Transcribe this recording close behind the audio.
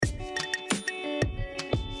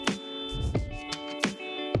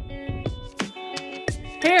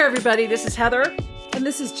Hey everybody, this is Heather. And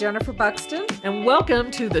this is Jennifer Buxton. And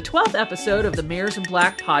welcome to the 12th episode of the Mares in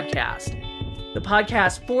Black podcast. The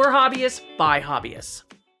podcast for hobbyists by hobbyists.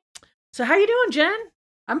 So how you doing, Jen?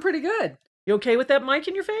 I'm pretty good. You okay with that mic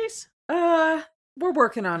in your face? We're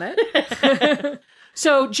working on it.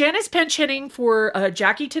 So Jen is pinch hitting for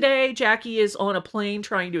Jackie today. Jackie is on a plane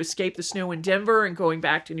trying to escape the snow in Denver and going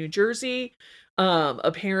back to New Jersey.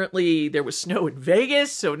 Apparently there was snow in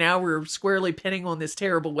Vegas, so now we're squarely pinning on this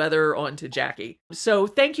terrible weather onto Jackie. So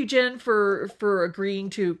thank you, Jen, for agreeing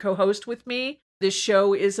to co-host with me. This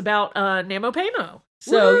show is about NaMoPaMo.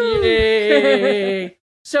 So Woo! yay!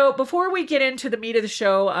 So before we get into the meat of the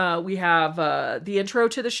show, we have the intro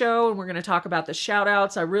to the show, and we're going to talk about the shout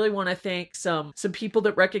outs. I really want to thank some people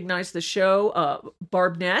that recognize the show,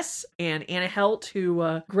 Barb Ness and Anna Helt,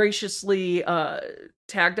 who graciously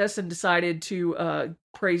tagged us and decided to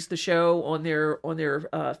praise the show on their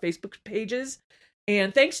Facebook pages.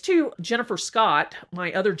 And thanks to Jennifer Scott,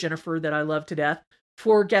 my other Jennifer that I love to death,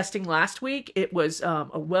 for guesting last week. It was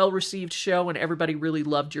a well-received show and everybody really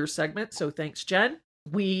loved your segment. So thanks, Jen.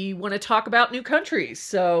 We want to talk about new countries.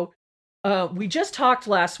 So we just talked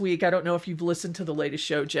last week. I don't know if you've listened to the latest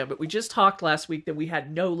show, Jen, but we just talked last week that we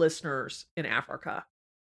had no listeners in Africa.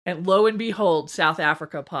 And lo and behold, South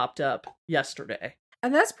Africa popped up yesterday.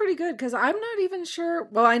 And that's pretty good because I'm not even sure.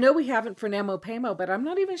 Well, I know we haven't for NaMoPaMo, but I'm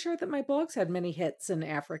not even sure that my blogs had many hits in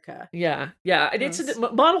Africa. Yeah. And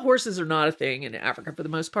model horses are not a thing in Africa for the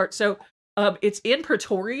most part. So it's in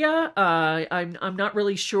Pretoria. I'm not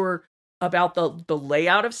really sure about the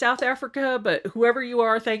layout of South Africa, but whoever you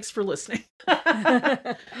are, thanks for listening.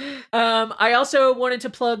 I also wanted to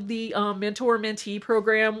plug the mentor mentee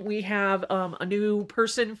program. We have a new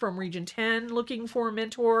person from Region 10 looking for a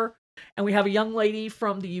mentor, and we have a young lady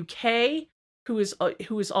from the UK who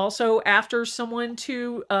is also after someone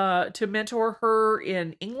to mentor her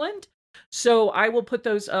in England. So I will put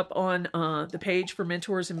those up on the page for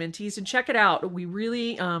mentors and mentees, and check it out. We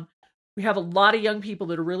really we have a lot of young people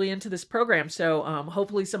that are really into this program. So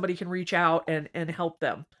hopefully somebody can reach out and help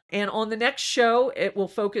them. And on the next show, it will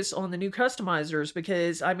focus on the new customizers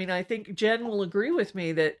because, I mean, I think Jen will agree with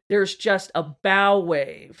me that there's just a bow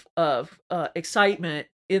wave of excitement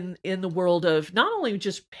in the world of not only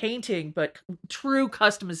just painting, but true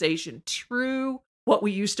customization, true what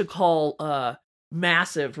we used to call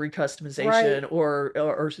massive recustomization, right.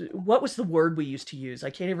 or what was the word we used to use? I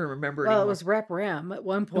can't even remember anymore. Well, it was rep ram at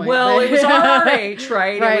one point. Well, it was RH,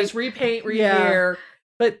 right? Right. It was repaint, rehair,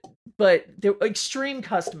 but the extreme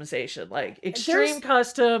customization, like extreme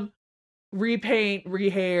custom, repaint,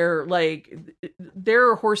 rehair. Like there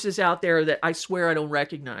are horses out there that I swear I don't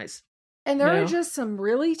recognize. And there are just some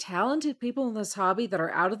really talented people in this hobby that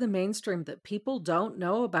are out of the mainstream that people don't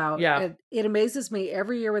know about. Yeah. It amazes me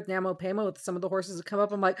every year with NaMoPaMo with some of the horses that come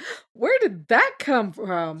up. I'm like, where did that come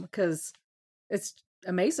from? Because it's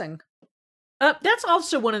amazing. That's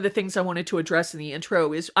also one of the things I wanted to address in the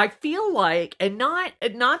intro is I feel like, and not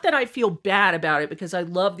that I feel bad about it because I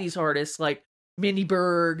love these artists like Mindy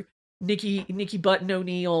Berg, Nikki Button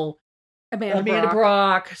O'Neill, Amanda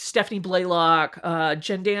Brock, Stephanie Blaylock,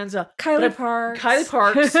 Jen Danza, Kylie Parks,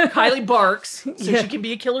 Kylie Barks, so she can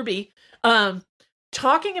be a killer bee.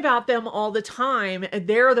 Talking about them all the time, and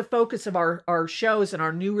they're the focus of our shows and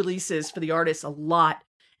our new releases for the artists a lot.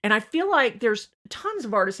 And I feel like there's tons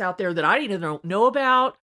of artists out there that I either don't know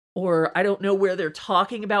about or I don't know where they're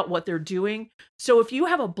talking about what they're doing. So if you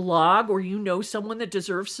have a blog or you know someone that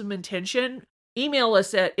deserves some attention, email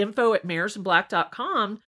us at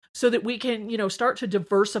info@maresinblack.com. so that we can, start to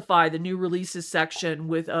diversify the new releases section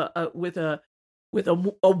with a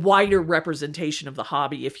wider representation of the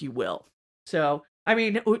hobby, if you will. So, I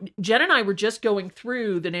mean, Jen and I were just going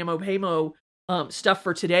through the NaMoPaMo stuff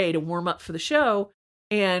for today to warm up for the show,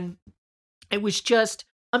 and it was just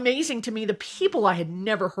amazing to me the people I had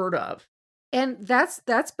never heard of. And that's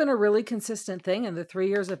been a really consistent thing in the 3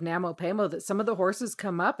 years of NaMoPaMo that some of the horses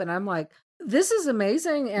come up and I'm like, this is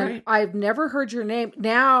amazing. And right. I've never heard your name.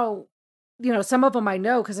 Now, some of them I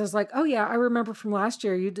know because I was like, oh yeah, I remember from last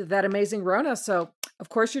year you did that amazing Rona. So of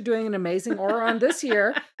course you're doing an amazing Oron this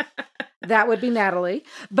year. That would be Natalie.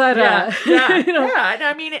 But yeah. And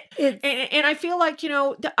I mean, and I feel like,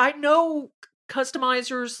 I know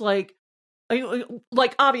customizers like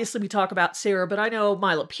obviously we talk about Sarah, but I know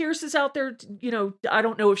Mila Pierce is out there. I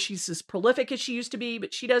don't know if she's as prolific as she used to be,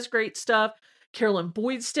 but she does great stuff. Carolyn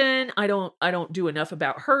Boydston, I don't do enough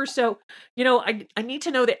about her. So, I need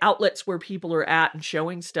to know the outlets where people are at and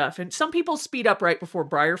showing stuff. And some people speed up right before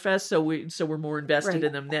BreyerFest, so we're more invested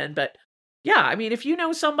in them then. But yeah, I mean, if you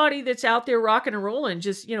know somebody that's out there rocking and rolling,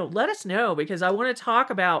 just, let us know, because I want to talk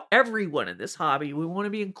about everyone in this hobby. We want to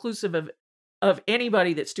be inclusive of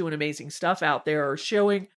anybody that's doing amazing stuff out there, or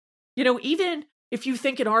showing, even if you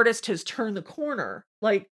think an artist has turned the corner,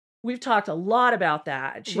 like we've talked a lot about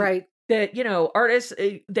that. Right. That, artists,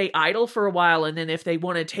 they idle for a while, and then if they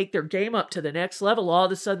want to take their game up to the next level, all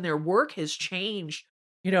of a sudden their work has changed,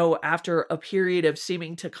 after a period of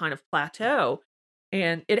seeming to kind of plateau.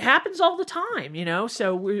 And it happens all the time,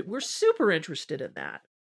 so we're super interested in that.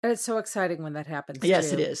 And it's so exciting when that happens. Yes,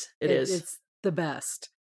 too. it is. It is. It's the best.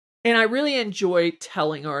 And I really enjoy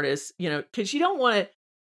telling artists, because you don't want to,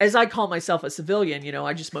 as I call myself a civilian,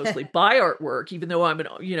 I just mostly buy artwork, even though I'm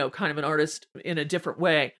kind of an artist in a different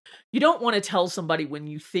way. You don't want to tell somebody when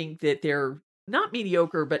you think that they're not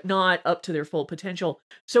mediocre, but not up to their full potential.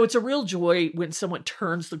 So it's a real joy when someone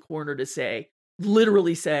turns the corner to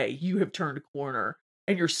literally say, you have turned a corner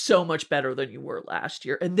and you're so much better than you were last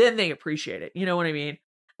year. And then they appreciate it. You know what I mean?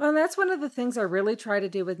 Well, and that's one of the things I really try to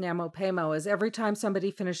do with NaMoPaMo is every time somebody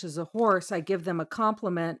finishes a horse, I give them a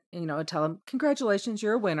compliment, and tell them, congratulations,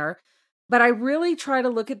 you're a winner. But I really try to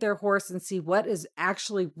look at their horse and see what is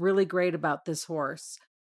actually really great about this horse.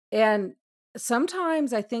 And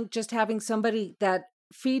sometimes I think just having somebody that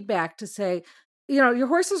feedback to say, your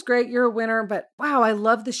horse is great, you're a winner, but wow, I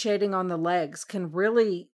love the shading on the legs, can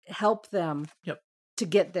really help them to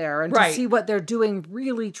get there and to see what they're doing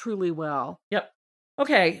really, truly well. Yep.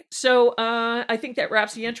 Okay, so I think that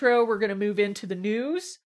wraps the intro. We're going to move into the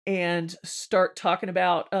news and start talking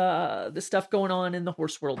about the stuff going on in the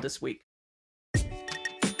horse world this week.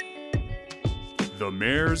 The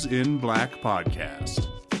Mares in Black Podcast.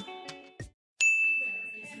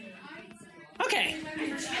 Okay.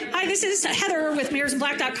 Hi, this is Heather with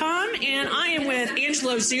maresinblack.com, and I am with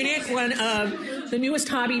Angelo Zunic, one of the newest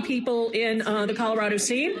hobby people in the Colorado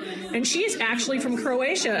scene, and she is actually from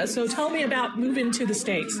Croatia. So tell me about moving to the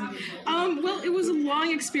States. Well, it was a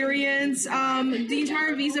long experience. The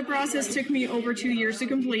entire visa process took me over 2 years to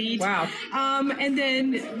complete. Wow. And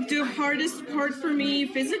then the hardest part for me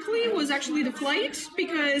physically was actually the flight,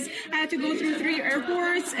 because I had to go through 3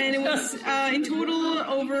 airports, and it was in total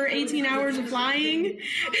over 18 hours of flying.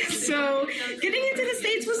 So getting into the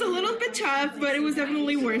States was a little bit tough, but it was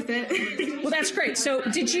definitely worth it. Well, that's great. So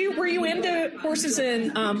were you into horses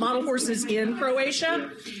and model horses in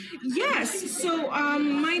Croatia? Yes. So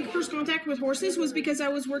my first contact with horses was because I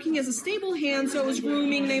was working as a stable hand, so I was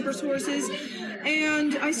grooming neighbors' horses.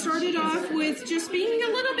 And I started off with just being a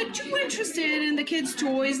little bit too interested in the kids'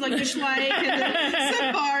 toys, like the Schleich and the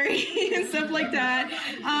Safari and stuff like that.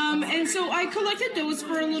 And so I collected those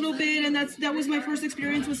for a little bit, and that was my first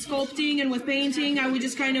experience with sculpting and with painting. I would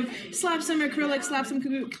just kind of slap some acrylic, slap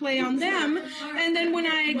some clay on them. And then when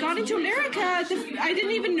I got into America, I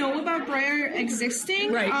didn't even know about Breyer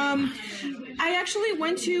existing. Right. I actually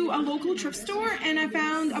went to a local thrift store and I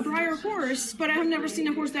found a Breyer horse, but I have never seen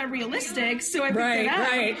a horse that realistic, so I picked it up.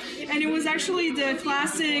 Right. And it was actually the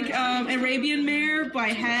classic Arabian mare by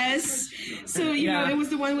Hess. So, you know, it was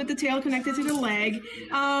the one with the tail connected to the leg.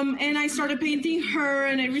 And I started painting her,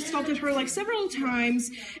 and I resculpted her like several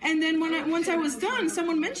times. And then once I was done,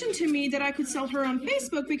 someone mentioned to me that I could sell her on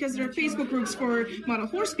Facebook because there are Facebook groups for model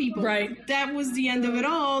horse people. Right. That was the end of it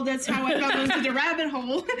all. That's how I fell into the rabbit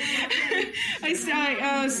hole.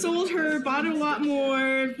 I sold her, bought a lot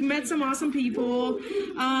more, met some awesome people,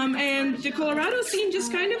 and the Colorado scene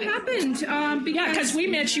just kind of happened. Because we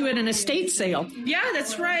met you at an estate sale. Yeah,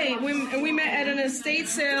 that's right. We met at an estate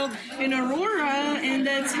sale in Aurora, and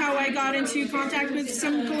that's how I got into contact with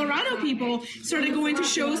some Colorado people. Started going to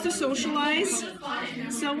shows to socialize,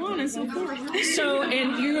 so on and so forth. So,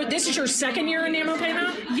 and this is your second year in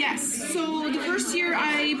NaMoPaMo? Yes. So the first year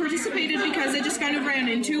I participated because I just kind of ran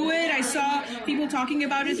into it. I saw people talking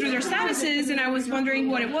about it through their statuses, and I was wondering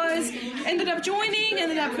what it was. Ended up joining,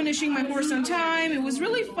 ended up finishing my course on time. It was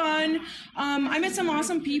really fun. I met some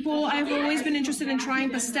awesome people. I've always been interested in trying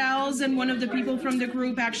pastels, and one of the people from the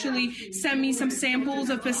group actually sent me some samples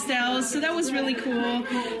of pastels, so that was really cool.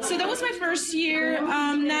 So that was my first year.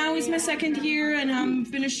 Now is my second year, and I'm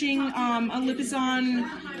finishing a Lipizan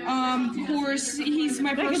course. He's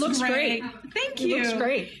my first looks gray. Great. Thank you. He looks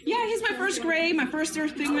great. Yeah, he's my first gray, my first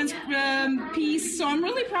Earth Pigments piece, so I'm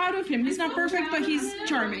really proud of him. He's not perfect, but he's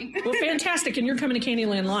charming. Well, fantastic. And you're coming to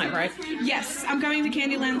Candyland Live, right? Yes, I'm coming to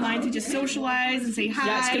Candyland Live to just socialize and say hi.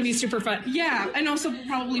 Yeah, it's going to be super fun. Yeah, and also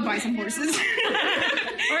probably buy some horses.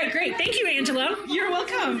 All right, great. Thank you, Angelo. You're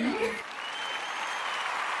welcome.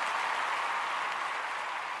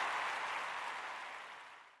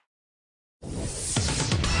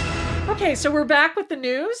 Okay, so we're back with the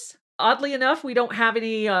news. oddly enough, we don't have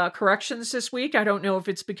any corrections this week. I don't know if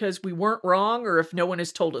it's because we weren't wrong or if no one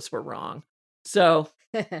has told us we're wrong. So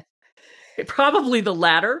probably the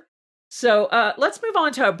latter. So let's move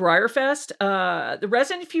on to BreyerFest. The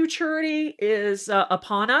Resident Futurity is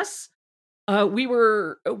upon us. We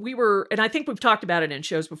were, and I think we've talked about it in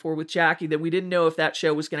shows before with Jackie, that we didn't know if that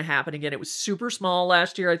show was going to happen again. It was super small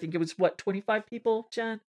last year. I think it was 25 people,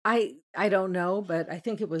 Jen? I don't know, but I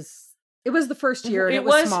think it was the first year. And it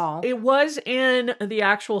was small. It was in the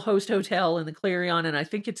actual host hotel in the Clarion, and I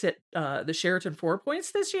think it's at the Sheraton Four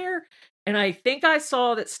Points this year. And I think I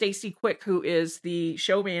saw that Stacy Quick, who is the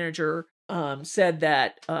show manager, said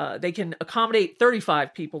that they can accommodate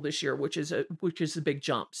 35 people this year, which is a big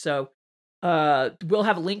jump. So we'll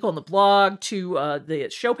have a link on the blog to the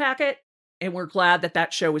show packet, and we're glad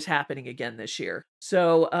that show is happening again this year.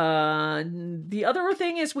 So the other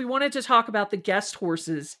thing is we wanted to talk about the guest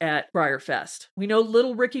horses at BreyerFest. We know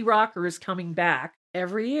Little Ricky Rocker is coming back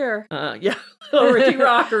every year. Yeah, Little Ricky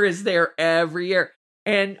Rocker is there every year.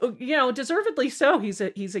 And, deservedly so. He's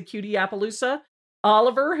a cutie Appaloosa.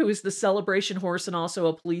 Oliver, who is the celebration horse and also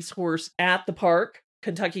a police horse at the park,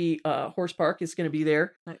 Kentucky Horse Park, is going to be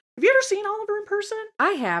there. Have you ever seen Oliver in person? I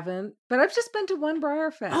haven't, but I've just been to one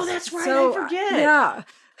BreyerFest. Oh, that's right. So, I forget. Yeah.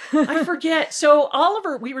 I forget. So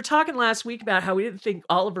Oliver, we were talking last week about how we didn't think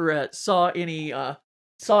Oliver saw any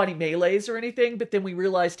melees or anything, but then we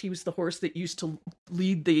realized he was the horse that used to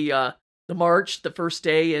lead the march the first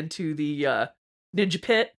day into the Ninja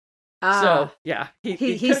Pit. So yeah,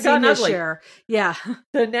 he's seen his share. Yeah.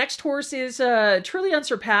 The next horse is Truly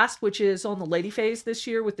Unsurpassed, which is on the Lady Phase this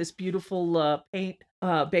year with this beautiful paint.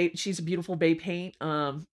 She's a beautiful bay paint.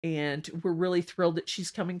 And we're really thrilled that she's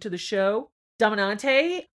coming to the show.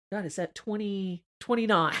 Dominante, God, is that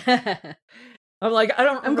 2029? I'm like, I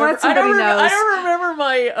don't remember. I'm glad somebody knows. I don't remember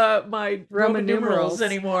my my Roman numerals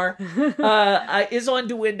anymore. Is on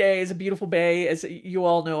Duende, is a beautiful bay. As you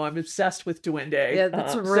all know, I'm obsessed with Duende. Yeah,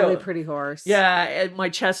 that's a really pretty horse. Yeah, and my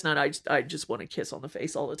chestnut, I just want to kiss on the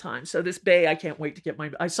face all the time. So this bay, I can't wait to get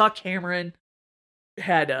I saw Cameron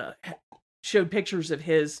had showed pictures of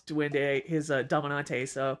his Duende, his Dominante.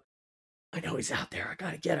 So I know he's out there. I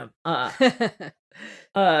gotta get him.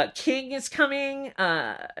 King is coming.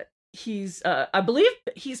 He's I believe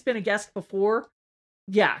he's been a guest before.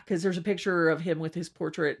 Yeah, because there's a picture of him with his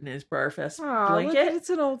portrait and his BreyerFest blanket. Look, it's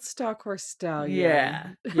an old stock horse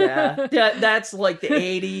stallion. Yeah. That's like the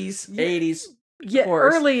 80s. Yeah,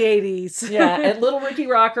 horse. Early 80s. Yeah, and Little Ricky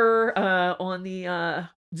Rocker on the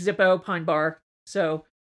Zippo Pine Bar. So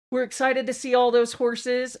we're excited to see all those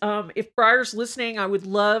horses. If Breyer's listening, I would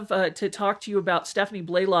love to talk to you about Stephanie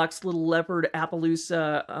Blaylock's Little Leopard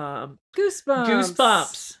Appaloosa.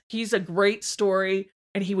 Goosebumps. He's a great story,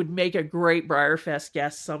 and he would make a great BreyerFest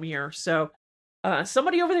guest some year. So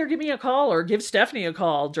somebody over there give me a call, or give Stephanie a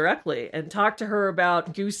call directly and talk to her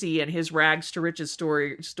about Goosey and his rags to riches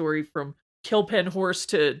story from Killpen horse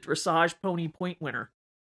to dressage pony point winner.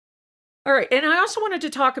 All right, and I also wanted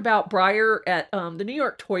to talk about Breyer at the New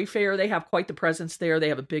York Toy Fair. They have quite the presence there. They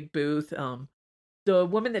have a big booth. The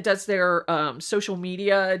woman that does their social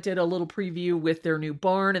media did a little preview with their new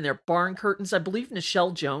barn and their barn curtains. I believe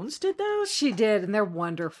Nichelle Jones did those. She did, and they're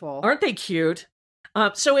wonderful. Aren't they cute?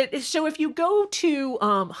 So if you go to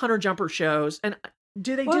Hunter Jumper shows, and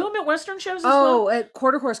do they do them at Western shows as well? Oh, at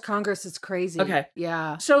Quarter Horse Congress, it's crazy. Okay.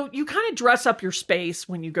 Yeah. So you kind of dress up your space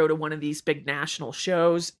when you go to one of these big national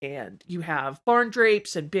shows, and you have barn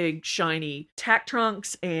drapes and big shiny tack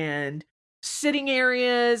trunks and sitting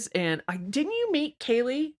areas. And didn't you meet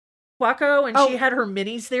Kaylee Waco? And she had her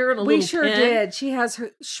minis there in a little We sure pen? did. She has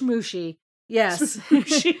her shmooshy. Yes.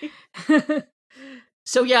 Shmooshy.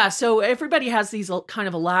 So everybody has these kind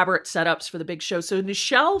of elaborate setups for the big show. So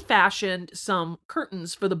Nichelle fashioned some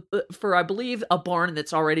curtains for I believe a barn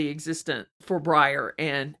that's already existent for Breyer,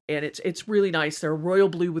 and it's really nice. They're royal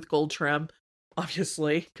blue with gold trim,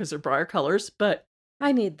 obviously because they're Breyer colors. But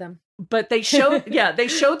I need them. But they showed they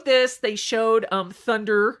showed this. They showed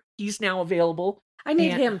Thunder. He's now available. I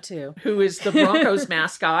need him too. Who is the Broncos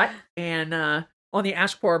mascot and on the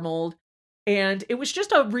Ashquar mold. And it was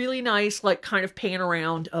just a really nice, like, kind of pan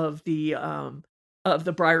around of the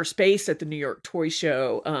Breyer space at the New York Toy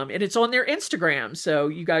Show. And it's on their Instagram, so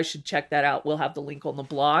you guys should check that out. We'll have the link on the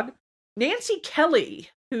blog. Nancy Kelly,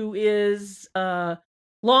 who is a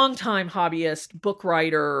longtime hobbyist, book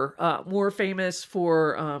writer, more famous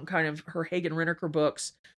for kind of her Hagen Renaker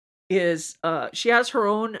books, she has her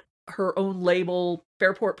own label,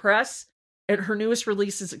 Fairport Press, and her newest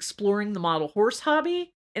release is Exploring the Model Horse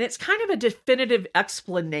Hobby. and it's kind of a definitive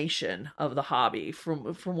explanation of the hobby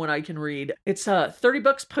from what I can read. It's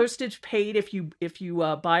 $30 postage paid if you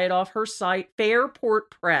buy it off her site,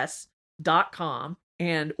 fairportpress.com.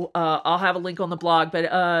 And I'll have a link on the blog,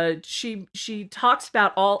 but she talks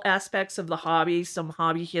about all aspects of the hobby, some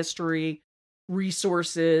hobby history,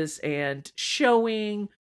 resources, and showing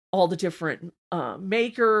all the different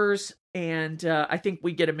makers. And I think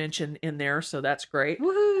we get a mention in there, so that's great.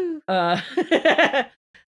 Woohoo!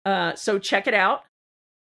 So check it out.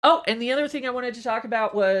 Oh, and the other thing I wanted to talk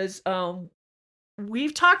about was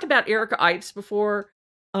we've talked about Erica Ipes before.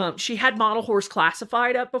 She had Model Horse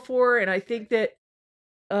Classified up before, and I think that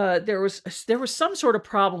there was some sort of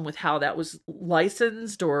problem with how that was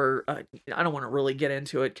licensed, or I don't want to really get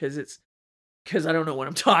into it because I don't know what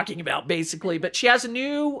I'm talking about, basically. But she has a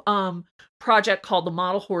new project called the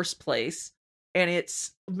Model Horse Place, and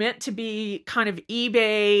it's meant to be kind of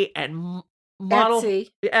eBay and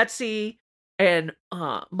Etsy and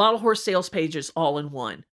model horse sales pages all in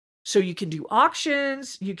one. So you can do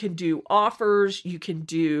auctions, you can do offers, you can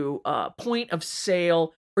do point of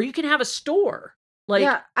sale, or you can have a store.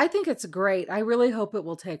 Yeah, I think it's great. I really hope it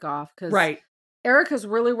will take off because right. Erica's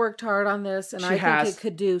really worked hard on this, and I think it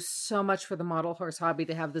could do so much for the model horse hobby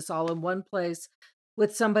to have this all in one place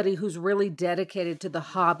with somebody who's really dedicated to the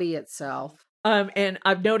hobby itself. And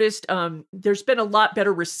I've noticed there's been a lot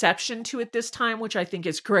better reception to it this time, which I think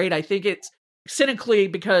is great. I think it's cynically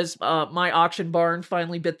because my auction barn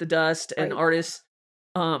finally bit the dust, and artists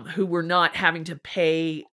who were not having to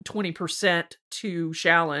pay 20% to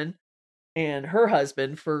Shallon and her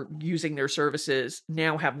husband for using their services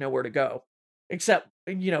now have nowhere to go, except,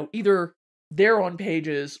 either they're on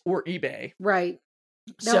pages or eBay. Right.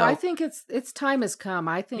 No, I think it's time has come.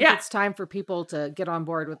 I think it's time for people to get on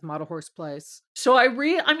board with Model Horse Place. So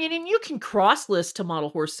and you can cross list to Model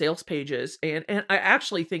Horse sales pages, and I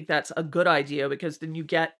actually think that's a good idea because then you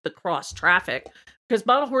get the cross traffic. Because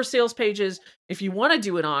Model Horse sales pages, if you want to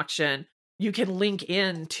do an auction, you can link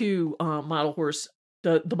in to Model Horse,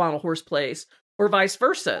 the Model Horse Place, or vice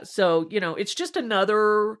versa. So, it's just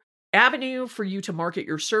another avenue for you to market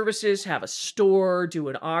your services, have a store, do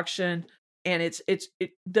an auction. And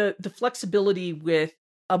the flexibility with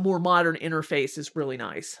a more modern interface is really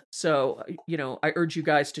nice. So, I urge you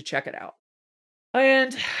guys to check it out.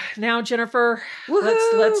 And now, Jennifer,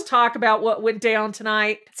 let's talk about what went down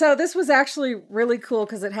tonight. So this was actually really cool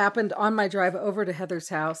because it happened on my drive over to Heather's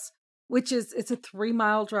house, it's a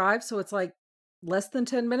 3-mile drive. So it's like less than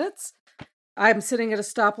 10 minutes. I'm sitting at a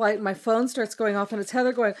stoplight and my phone starts going off and it's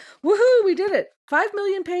Heather going, woohoo, we did it. 5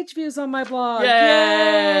 million page views on my blog.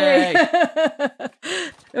 Yay!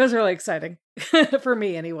 It was really exciting for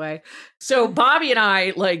me anyway. So Bobby and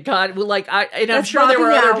I I'm sure there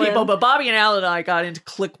were other people, but Bobby and Alan and I got into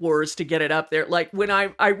click wars to get it up there. Like when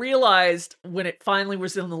I realized when it finally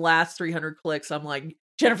was in the last 300 clicks, I'm like,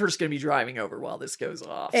 Jennifer's going to be driving over while this goes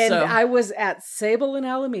off. And I was at Sable in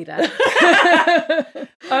Alameda.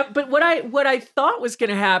 But what I thought was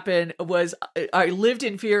going to happen was I lived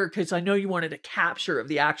in fear because I know you wanted a capture of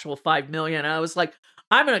the actual 5 million. And I was like,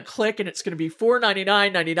 I'm going to click and it's going to be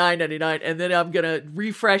 $4.99.99.99, and then I'm going to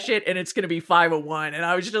refresh it and it's going to be 501. And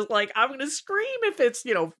I was just like, I'm going to scream if it's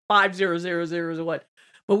 50001.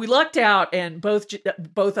 But we lucked out, and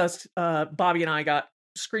both us, Bobby and I, got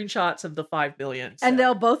screenshots of the 5 million. So. And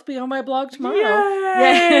they'll both be on my blog tomorrow.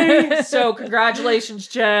 Yay! So congratulations,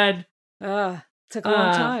 Jen. Took a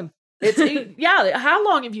long time. How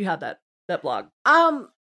long have you had that blog?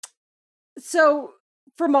 So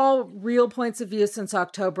from all real points of view, since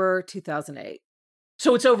October 2008.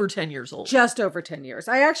 So it's over 10 years old. Just over 10 years.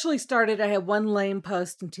 I actually I had one lame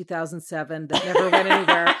post in 2007 that never went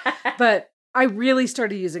anywhere, but I really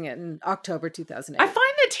started using it in October 2008. I find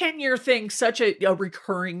the 10-year thing such a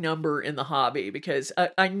recurring number in the hobby because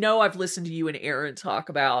I know I've listened to you and Aaron talk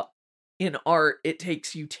about in art, it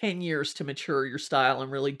takes you 10 years to mature your style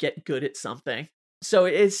and really get good at something. So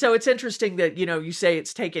it's interesting that, you say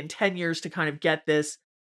it's taken 10 years to kind of get this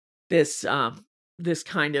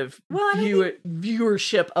kind of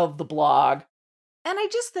viewership of the blog. And I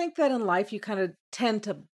just think that in life, you kind of tend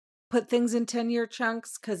to put things in 10-year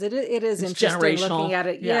chunks because it is it's interesting looking at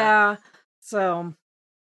it. Yeah. So.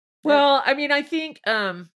 Well, I think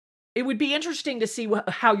it would be interesting to see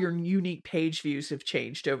how your unique page views have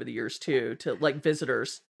changed over the years too, to like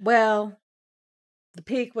visitors. Well, the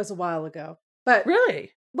peak was a while ago, but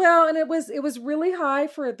really, well, and it was really high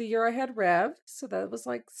for the year I had Rev, so that was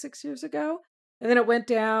like 6 years ago, and then it went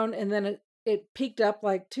down, and then it peaked up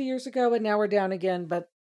like 2 years ago, and now we're down again. But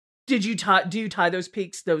do you tie those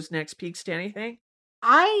next peaks to anything?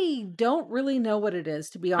 I don't really know what it is,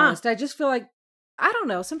 to be honest. I just feel like I don't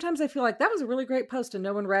know. Sometimes I feel like that was a really great post and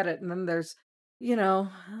no one read it. And then there's,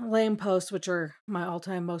 lame posts, which are my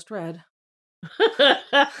all-time most read.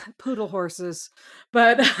 Poodle horses.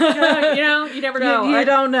 But, you never know. You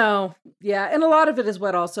don't know. Yeah. And a lot of it is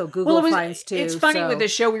what also Google finds too. It's funny with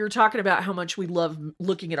this show, we were talking about how much we love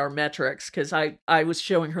looking at our metrics, because I was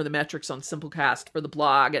showing her the metrics on Simplecast for the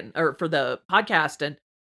blog or for the podcast. And,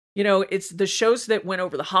 it's the shows that went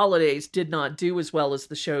over the holidays did not do as well as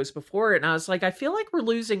the shows before it. And I was like, I feel like we're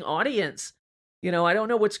losing audience. I don't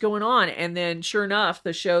know what's going on. And then sure enough,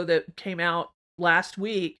 the show that came out last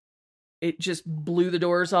week, it just blew the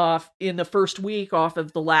doors off in the first week off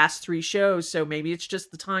of the last 3 shows. So maybe it's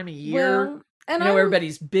just the time of year. Well, and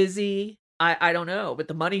everybody's busy. I don't know. But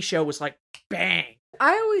the Money Show was like, bang.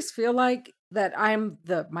 I always feel like that I'm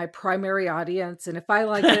my primary audience. And if I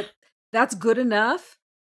like it, that's good enough.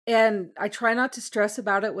 And I try not to stress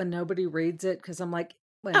about it when nobody reads it, because I'm like,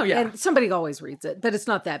 and somebody always reads it, but it's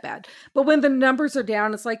not that bad. But when the numbers are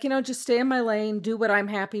down, it's like, just stay in my lane, do what I'm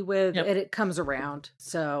happy with, and it comes around.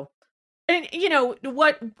 So. And,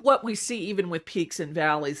 what we see even with peaks and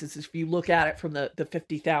valleys is if you look at it from the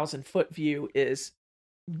 50,000 foot view is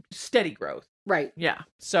steady growth. Right. Yeah.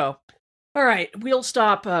 So, all right, we'll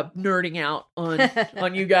stop nerding out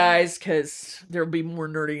on you guys, because there'll be more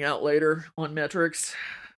nerding out later on metrics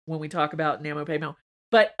when we talk about NAMO Paymo.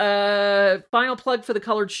 But final plug for the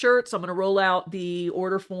colored shirts. I'm going to roll out the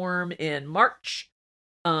order form in March.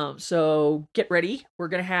 So get ready. We're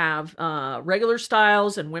going to have regular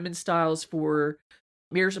styles and women's styles for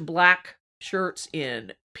Mirrors in Black shirts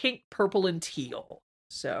in pink, purple, and teal.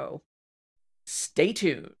 So stay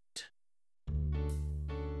tuned.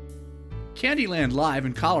 Candyland Live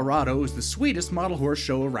in Colorado is the sweetest model horse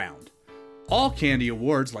show around. All candy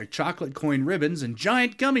awards like chocolate coin ribbons and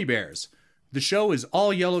giant gummy bears. The show is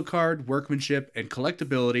all yellow card, workmanship, and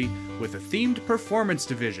collectability with a themed performance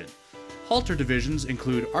division. Halter divisions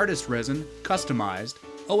include Artist Resin, Customized,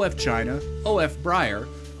 OF China, OF Briar,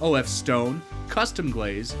 OF Stone, Custom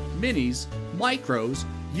Glaze, Minis, Micros,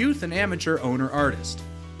 Youth and Amateur Owner Artist.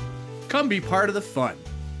 Come be part of the fun.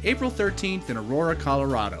 April 13th in Aurora,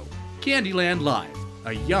 Colorado. Candyland Live,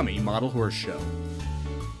 a yummy model horse show.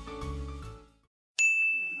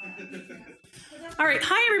 All right.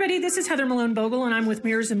 Hi, everybody. This is Heather Malone-Bogle, and I'm with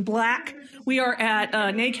Mirrors in Black. We are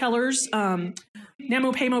at Nay Keller's NAMO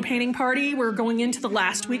Paymo painting party. We're going into the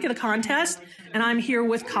last week of the contest, and I'm here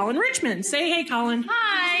with Colin Richmond. Say hey, Colin.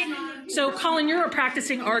 Hi. So, Colin, you're a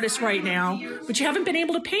practicing artist right now, but you haven't been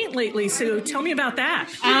able to paint lately, so tell me about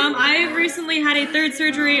that. I've recently had a third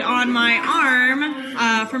surgery on my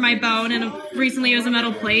arm for my bone, and recently it was a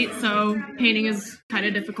metal plate, so painting is kind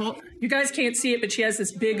of difficult. You guys can't see it, but she has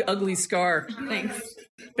this big, ugly scar. Thanks.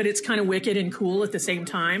 But it's kind of wicked and cool at the same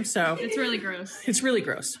time, so... It's really gross. It's really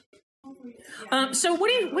gross. So what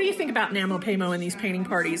do you think about NAMO Paymo and these painting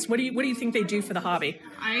parties? What do you think they do for the hobby?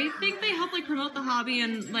 I think they help promote the hobby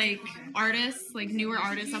and artists, newer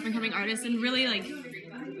artists, up and coming artists, and really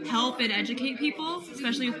help and educate people,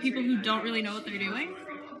 especially with people who don't really know what they're doing.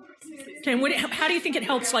 Okay, and how do you think it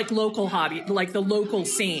helps local hobby, the local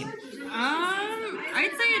scene?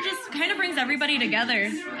 I'd say it just kind of brings everybody together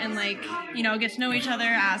and get to know each other,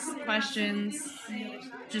 ask questions.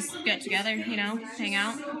 Just get together, hang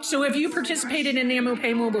out. So have you participated in NAMO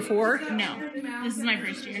Paymo before? No. This is my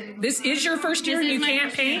first year. This is your first year and you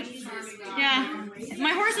can't paint? Yeah.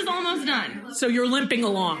 My horse is almost done. So you're limping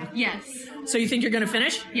along? Yes. So you think you're going to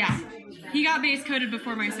finish? Yeah. He got base coated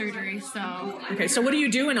before my surgery, so... Okay, so what are you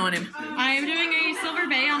doing on him? I am doing a silver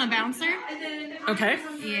bay on a bouncer. Okay.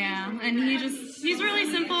 Yeah, and he's really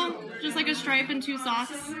simple. Just a stripe and 2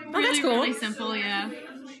 socks. Oh, that's cool. Really simple, yeah.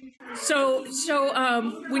 So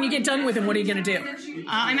when you get done with him, what are you going to do?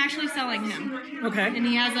 I'm actually selling him. Okay. And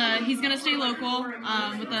he's going to stay local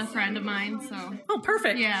with a friend of mine, so. Oh,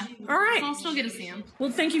 perfect. Yeah. All right. So I'll still get to see him. Well,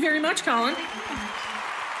 thank you very much, Colin.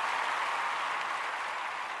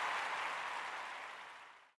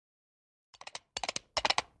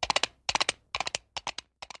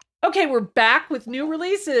 Okay, we're back with new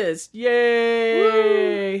releases.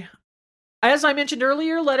 Yay! Woo! As I mentioned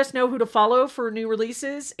earlier, let us know who to follow for new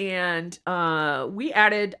releases, and we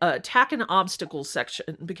added a tack and obstacles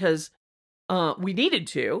section because we needed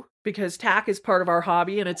to, because tack is part of our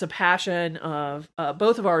hobby and it's a passion of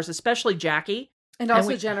both of ours, especially Jackie. And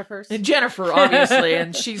also Jennifer's. And Jennifer, obviously,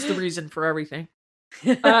 and she's the reason for everything.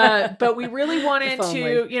 But we really wanted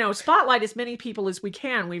to, spotlight as many people as we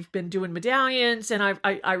can. We've been doing medallions, and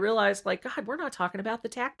I realized, God, we're not talking about the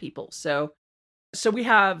tack people. So we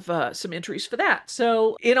have some entries for that.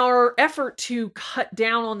 So in our effort to cut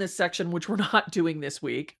down on this section, which we're not doing this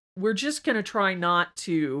week, we're just going to try not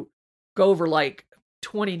to go over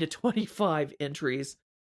 20 to 25 entries,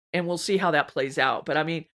 and we'll see how that plays out. But I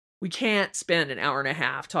mean, we can't spend an hour and a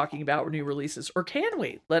half talking about new releases, or can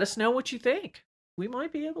we? Let us know what you think. We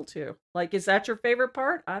might be able to. Like, is that your favorite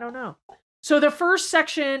part? I don't know. So the first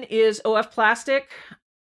section is OF Plastic,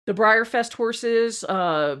 the BreyerFest horses.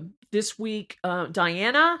 This week,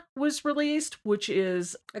 Diana was released, which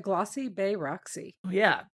is a Glossy Bay Roxy.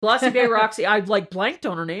 Yeah, Glossy Bay Roxy. I blanked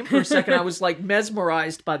on her name for a second. I was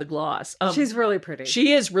mesmerized by the gloss. She's really pretty.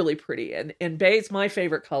 She is really pretty, and Bay's my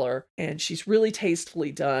favorite color, and she's really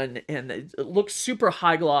tastefully done, and it looks super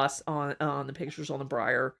high gloss on the pictures on the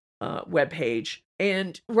Breyer webpage.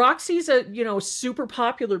 And Roxy's a super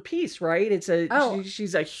popular piece, right?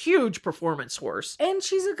 She's a huge performance horse, and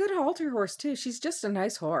she's a good halter horse too. She's just a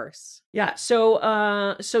nice horse. Yeah,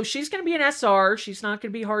 so she's going to be an SR. She's not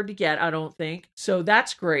going to be hard to get, I don't think. So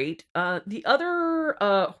that's great. The other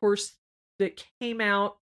horse that came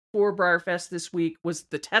out for BreyerFest this week was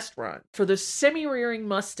the test run for the semi-rearing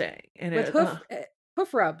Mustang, and with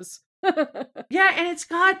hoof rubs. Yeah, and it's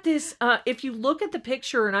got this, if you look at the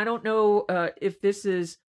picture, and I don't know if this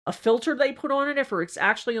is a filter they put on it, if it's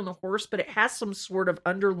actually on the horse, but it has some sort of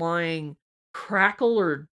underlying crackle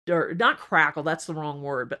or not crackle, that's the wrong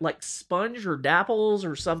word, but like sponge or dapples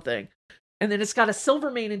or something. And then it's got a silver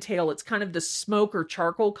mane and tail. It's kind of the smoke or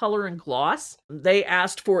charcoal color and gloss. They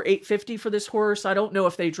asked for $850 for this horse. I don't know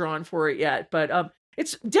if they've drawn for it yet, but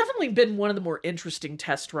it's definitely been one of the more interesting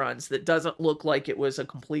test runs that doesn't look like it was a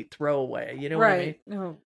complete throwaway. You know what I mean?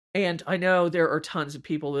 No. And I know there are tons of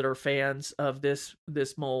people that are fans of this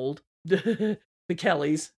mold, the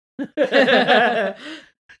Kellys.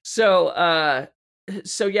 So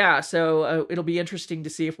it'll be interesting to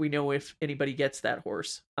see if we know if anybody gets that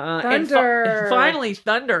horse. Thunder. And finally,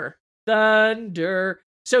 Thunder.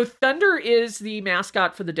 So Thunder is the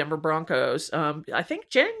mascot for the Denver Broncos. I think,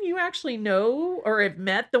 Jen, you actually know or have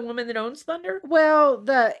met the woman that owns Thunder? Well,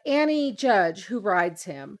 the Annie Judge who rides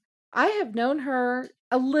him. I have known her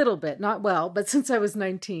a little bit, not well, but since I was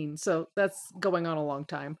 19. So that's going on a long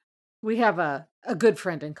time. We have a good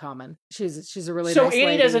friend in common. She's a really nice lady. So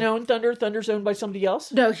Annie doesn't own Thunder? Thunder's owned by somebody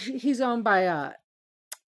else? No, he's owned by,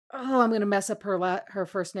 I'm going to mess up her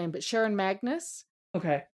first name, but Sharon Magnus.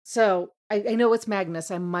 Okay. So I know it's Magnus.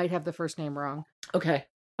 I might have the first name wrong. Okay.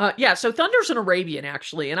 So Thunder's an Arabian,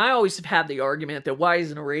 actually. And I always have had the argument that why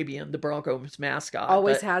is an Arabian the Broncos mascot?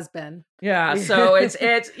 Always has been. Yeah, so it's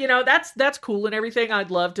that's cool and everything. I'd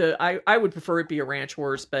love to. I would prefer it be a ranch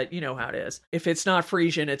horse, but you know how it is. If it's not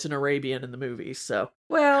Frisian, it's an Arabian in the movies. So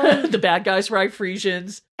well, the bad guys ride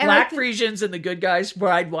Frisians, black Frisians, and the good guys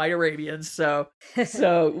ride white Arabians. So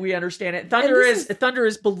we understand it. Thunder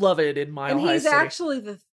is beloved in Mile High City. And he's actually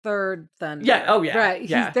the third Thunder. Yeah. Oh, yeah. Right.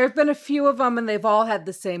 Yeah. There've been a few of them, and they've all had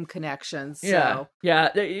the same connections. So. Yeah.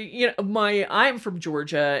 I'm from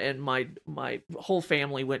Georgia, and my whole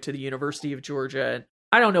family went to the University of Georgia. And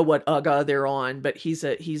I don't know what UGA they're on, but he's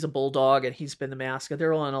a bulldog, and he's been the mascot.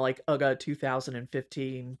 They're on UGA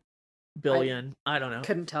 2015 billion. I don't know.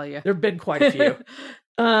 Couldn't tell you. There've been quite a few.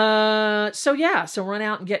 So run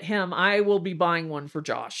out and get him. I will be buying one for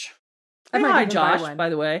Josh. Hi, Josh. By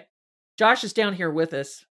the way, Josh is down here with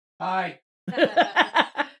us. Hi.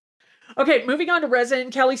 Okay, moving on to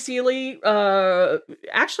resin. Kelly Seeley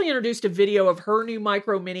actually introduced a video of her new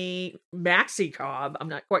Micro Mini Maxi Cob. I'm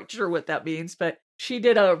not quite sure what that means, but she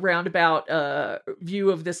did a roundabout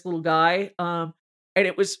view of this little guy. And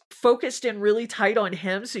it was focused in really tight on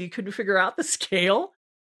him, so you couldn't figure out the scale.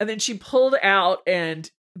 And then she pulled out, and,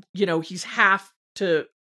 he's half to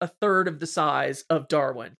a third of the size of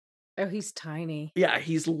Darwin. Oh, he's tiny. Yeah,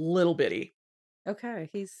 he's little bitty. Okay,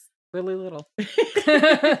 he's really little.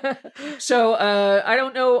 So I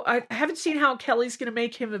don't know. I haven't seen how Kelly's going to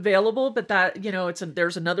make him available, but that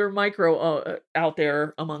there's another micro out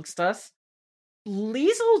there amongst us.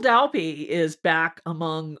 Liesl Dalpy is back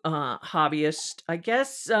among hobbyists. I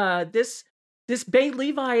guess this Bay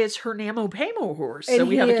Levi is her Namo Pamo horse, so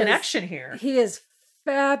we have a connection here. He is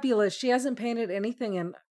fabulous. She hasn't painted anything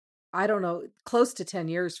in, I don't know, close to 10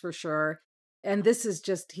 years for sure. And this is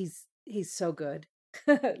just he's so good.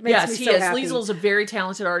 Yes, he is. Happy. Liesl's a very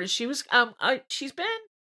talented artist. She was she's been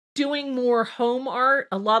doing more home art,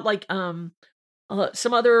 a lot like I've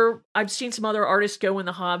seen some other artists go in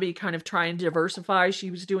the hobby kind of try and diversify. She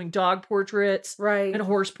was doing dog portraits, right, and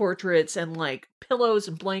horse portraits, and like pillows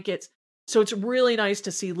and blankets. So it's really nice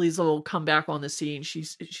to see Liesl come back on the scene.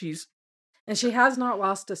 And she has not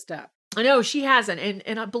lost a step. I know she hasn't,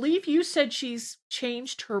 and I believe you said she's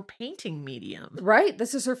changed her painting medium. Right,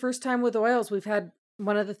 this is her first time with oils. We've had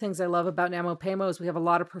one of the things I love about Namo Pamo is we have a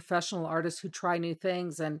lot of professional artists who try new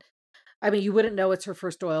things, and I mean, you wouldn't know it's her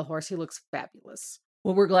first oil horse. He looks fabulous.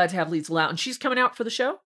 Well, we're glad to have Liesl out. And she's coming out for the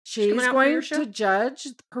show? She's going to judge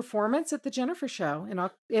the performance at the Jennifer show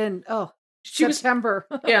in September.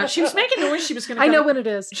 Yeah, she was making noise. She was going to. I know when it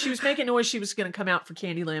is. She was making noise. She was going to come out for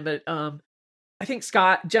Candyland, but I think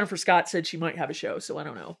Jennifer Scott said she might have a show, so I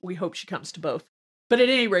don't know. We hope she comes to both. But at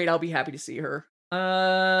any rate, I'll be happy to see her.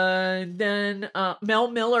 Then Mel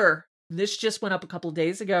Miller. This just went up a couple of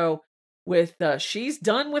days ago with She's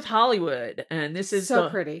Done with Hollywood, and this is so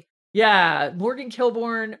pretty. Yeah, Morgan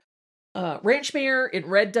Kilborn. Ranchmere in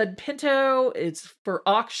Red Dud Pinto. It's for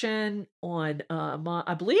auction on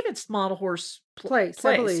I believe it's Model Horse Place.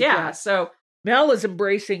 I believe, yeah. So Mel is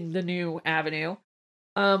embracing the new avenue.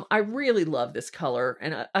 I really love this color,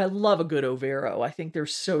 and I love a good Overo. I think they're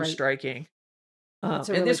so striking. And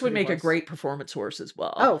really this would make a great performance horse as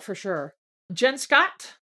well. Oh, for sure. Jen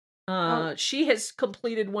Scott. She has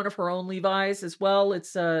completed one of her own Levi's as well.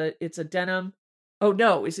 It's a denim. Oh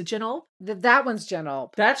no, is it Jen Ulp? That one's Jen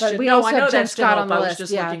Ulp. That's Jen. We also I know have Jen that's Scott Jen Ulp. on the I was list.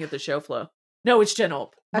 just looking at the show flow. No, it's Jen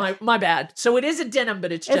Ulp. My bad. So it is a denim,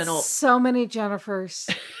 but it's Jen Ulp. So many Jennifers.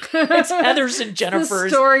 It's Heathers and Jennifers. The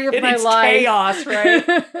story of my life. Chaos,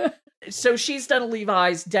 right? So she's done a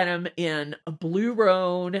Levi's denim in a blue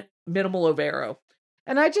roan minimal Overo.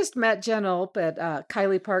 And I just met Jen Ulp at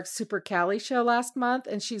Kylie Park's Super Cali show last month,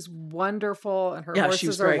 and she's wonderful, and her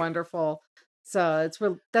horses are wonderful. So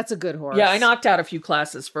that's a good horse. Yeah, I knocked out a few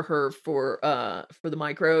classes for her for the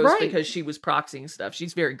micros because she was proxying stuff.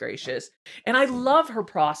 She's very gracious, and I love her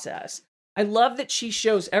process. I love that she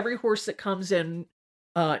shows every horse that comes in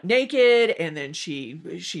naked, and then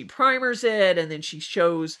she primers it, and then she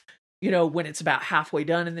shows when it's about halfway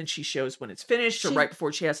done, and then she shows when it's finished, or right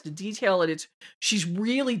before she has to detail it. She's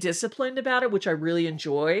really disciplined about it, which I really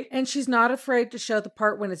enjoy. And she's not afraid to show the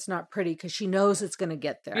part when it's not pretty, because she knows it's going to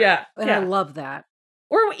get there. Yeah. And I love that.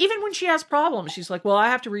 Or even when she has problems, she's like, well, I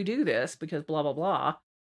have to redo this because blah, blah, blah.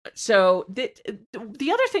 So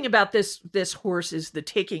the other thing about this horse is the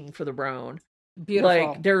ticking for the roan. Beautiful.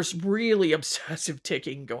 Like, there's really obsessive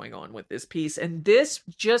ticking going on with this piece. And this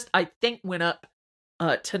just, I think, went up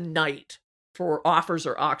tonight for offers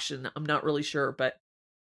or auction. I'm not really sure, but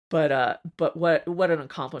what an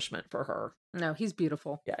accomplishment for her. No, he's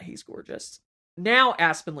beautiful. Yeah, he's gorgeous. Now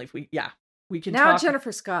Aspen Leaf, we can now talk.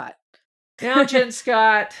 Jennifer Scott. Now Jen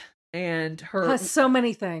Scott and her has so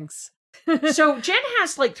many things. So Jen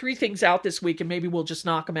has like 3 things out this week, and maybe we'll just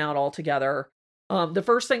knock them out all together. The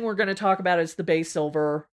first thing we're going to talk about is the Bay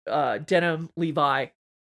Silver denim Levi,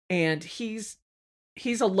 and he's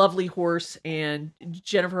a lovely horse. And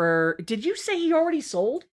Jennifer, did you say he already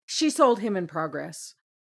sold? She sold him in progress.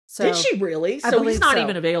 So did she really? So he's not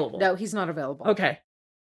even available. No, he's not available. Okay.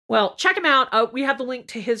 Well, check him out. We have the link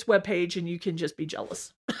to his webpage, and you can just be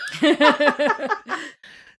jealous.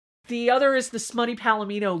 The other is the Smutty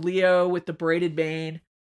Palomino Leo with the braided mane.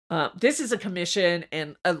 This is a commission,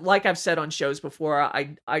 and like I've said on shows before,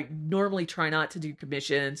 I normally try not to do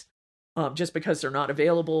commissions just because they're not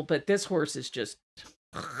available, but this horse is just...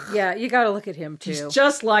 Yeah, you got to look at him, too. He's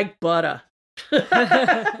just like butter.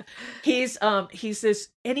 He's this,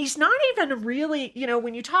 and he's not even really,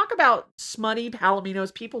 when you talk about smutty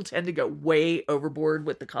Palominos, people tend to go way overboard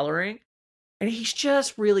with the coloring, and he's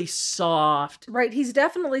just really soft. Right, he's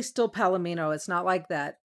definitely still Palomino. It's not like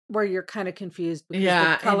that where you're kind of confused because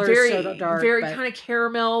the color is so dark. Very kind of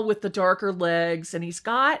caramel with the darker legs, and he's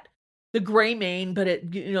got the gray mane, but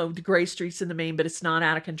the gray streaks in the mane, but it's not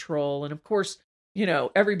out of control. And of course,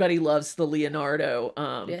 everybody loves the Leonardo.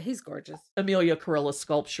 Yeah, he's gorgeous. Amelia Carilla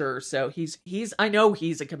sculpture. So he's I know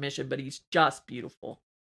he's a commission, but he's just beautiful.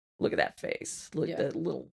 Look at that face. Look at the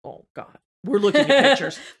little, oh God. We're looking at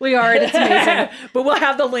pictures. We are, and it's amazing. But we'll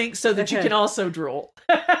have the link so that you can also drool.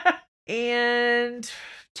 And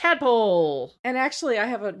Tadpole. And actually, I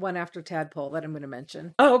have one after Tadpole that I'm going to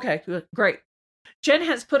mention. Oh, okay. Good. Great. Jen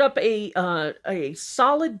has put up a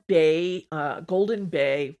solid bay, golden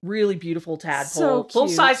bay, really beautiful tadpole, so full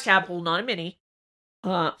size tadpole, not a mini,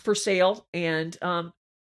 for sale. And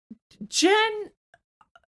Jen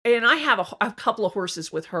and I have a couple of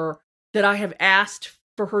horses with her that I have asked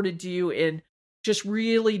for her to do in just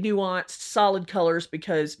really nuanced, solid colors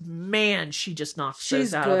because man, she just knocks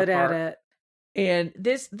those out of the park. She's good at it. And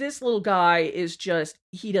this little guy is just,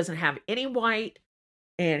 he doesn't have any white.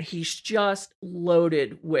 And he's just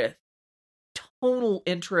loaded with tonal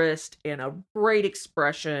interest and a great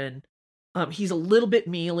expression. He's a little bit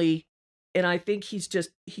mealy, and I think he's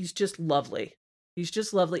just lovely. He's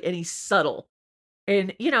just lovely, and he's subtle.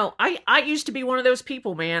 And I used to be one of those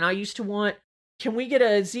people, man. I used to want can we get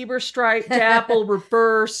a zebra stripe, dapple,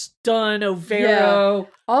 reverse, dun, Overo?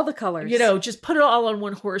 All the colors. Just put it all on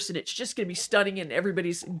one horse and it's just going to be stunning and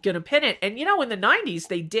everybody's going to pin it. And, in the 90s,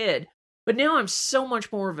 they did. But now I'm so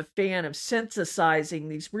much more of a fan of synthesizing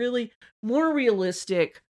these really more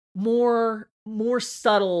realistic, more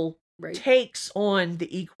subtle takes on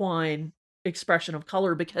the equine expression of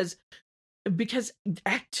color because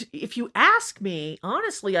if you ask me,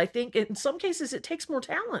 honestly, I think in some cases it takes more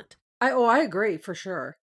talent. I agree for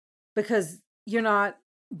sure, because you're not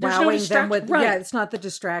wowing them with it's not the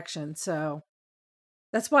distraction. So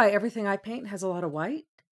that's why everything I paint has a lot of white.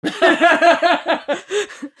 But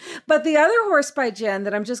the other horse by Jen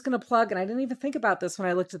that I'm just going to plug, and I didn't even think about this when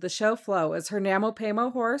I looked at the show flow, is her Namo-Pamo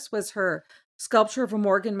horse, was her sculpture of a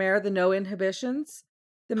Morgan mare, the No Inhibitions.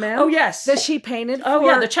 The man that she painted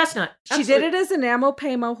for. The chestnut. She did it as a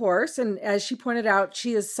Namo-Pamo horse, and as she pointed out,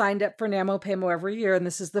 she has signed up for Namo-Pamo every year, and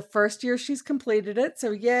this is the first year she's completed it,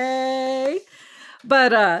 so yay!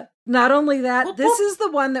 But not only that, this is the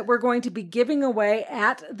one that we're going to be giving away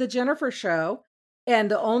at the Jennifer Show, and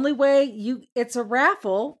the only way it's a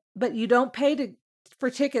raffle, but you don't pay for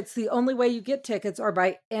tickets. The only way you get tickets are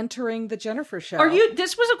by entering the Jennifer Show.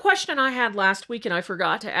 This was a question I had last week and I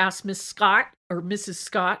forgot to ask Miss Scott or Mrs.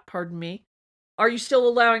 Scott, pardon me. Are you still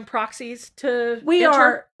allowing proxies to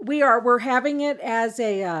enter? We are. We're having it as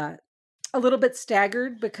a little bit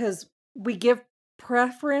staggered because we give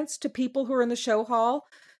preference to people who are in the show hall.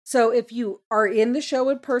 So if you are in the show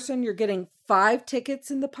in person, you're getting 5 tickets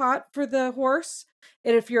in the pot for the horse.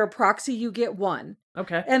 And if you're a proxy, you get 1.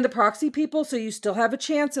 Okay. And the proxy people, so you still have a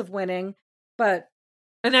chance of winning, but...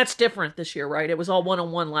 And that's different this year, right? It was all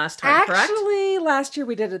one-on-one last time, correct? Actually, last year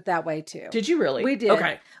we did it that way too. Did you really? We did.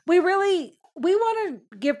 Okay. We want to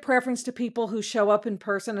give preference to people who show up in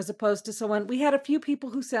person as opposed to someone... We had a few people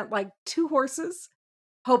who sent 2 horses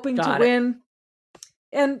hoping to win.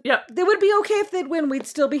 And it would be okay if they'd win. We'd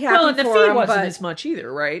still be happy for them. Well, and the fee wasn't as much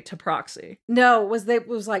either, right? To proxy. No, it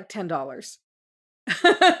was $10.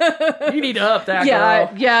 You need to up that.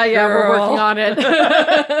 Yeah, girl. We're working on it.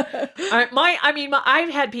 I've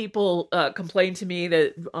had people complain to me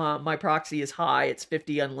that my proxy is high. It's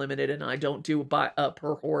 50 unlimited, and I don't do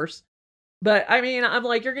per horse. But I'm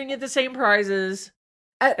like, you're gonna get the same prizes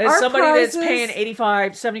as somebody that's paying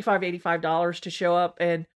 $85 to show up,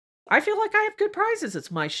 and I feel like I have good prizes at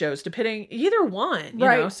my shows, depending either one, you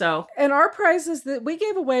know. So, and our prizes that we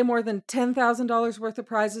gave away more than $10,000 worth of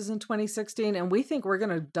prizes in 2016, and we think we're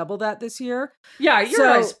going to double that this year. Yeah, your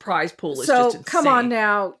guys' prize pool is just insane. Come on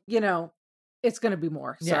now, it's going to be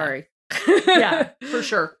more. Yeah. Sorry. Yeah, for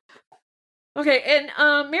sure. Okay, and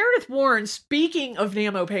Meredith Warren. Speaking of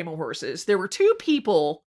Namo-Pamo horses, there were 2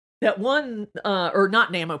 people that won, or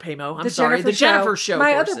not Namo-Pamo. I'm sorry, the Jennifer Show.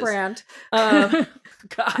 My horses. other brand. God.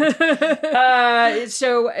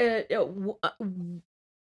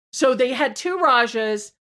 So they had 2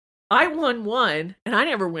 Rajas. I won one, and I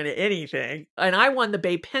never win at anything. And I won the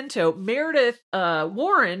Bay Pinto. Meredith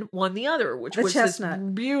Warren won the other, which was chestnut. This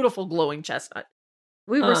beautiful glowing chestnut.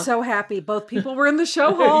 We were so happy. Both people were in the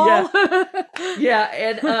show hall. Yeah.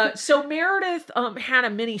 And so Meredith had a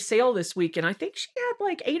mini sale this week, and I think she had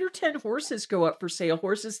 8 or 10 horses go up for sale.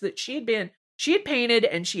 Horses that she had painted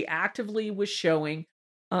and she actively was showing.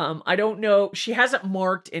 I don't know. She hasn't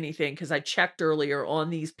marked anything because I checked earlier on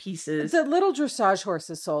these pieces. The little dressage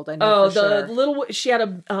horses sold. I know. Little. She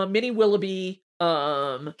had a mini Willoughby.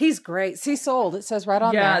 He's great. See, sold. It says right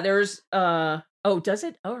on there. Yeah. There's. Oh, does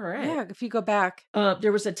it? All right. Yeah. If you go back,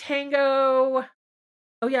 there was a Tango.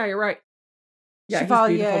 Oh yeah, you're right. Yeah,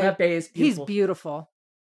 Chevalier. He's beautiful. That bay is beautiful. He's beautiful.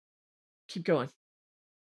 Keep going.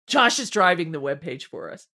 Josh is driving the webpage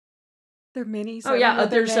for us. They're minis. Oh yeah,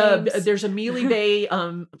 there's a Mealy Bay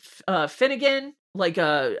Finnegan,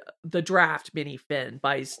 the draft mini Finn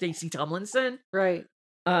by Stacy Tomlinson. Right.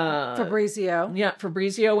 Fabrizio. Yeah,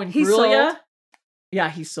 Fabrizio and Grulia. Yeah,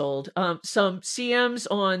 he sold. Some CMs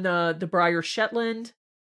on the Breyer Shetland.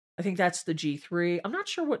 I think that's the G3. I'm not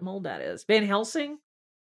sure what mold that is. Van Helsing?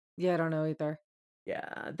 Yeah, I don't know either.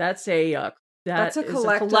 Yeah, that's a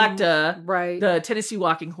Collecta, right? The Tennessee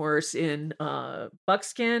Walking Horse in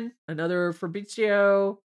buckskin, another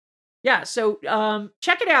Fabrizio. Yeah, so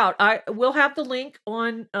check it out. We'll have the link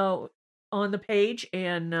on the page,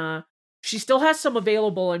 and she still has some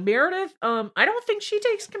available. And Meredith, I don't think she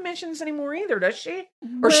takes commissions anymore either, does she?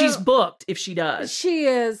 Or she's booked if she does. She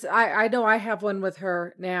is. I know I have one with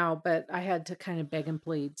her now, but I had to kind of beg and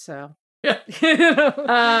plead, so. Yeah.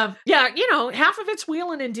 Half of it's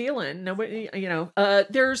wheeling and dealing.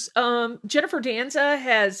 There's Jennifer Danza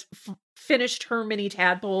has finished her mini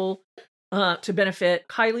tadpole to benefit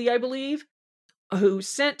Kylie, I believe. who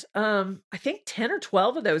sent I think 10 or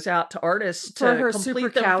 12 of those out to artists for to her complete Super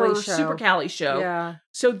them Cali for show. Super Cali show. Yeah.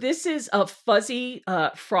 So this is a fuzzy,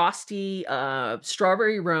 frosty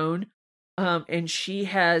strawberry roan. And she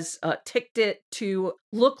has ticked it to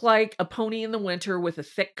look like a pony in the winter with a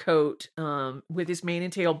thick coat, with his mane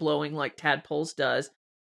and tail blowing like Tadpole's does.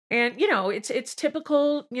 And, it's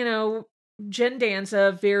typical, Jen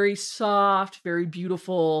Danza, very soft, very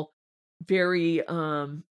beautiful, very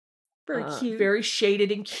cute. very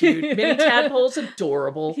shaded and cute. Mini Tadpole's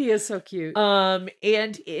adorable. He is so cute.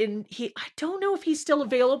 And I don't know if he's still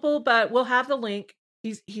available, but we'll have the link.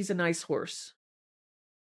 He's a nice horse.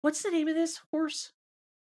 What's the name of this horse?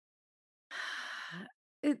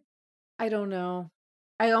 I don't know.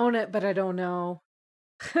 I own it, but I don't know.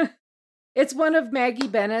 It's one of Maggie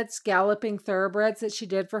Bennett's galloping thoroughbreds that she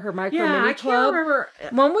did for her Micro Mini Club. Can't remember.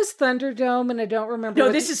 One was Thunderdome, and I don't remember.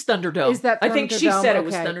 No, this is Thunderdome. Is that Thunderdome? I think she said it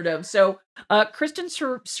was Thunderdome. So, Kristen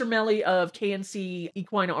Cermelli of KNC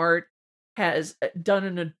Equine Art has done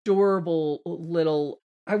an adorable little.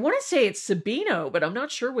 I want to say it's Sabino, but I'm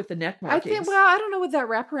not sure with the neck markings. I don't know with that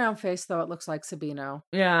wraparound face, though. It looks like Sabino.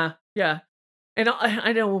 Yeah. And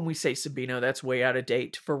I know when we say Sabino, that's way out of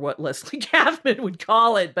date for what Leslie Kaufman would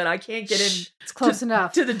call it, but I can't get in. It's close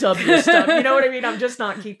enough to the W stuff. You know what I mean? I'm just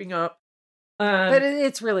not keeping up. But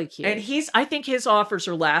it's really cute. And I think his offers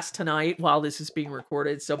are last tonight while this is being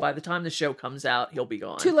recorded. So by the time the show comes out, he'll be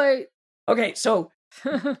gone. Too late. Okay, so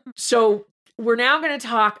we're now going to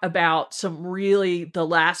talk about the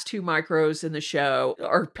last two micros in the show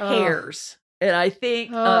are pairs. And I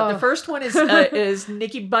think the first one is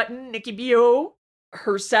Nikki Button, Nikki Bio,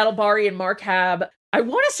 her Saddlebari and Mark Hab. I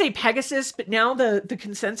want to say Pegasus, but now the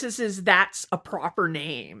consensus is that's a proper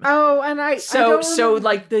name. Oh, and so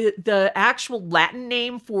like the actual Latin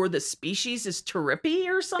name for the species is Teripi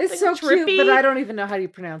or something. It's so Teripi. cute, but I don't even know how you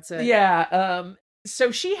pronounce it. Yeah.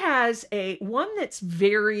 So she has one that's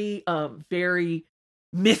very, very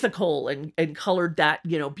mythical and colored that,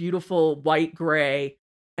 beautiful white gray.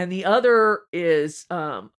 And the other is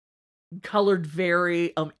colored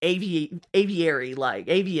very aviary-like,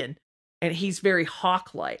 avian. And he's very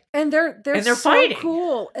hawk-like. And they're so fighting.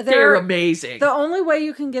 Cool. They're amazing. The only way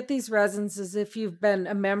you can get these resins is if you've been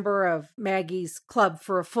a member of Maggie's club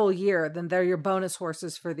for a full year. Then they're your bonus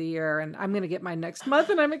horses for the year. And I'm going to get mine next month,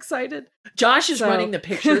 and I'm excited. Josh is running the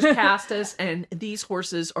pictures past us, and these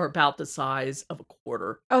horses are about the size of a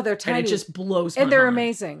quarter. Oh, they're tiny. And it just blows my mind. And they're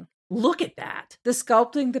amazing. Look at that. The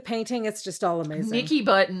sculpting, the painting, it's just all amazing. Nikki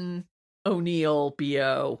Button, O'Neill,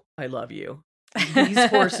 B.O., I love you. These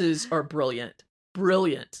horses are brilliant.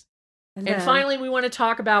 Brilliant. And finally, we want to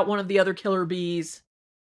talk about one of the other killer bees.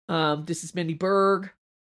 This is Mindy Berg.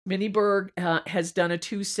 Mindy Berg has done a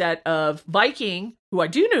 2-set of Viking, who I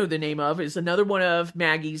do know the name of, is another one of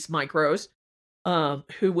Maggie's micros,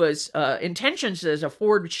 who was intentions as a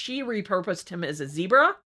Ford. She repurposed him as a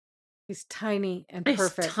zebra. He's tiny and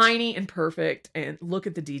perfect. He's tiny and perfect. And look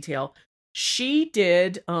at the detail. She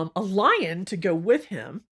did a lion to go with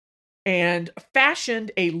him and fashioned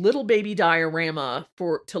a little baby diorama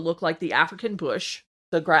to look like the African bush,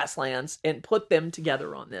 the grasslands, and put them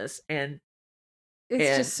together on this. And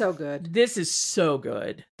it's just so good. This is so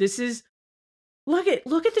good. This is look at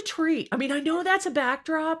the tree. I mean, I know that's a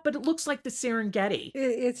backdrop, but it looks like the Serengeti.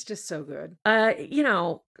 It's just so good.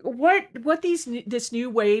 What this new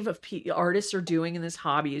wave of artists are doing in this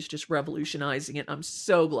hobby is just revolutionizing it. I'm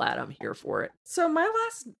so glad I'm here for it. So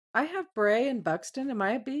I have Bray and Buxton. Am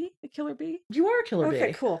I a killer bee? You are a killer bee.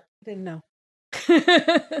 Okay, cool. Didn't know.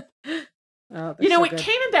 It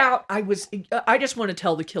came about. I just want to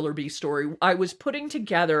tell the killer bee story. I was putting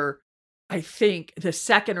together, I think, the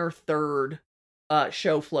second or third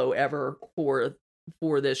show flow ever for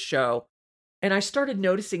this show. And I started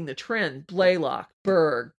noticing the trend: Blaylock,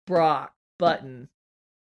 Berg, Brock, Button,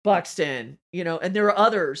 Buxton, and there are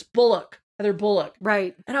others, Heather Bullock.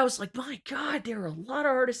 Right. And I was like, my God, there are a lot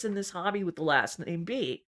of artists in this hobby with the last name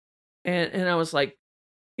B. And I was like,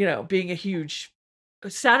 being a huge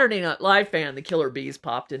Saturday Night Live fan, the Killer Bees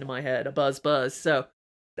popped into my head, a buzz. So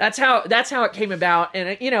that's how it came about.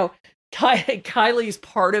 And, Kylie's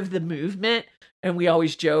part of the movement. And we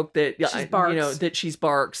always joke that, that she's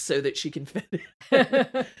barks so that she can fit it.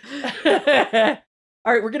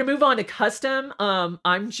 All right, we're going to move on to custom.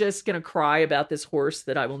 I'm just going to cry about this horse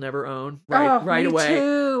that I will never own right away. Me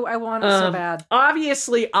too. I want it so bad.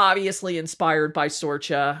 Obviously inspired by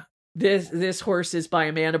Sorcha. This horse is by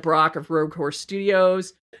Amanda Brock of Rogue Horse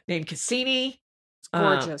Studios, named Cassini. It's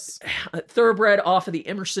gorgeous. Thoroughbred off of the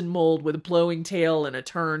Emerson mold with a blowing tail and a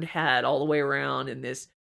turned head all the way around. And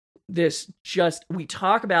we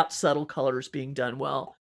talk about subtle colors being done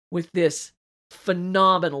well with this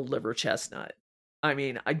phenomenal liver chestnut. I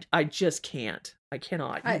mean, I just can't. I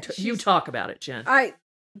cannot. You talk about it, Jen.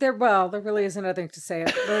 There really isn't nothing to say.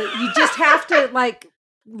 You just have to like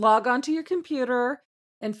log onto your computer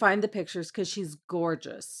and find the pictures because she's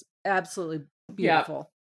gorgeous. Absolutely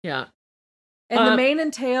beautiful. Yeah. And the mane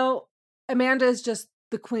and tail, Amanda is just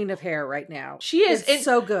the queen of hair right now. She is. It's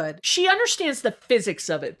so good. She understands the physics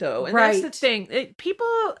of it, though. And that's the thing.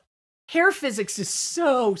 Hair physics is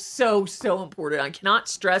so, so, so important. I cannot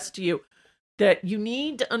stress to you that you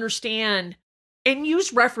need to understand and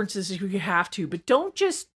use references if you have to, but don't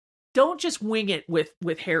just wing it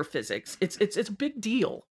with hair physics. It's a big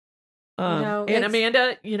deal. And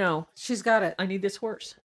Amanda, she's got it. I need this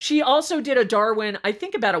horse. She also did a Darwin, I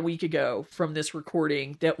think about a week ago from this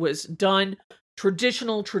recording, that was done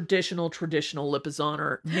traditional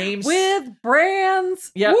Lipizzaner names with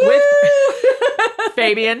brands. Yeah, Woo! with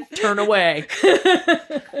Fabian, turn away.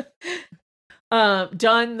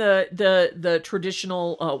 Done the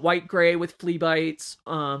traditional white gray with flea bites,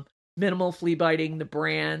 minimal flea biting, the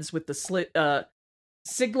brands with the slit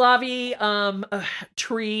Siglavi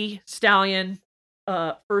tree stallion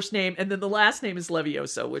first name, and then the last name is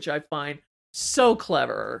Levioso, which I find so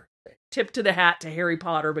clever. Tip to the hat to Harry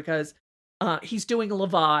Potter because he's doing a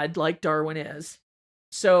Levad like Darwin is.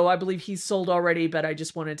 So I believe he's sold already, but I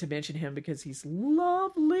just wanted to mention him because he's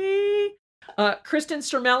lovely. Kristen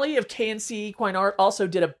Stormelli of KNC Equine Art also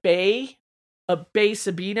did a Bay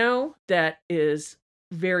Sabino that is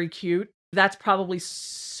very cute. That's probably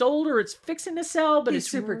sold or it's fixing to sell, but he's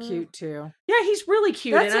it's super cute too. Yeah, he's really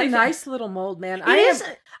cute. That's a nice little mold, man.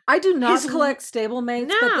 I do not collect stablemates,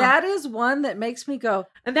 but that is one that makes me go.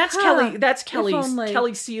 And that's Kelly. That's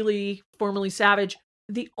Kelly Seeley, formerly Savage.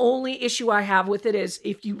 The only issue I have with it is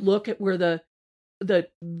if you look at where the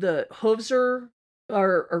hooves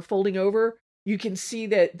are folding over, you can see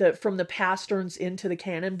that from the pasterns into the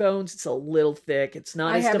cannon bones, it's a little thick. It's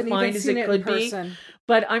not as defined as it could be.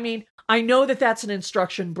 But I mean, I know that that's an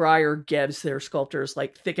instruction Breyer gives their sculptors,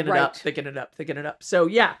 like thicken it up, thicken it up, thicken it up. So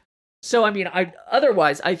yeah. So I mean,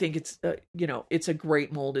 otherwise I think it's it's a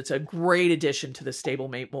great mold. It's a great addition to the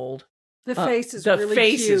stablemate mold. The face is really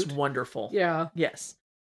cute. Is wonderful. Yeah. Yes.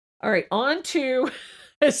 All right, on to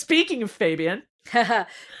speaking of Fabian. Can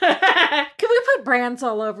we put brands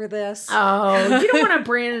all over this? Oh, you don't want to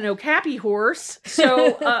brand an Okapi horse.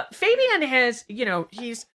 So Fabian has,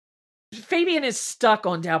 Fabian is stuck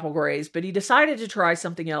on Dapple Grays, but he decided to try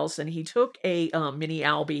something else, and he took a mini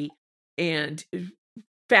Albie and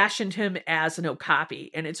fashioned him as an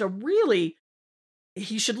Okapi. And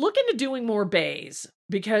he should look into doing more bays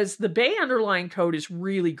because the bay underlying coat is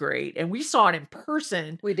really great. And we saw it in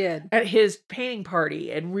person. We did. At his painting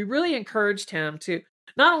party. And we really encouraged him to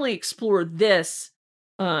not only explore this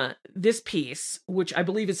piece, which I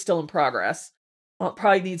believe is still in progress.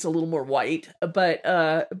 Probably needs a little more white, but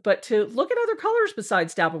to look at other colors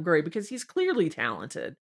besides Dapple Gray because he's clearly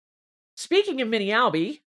talented. Speaking of Mini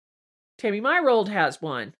Albie, Tammy Myrold has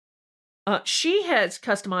one. She has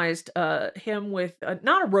customized him with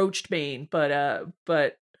not a roached mane, but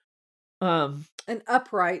an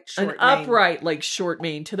upright short mane. Upright like short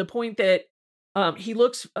mane to the point that he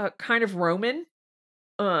looks kind of Roman.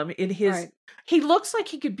 In his, he looks like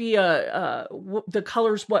he could be the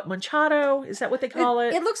colors. What Manchado is that? What they call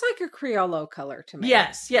it? It looks like a Criollo color to me.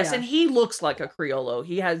 Yes, yeah. And he looks like a Criollo.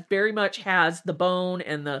 He has the bone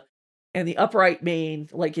and the upright mane,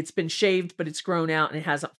 like it's been shaved, but it's grown out and it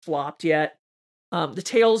hasn't flopped yet. The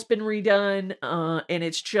tail's been redone, and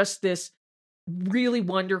it's just this really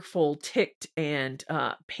wonderful ticked and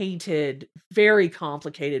painted, very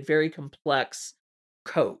complicated, very complex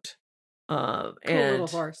coat. Cool little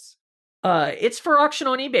horse. It's for auction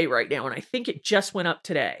on eBay right now, and I think it just went up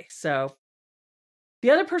today. So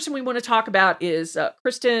the other person we want to talk about is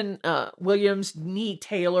Kristen Williams Nee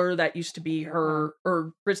Taylor. That used to be her,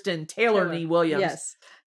 or Kristen Taylor Nee Williams. Yes.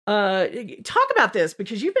 Talk about this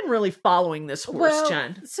because you've been really following this horse,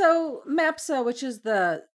 Jen. So MEPSA, which is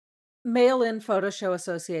the Mail-In Photo Show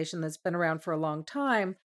Association that's been around for a long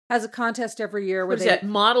time, has a contest every year. What is that?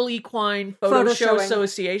 Model Equine Photo Show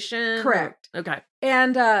Association? Correct. Okay.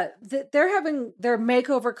 And they're having their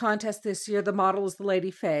makeover contest this year. The model is the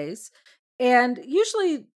Lady Faze. And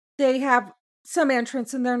usually they have some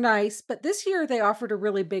entrants and they're nice, but this year they offered a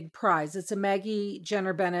really big prize. It's a Maggie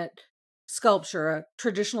Jenner Bennett sculpture, a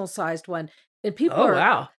traditional sized one. And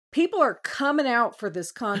people are coming out for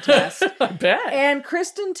this contest. I bet. And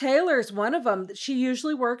Kristen Taylor's one of them. She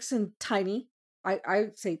usually works in tiny I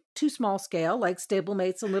say too small scale, like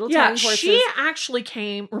stablemates and little tiny horses. She actually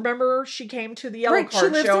came. Remember, she came to the Yellow Card she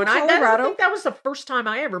show, lives and in Colorado. I think that was the first time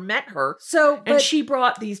I ever met her. So, and she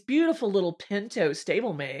brought these beautiful little pinto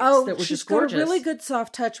stablemates. Oh, that were she's just gorgeous. got a really good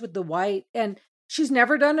soft touch with the white, and she's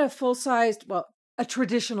never done a full-sized, a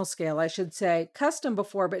traditional scale, I should say, custom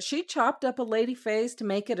before, but she chopped up a lady phase to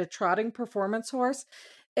make it a trotting performance horse,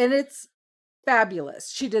 and it's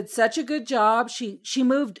fabulous. She did such a good job. She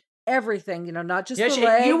moved everything, not just the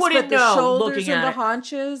legs, but the shoulders and the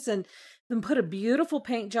haunches, and then put a beautiful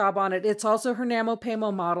paint job on it. It's also her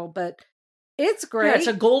Namo-Pamo model, but it's great. Yeah, it's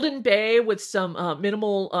a golden bay with some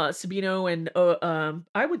minimal Sabino and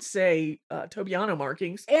I would say Tobiano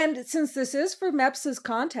markings. And since this is for MEPSA's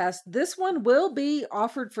contest, this one will be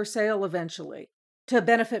offered for sale eventually to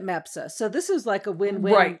benefit MEPSA. So this is like a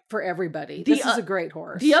win-win for everybody. This is a great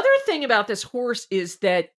horse. The other thing about this horse is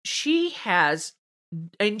that she has,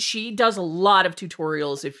 and she does a lot of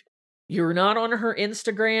tutorials. If you're not on her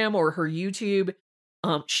Instagram or her YouTube,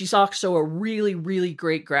 she's also a really, really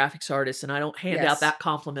great graphics artist, and I don't hand out that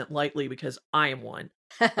compliment lightly because I am one.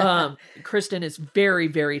 Kristen is very,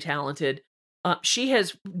 very talented. She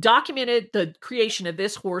has documented the creation of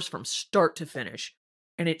this horse from start to finish,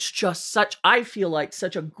 and it's just I feel like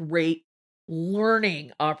such a great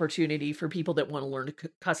learning opportunity for people that want to learn to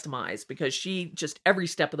customize, because she just every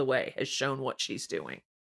step of the way has shown what she's doing.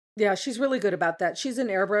 Yeah, she's really good about that. She's an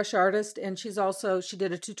airbrush artist, and she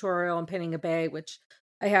did a tutorial on painting a bay, which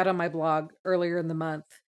I had on my blog earlier in the month.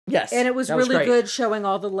 Yes. And it was really good, showing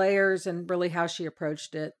all the layers and really how she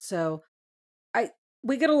approached it. So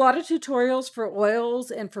we get a lot of tutorials for oils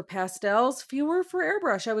and for pastels, fewer for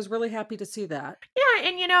airbrush. I was really happy to see that. Yeah,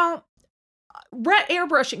 and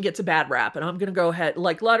airbrushing gets a bad rap, and I'm going to go ahead.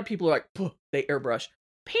 Like, a lot of people are like, they airbrush.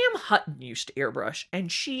 Pam Hutton used to airbrush,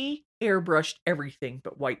 and she airbrushed everything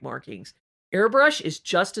but white markings. Airbrush is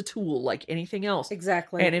just a tool like anything else.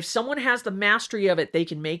 Exactly. And if someone has the mastery of it, they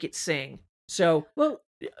can make it sing. So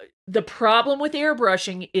the problem with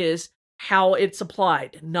airbrushing is how it's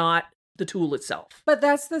applied, not the tool itself. But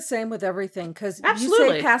that's the same with everything, because you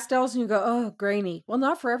say pastels and you go, oh, grainy. Well,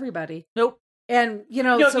 not for everybody. Nope. And,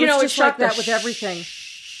 it's just like that with everything.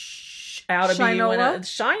 Out of Shinola?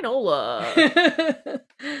 Shinola.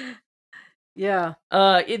 Yeah.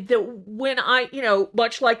 When I,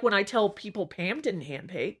 much like when I tell people Pam didn't hand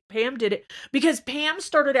paint, Pam did it because Pam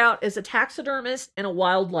started out as a taxidermist and a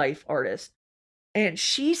wildlife artist. And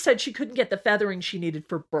she said she couldn't get the feathering she needed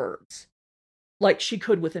for birds like she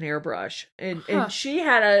could with an airbrush. And she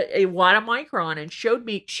had a wide micron and showed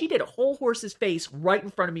me, she did a whole horse's face right in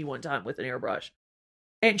front of me one time with an airbrush.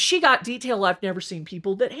 And she got detail I've never seen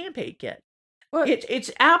people that hand paint get. Well,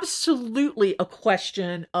 it's absolutely a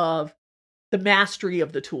question of the mastery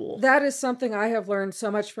of the tool. That is something I have learned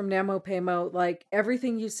so much from Namo-Pamo. Like,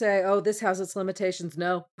 everything you say, oh, this has its limitations.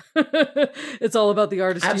 No. It's all about the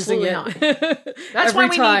artist using it. That's why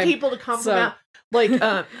we need people to come from out. Like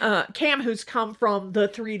Cam, who's come from the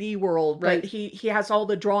 3D world, right? He has all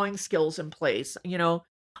the drawing skills in place.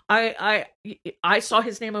 I saw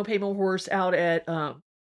his Namo-Pamo horse out at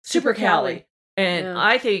Super Cali. And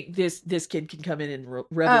I think this kid can come in and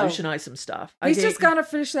revolutionize some stuff. He's just got to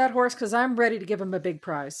finish that horse, because I'm ready to give him a big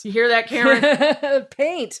prize. You hear that, Karen?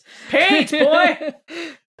 Paint, boy.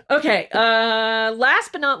 Okay.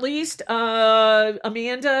 Last but not least,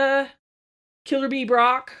 Amanda Killer Bee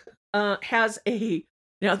Brock has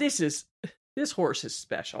now this horse is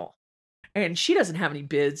special, and she doesn't have any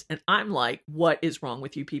bids. And I'm like, what is wrong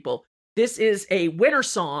with you people? This is a winter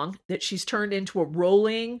song that she's turned into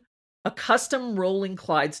a custom rolling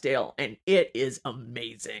Clydesdale, and it is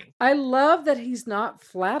amazing. I love that he's not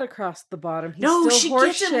flat across the bottom. He's still she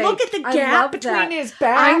gets it. Look at the gap between his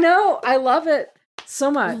back. I know. I love it so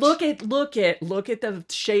much. Look at the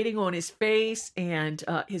shading on his face and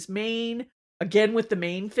his mane. Again with the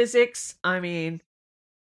mane physics. I mean,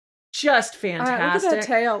 just fantastic. Look at that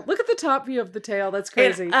tail. Look at the top view of the tail. That's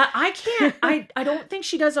crazy. And, I can't. I don't think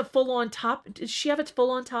she does a full on top. Does she have a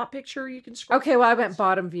full on top picture? You can scroll. Okay, well, I went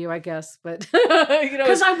bottom view, I guess, but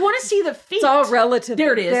because I want to see the feet. It's all relative.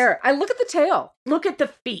 There it is. There. I look at the tail. Look at the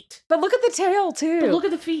feet. But look at the tail too. But look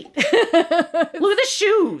at the feet. Look at the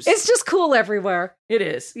shoes. It's just cool everywhere. It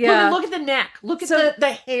is. Yeah. Look at the neck. Look at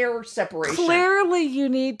the hair separation. Clearly, you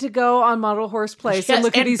need to go on Model Horse Place and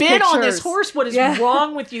look at these pictures. And bid on this horse. What is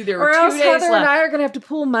wrong with you? There are 2 days left. Or else Heather and I are going to have to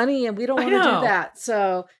pool money, and we don't want to do that.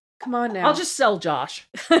 So come on now. I'll just sell Josh.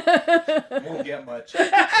 Won't get much.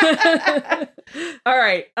 All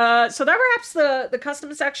right. So that wraps the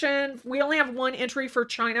custom section. We only have one entry for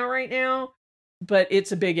China right now, but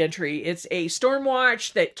it's a big entry. It's a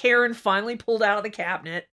Stormwatch that Karen finally pulled out of the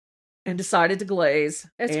cabinet. and decided to glaze.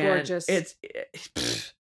 It's gorgeous.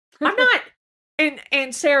 I'm not,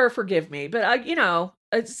 and Sarah, forgive me, but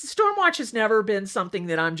Stormwatch has never been something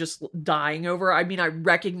that I'm just dying over. I mean, I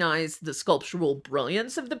recognize the sculptural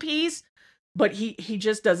brilliance of the piece, but he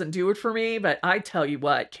just doesn't do it for me. But I tell you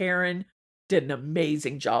what, Karen did an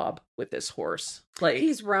amazing job with this horse. Like,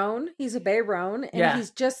 he's roan, he's a bay roan, and he's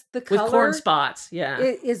just the color with corn spots. Yeah,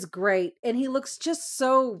 it is great, and he looks just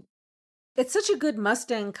so. It's such a good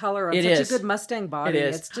Mustang color. It such is. a good Mustang body. It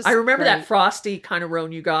is. It's just I remember great. that frosty kind of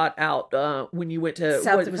roan you got out when you went to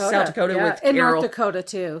South Dakota with and Carol. North Dakota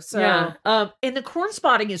too. So yeah, and the corn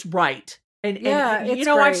spotting is right. And it's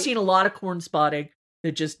I've great. seen a lot of corn spotting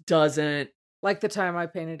that just doesn't. Like the time I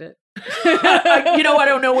painted it. I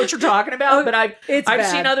don't know what you're talking about, but I've bad.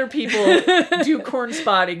 seen other people do corn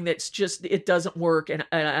spotting that's just, it doesn't work. And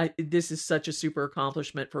this is such a super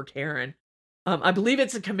accomplishment for Karen. I believe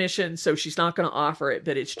it's a commission, so she's not going to offer it,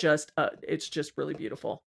 but it's just really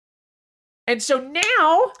beautiful. And so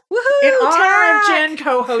now, in honor of Jen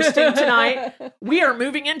co-hosting tonight, we are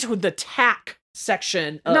moving into the tack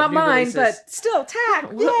section of not new mine, releases. but still tack.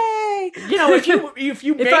 Yay! If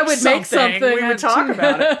you I would make something, we would talk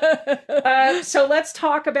about it. So let's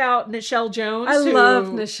talk about Nichelle Jones. I love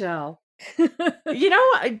Nichelle.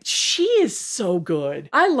 She is so good.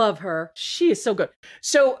 I love her. She is so good.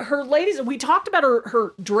 So her ladies, we talked about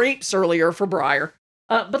her drapes earlier for Breyer,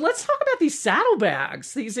 but let's talk about these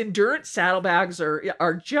saddlebags. These endurance saddlebags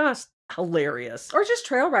are just hilarious. Or just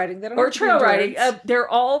trail riding. They don't or have to be trail riding. endurance. They're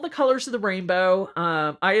all the colors of the rainbow.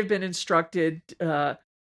 I have been instructed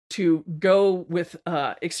to go with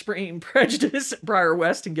Extreme Prejudice at Breyer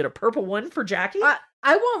West and get a purple one for Jackie.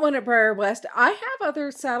 I want one at Breyer West. I have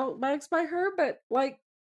other saddlebags by her, but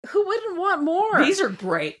who wouldn't want more? These are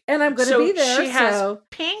great. And I'm going to be there. She has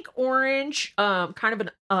pink, orange, kind of an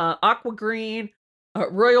aqua green,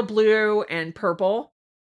 royal blue, and purple.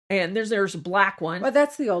 And there's a black one. Well,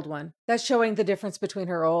 that's the old one. That's showing the difference between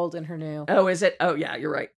her old and her new. Oh, is it? Oh, yeah,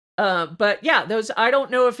 you're right. But yeah, those, I don't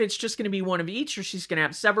know if it's just going to be one of each or she's going to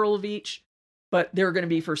have several of each, but they're going to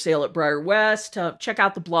be for sale at Breyer West. Check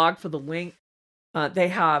out the blog for the link. They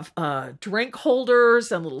have drink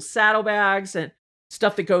holders and little saddlebags and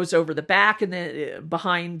stuff that goes over the back and then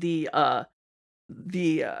behind the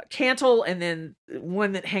cantle, and then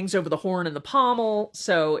one that hangs over the horn and the pommel.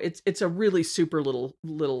 So it's a really super little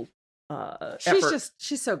effort.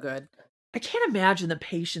 She's so good. I can't imagine the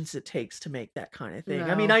patience it takes to make that kind of thing. No.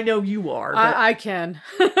 I mean, I know you are. But... I can.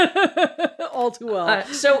 All too well.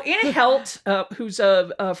 So Anna Helt, who's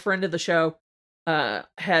a friend of the show,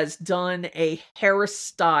 has done a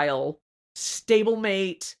Harris-style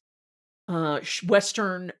stablemate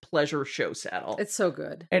Western pleasure show saddle. It's so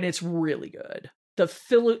good. And it's really good.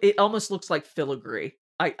 It almost looks like filigree.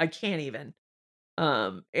 I can't even.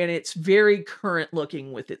 And it's very current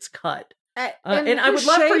looking with its cut. And I would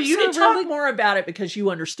love for you to talk more about it because you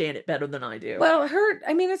understand it better than I do. Well,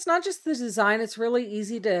 it's not just the design. It's really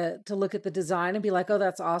easy to look at the design and be like, oh,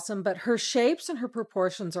 that's awesome. But her shapes and her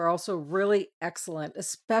proportions are also really excellent,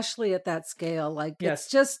 especially at that scale. Like, yes.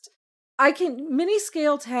 It's just, mini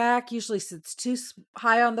scale tack usually sits too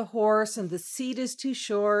high on the horse and the seat is too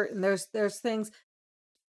short. And there's things.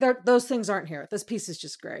 Those things aren't here. This piece is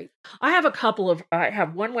just great. I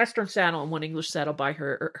have one Western saddle and one English saddle by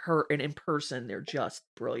her, and in person, they're just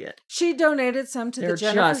brilliant. She donated some to the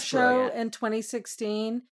Jennifer Show in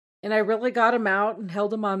 2016, and I really got them out and held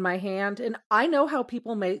them on my hand. And I know how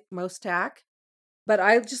people make most tack, but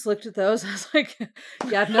I just looked at those. I was like,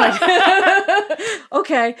 yeah, no idea.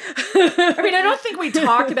 Okay. I mean, I don't think we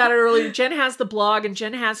talked about it earlier. Jen has the blog, and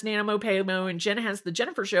Jen has NaNoPaymo, and Jen has the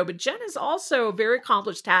Jennifer Show, but Jen is also a very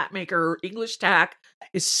accomplished tack maker. English tack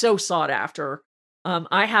is so sought after.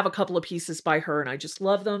 I have a couple of pieces by her, and I just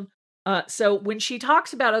love them. So when she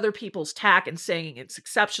talks about other people's tack and saying it's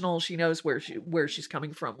exceptional, she knows where she's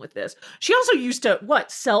coming from with this. She also used to,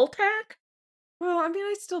 sell tack? Well, I mean,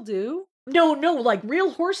 I still do. No, like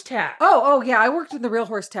real horse tack. Oh, yeah. I worked in the real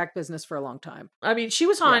horse tack business for a long time. I mean, she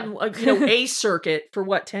was on, a circuit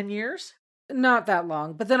for 10 years? Not that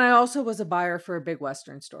long. But then I also was a buyer for a big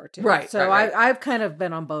Western store too. Right. So right. I've kind of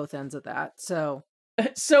been on both ends of that. So,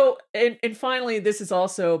 and finally, this is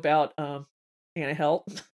also about Anna Helt.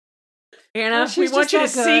 Anna, we want you to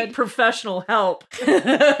seek professional help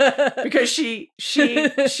because she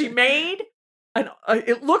made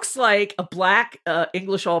it looks like a black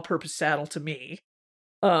English all-purpose saddle to me,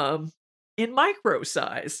 in micro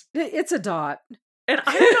size. It's a dot, and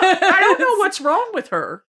I don't know what's wrong with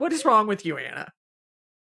her. What is wrong with you, Anna?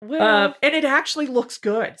 Well, and it actually looks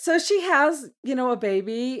good. So she has, a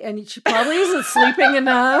baby, and she probably isn't sleeping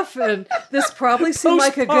enough, and this probably seemed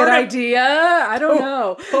like a good idea. I don't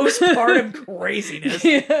know. Postpartum craziness.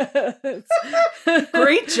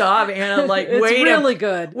 Great job, Anna. Like, it's really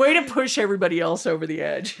good. Way to push everybody else over the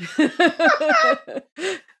edge.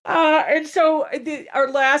 And so our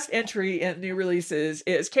last entry in new releases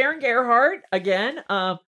is Karen Gerhardt again.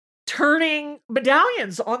 Turning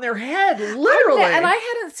medallions on their head, literally. And I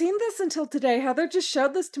hadn't seen this until today. Heather just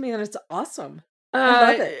showed this to me, and it's awesome.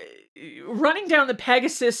 I love it. Running down the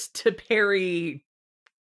Pegasus to Perry,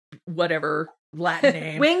 whatever Latin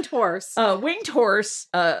name. Winged Horse. Winged Horse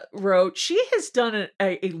wrote, she has done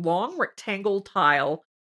a long rectangle tile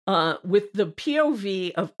with the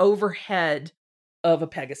POV of overhead of a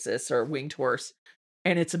Pegasus or winged horse,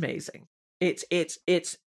 and it's amazing. It's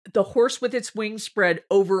the horse with its wings spread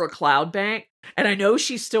over a cloud bank. And I know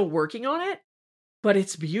she's still working on it, but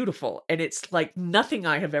it's beautiful. And it's like nothing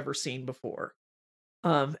I have ever seen before.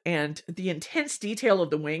 And the intense detail of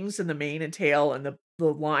the wings and the mane and tail and the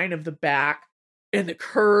line of the back and the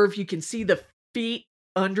curve, you can see the feet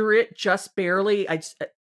under it just barely. What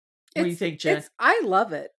do you think, Jen? I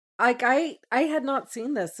love it. Like I had not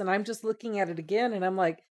seen this, and I'm just looking at it again, and I'm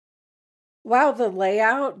like, wow, the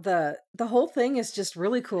layout, the whole thing is just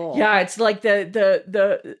really cool. Yeah, it's like it's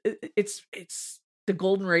the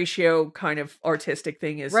golden ratio kind of artistic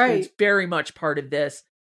thing is very much part of this.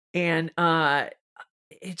 And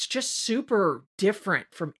it's just super different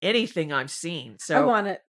from anything I've seen. So I want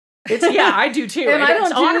it. I do too. And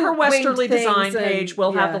it's on her Westerly design page.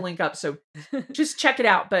 We'll have the yeah. link up. So just check it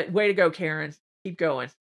out. But way to go, Karen. Keep going.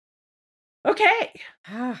 Okay.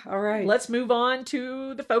 All right. Let's move on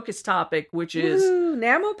to the focus topic, which is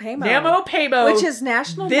NaMoPaMo. NaMoPaMo. Which is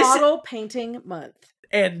National Model Painting Month.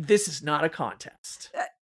 And this is not a contest.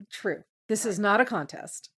 True. This is not a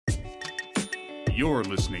contest. You're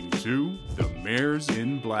listening to the Mares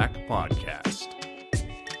in Black podcast.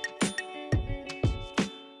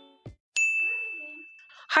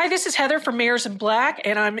 Hi, this is Heather from Mares in Black,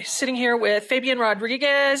 and I'm sitting here with Fabian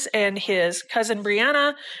Rodriguez and his cousin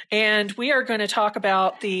Brianna, and we are going to talk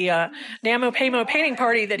about the NaMoPaMo painting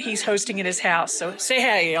party that he's hosting at his house. So say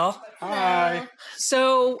hey, y'all. Hi.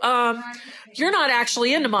 So you're not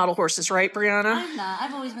actually into model horses, right, Brianna? I'm not.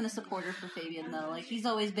 I've always been a supporter for Fabian, though. Like, he's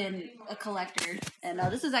always been a collector, and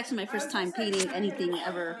this is actually my first time painting anything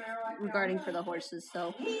ever regarding for the horses,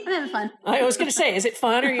 so I'm having fun. I was going to say, is it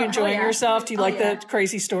fun? Are you enjoying yourself? Do you like the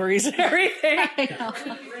crazy stories and everything?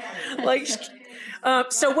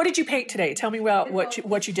 So what did you paint today? Tell me about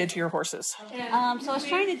what you did to your horses. So I was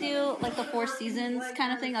trying to do like the 4 seasons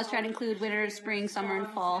kind of thing. I was trying to include winter, spring, summer, and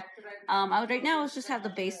fall. Right now I was just have the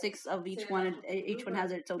basics of each one. Each one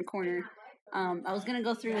has its own corner. I was going to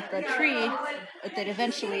go through with the tree with it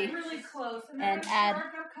eventually and add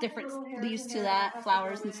different leaves to that,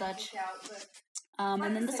 flowers and such.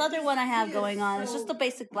 And then this other one I have going on is just the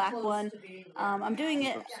basic black one. I'm doing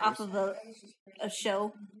it off of a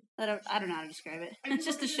show. I don't know how to describe it. It's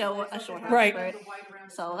just a show, a short house. Right.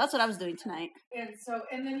 So that's what I was doing tonight.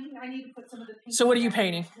 So what are you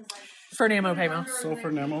painting for NaMoPaMo? So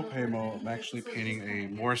for NaMoPaMo, I'm actually painting a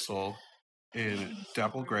morsel in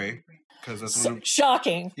dapple gray. Because that's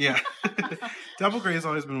shocking. Yeah. Dapple gray has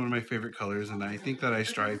always been one of my favorite colors, and I think that I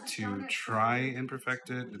strive to try and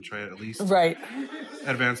perfect it and try to at least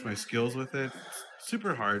advance my skills with it. It's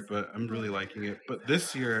super hard, but I'm really liking it. But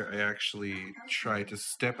this year, I actually tried to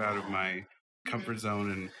step out of my comfort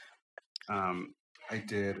zone, and I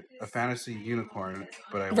did a fantasy unicorn.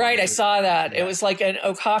 But I saw that. Yeah. It was like an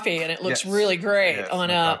okapi, and it looks really great on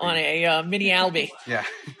a mini albie. Yeah.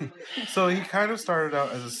 So he kind of started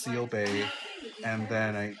out as a seal bay, and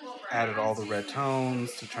then I added all the red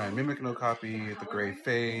tones to try and mimic an okapi, the gray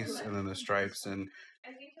face, and then the stripes. And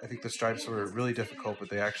I think the stripes were really difficult, but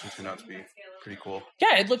they actually turned out to be pretty cool.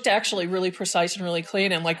 Yeah, it looked actually really precise and really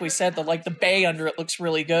clean. And like we said, the bay under it looks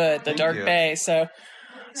really good, the dark bay. So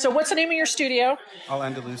what's the name of your studio?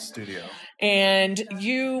 Al-Andalus Studio. And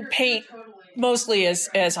you paint mostly as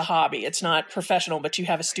a hobby. It's not professional, but you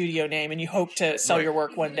have a studio name and you hope to sell your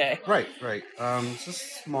work one day. Right. It's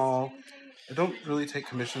just small. I don't really take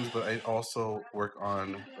commissions, but I also work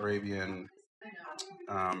on Arabian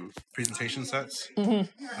presentation sets.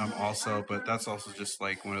 Also, but that's also just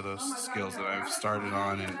like one of those skills that I've started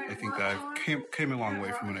on, and I think that I came a long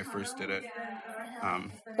way from when I first did it.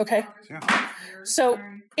 Okay. So,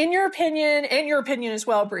 in your opinion, and your opinion as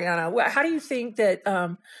well, Brianna, how do you think that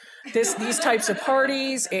these types of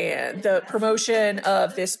parties and the promotion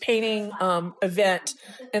of this painting event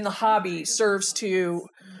and the hobby serves to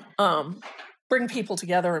bring people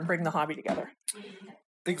together and bring the hobby together?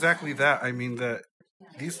 exactly that. I mean,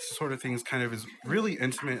 these sort of things kind of is really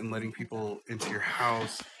intimate in letting people into your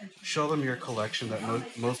house, show them your collection that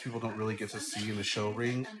most people don't really get to see in the show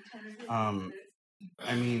ring.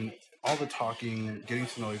 I mean, all the talking, getting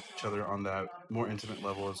to know each other on that more intimate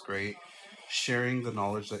level is great. Sharing the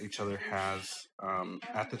knowledge that each other has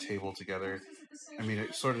at the table together. I mean,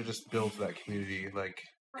 it sort of just builds that community, like,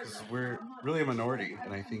 because we're really a minority,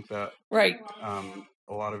 and I think that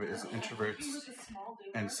a lot of it is introverts,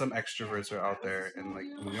 and some extroverts are out there, and like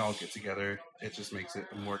when we all get together, it just makes it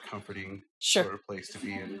a more comforting sort of place to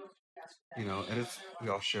be in, you know. And we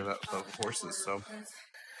all share that with the horses, so.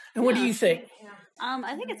 And what do you think?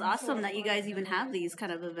 I think it's awesome that you guys even have these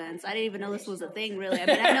kind of events. I didn't even know this was a thing, really. I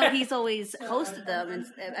mean, I know he's always hosted them, and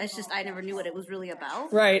it's just I never knew what it was really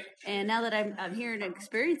about. Right. And now that I'm here and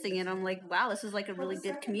experiencing it, I'm like, wow, this is like a really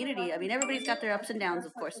good community. I mean, everybody's got their ups and downs,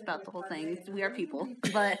 of course, about the whole thing. We are people,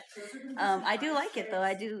 but I do like it, though.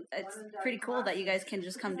 It's pretty cool that you guys can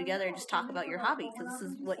just come together and just talk about your hobby, because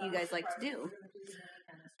this is what you guys like to do.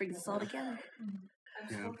 Brings us all together.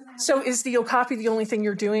 Yeah. So is the Okapi the only thing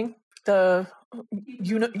you're doing? The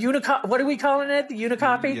unicopy, what are we calling it? The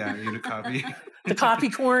unicopy? Yeah, unicopy. The copy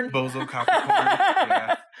corn? Bozo copy corn.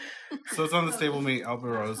 Yeah. So it's on the stablemate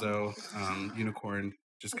Alborozo unicorn,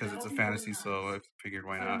 just because it's a fantasy, so I figured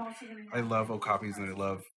why not. I love Okapis and I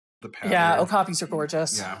love the pattern. Yeah, Okapis are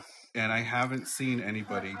gorgeous. Yeah. And I haven't seen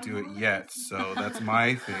anybody do it yet, so that's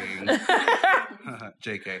my thing.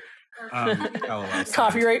 JK. LOL.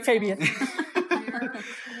 Copyright Fabian.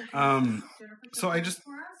 So I just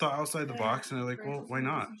thought outside the box, and I'm like, well, why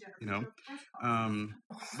not? You know?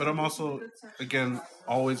 But I'm also, again,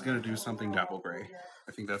 always going to do something dapple gray.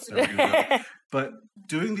 I think that's never going to go. But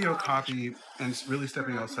doing the Okapi and really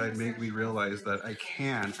stepping outside made me realize that I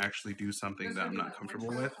can actually do something that I'm not comfortable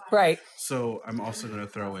with. Right. So I'm also going to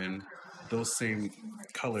throw in those same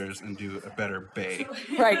colors and do a better bay.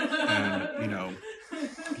 Right. And, you know,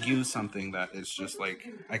 use something that is just like,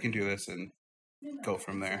 I can do this and go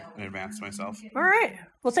from there and advance myself. All right.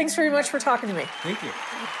 Well, thanks very much for talking to me. Thank you.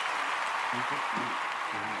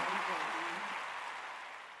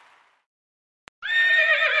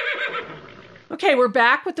 Okay, we're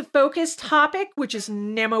back with the focus topic, which is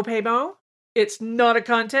Namopaymo. It's not a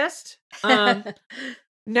contest.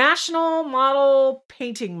 National Model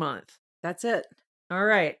Painting Month. That's it. All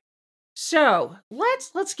right. So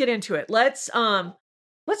let's get into it. Let's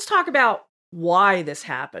talk about why this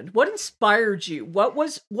happened. What inspired you? What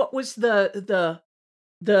was the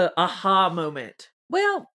aha moment?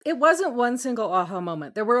 Well, it wasn't one single aha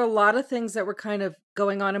moment. There were a lot of things that were kind of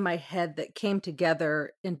going on in my head that came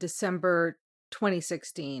together in December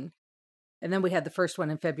 2016. And then we had the first one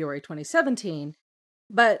in February 2017.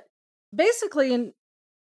 But basically,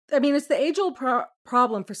 it's the age-old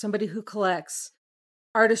problem for somebody who collects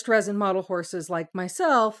artist resin model horses like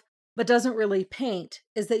myself, but doesn't really paint,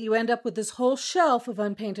 is that you end up with this whole shelf of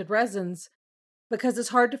unpainted resins because it's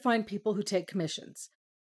hard to find people who take commissions.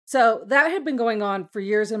 So that had been going on for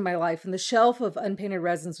years in my life, and the shelf of unpainted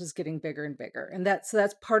resins was getting bigger and bigger. And that's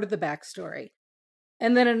part of the backstory.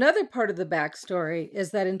 And then another part of the backstory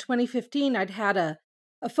is that in 2015, I'd had a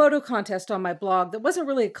photo contest on my blog that wasn't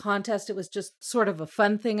really a contest. It was just sort of a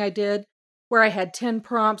fun thing I did where I had 10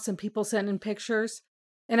 prompts and people sent in pictures.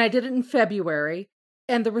 And I did it in February.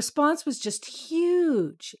 And the response was just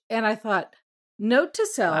huge. And I thought, note to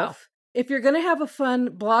self, if you're going to have a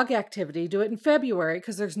fun blog activity, do it in February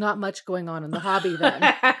because there's not much going on in the hobby then.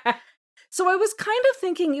 So I was kind of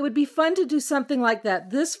thinking it would be fun to do something like that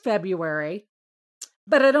this February.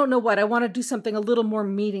 But I don't know what. I want to do something a little more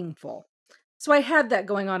meaningful. So I had that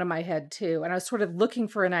going on in my head too. And I was sort of looking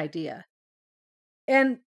for an idea.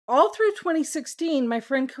 And all through 2016, my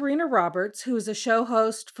friend Karina Roberts, who is a show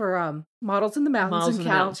host for Models in the Mountains in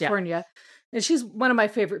California, and she's one of my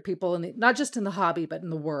favorite people, not just in the hobby, but in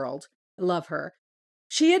the world. I love her.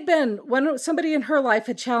 She had been, somebody in her life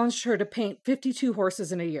had challenged her to paint 52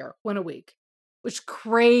 horses in a year, one a week, which is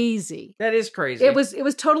crazy. That is crazy. It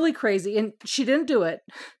was totally crazy. And she didn't do it,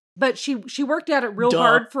 but she worked at it real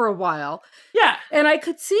hard for a while. Yeah. And I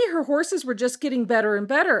could see her horses were just getting better and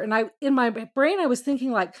better. And in my brain, I was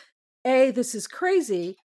thinking like, A, this is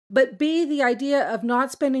crazy, but B, the idea of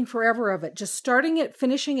not spending forever of it, just starting it,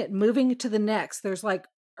 finishing it, moving it to the next. There's like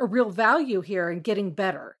a real value here in getting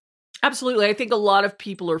better. Absolutely. I think a lot of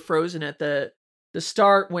people are frozen at the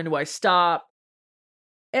start. When do I stop?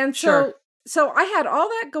 And so I had all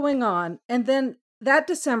that going on. And then that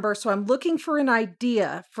December, so I'm looking for an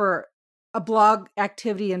idea for a blog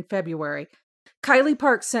activity in February. Kylie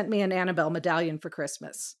Park sent me an Annabelle medallion for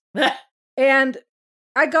Christmas. And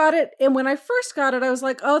I got it. And when I first got it, I was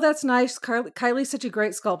like, oh, that's nice. Kylie's such a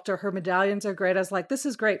great sculptor. Her medallions are great. I was like, this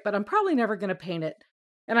is great, but I'm probably never going to paint it.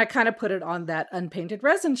 And I kind of put it on that unpainted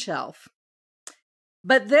resin shelf.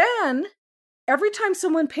 But then every time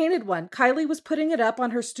someone painted one, Kylie was putting it up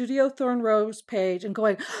on her Studio Thorn Rose page and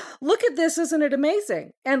going, look at this, isn't it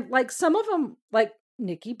amazing? And like some of them, like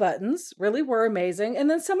Nikki Buttons, really were amazing. And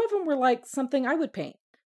then some of them were like something I would paint.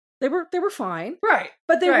 They were fine. Right.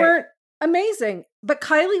 But they weren't amazing. But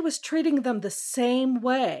Kylie was treating them the same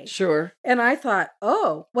way. Sure. And I thought,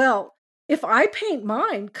 oh, well, if I paint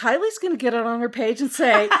mine, Kylie's going to get it on her page and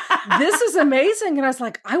say, this is amazing. And I was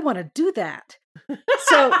like, I want to do that.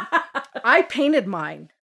 So I painted mine.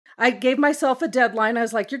 I gave myself a deadline. I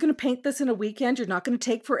was like, you're going to paint this in a weekend. You're not going to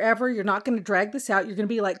take forever. You're not going to drag this out. You're going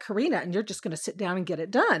to be like Karina and you're just going to sit down and get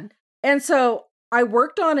it done. And so I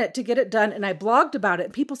worked on it to get it done and I blogged about it.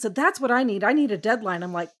 And people said, that's what I need. I need a deadline.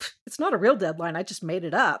 I'm like, it's not a real deadline. I just made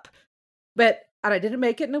it up. And I didn't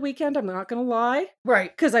make it in a weekend. I'm not going to lie.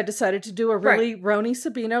 Right. Because I decided to do a really Roni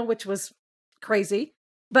Sabino, which was crazy.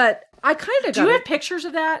 But I kind of Do you have pictures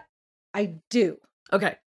of that? I do.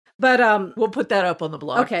 Okay. But we'll put that up on the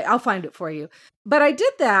blog. Okay, I'll find it for you. But I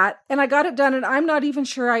did that and I got it done and I'm not even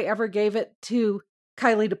sure I ever gave it to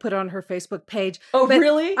Kylie to put on her Facebook page. Oh, but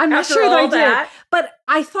really? I'm not After sure that I all that? did. But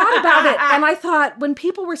I thought about it and I thought when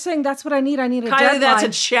people were saying that's what I need a Kylie, deadline. that's a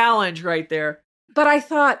challenge right there. But I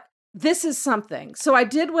thought this is something. So I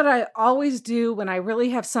did what I always do when I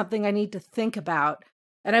really have something I need to think about.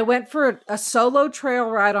 And I went for a solo trail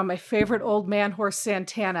ride on my favorite old man horse,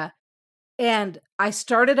 Santana. And I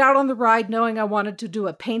started out on the ride knowing I wanted to do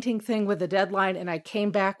a painting thing with a deadline, and I came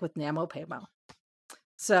back with NaMoPaMo.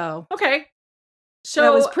 So okay, so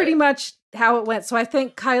that was pretty much how it went. So I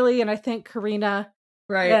thank Kylie and I thank Karina,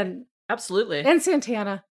 right? And absolutely, and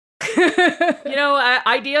Santana.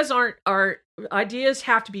 Ideas ideas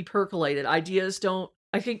have to be percolated. Ideas don't.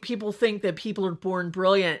 I think people think that people are born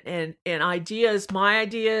brilliant, and my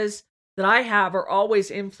ideas that I have are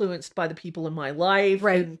always influenced by the people in my life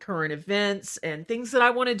and current events and things that I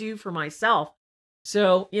want to do for myself.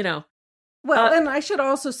 So, Well, and I should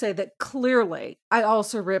also say that clearly I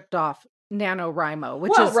also ripped off NaNoWriMo,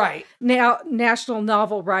 which is now National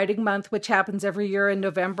Novel Writing Month, which happens every year in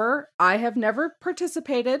November. I have never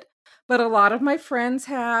participated, but a lot of my friends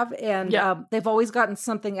have, and they've always gotten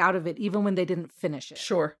something out of it, even when they didn't finish it.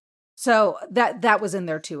 Sure. So that was in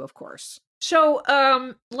there too, of course. So,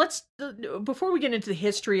 let's, before we get into the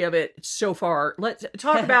history of it so far, let's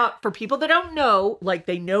talk about, for people that don't know, like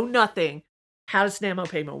they know nothing, how does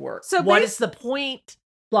NaMoPaMo work? So what is the point?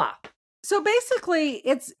 Blah. So basically,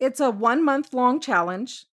 it's a 1 month long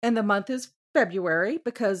challenge, and the month is February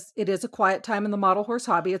because it is a quiet time in the model horse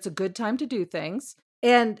hobby. It's a good time to do things.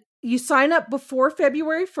 And you sign up before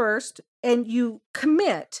February 1st, and you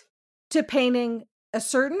commit to painting a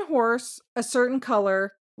certain horse, a certain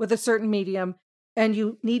color, with a certain medium, and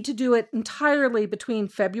you need to do it entirely between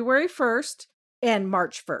February 1st and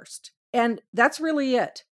March 1st. And that's really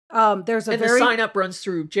it. The sign up runs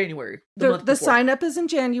through January. The sign up is in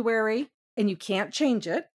January, and you can't change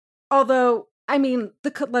it. Although, I mean,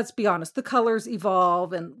 let's be honest, the colors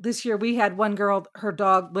evolve. And this year we had one girl, her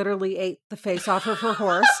dog literally ate the face off of her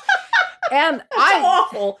horse. And it's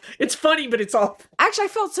awful. It's funny, but it's awful. Actually, I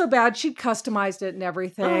felt so bad. She'd customized it and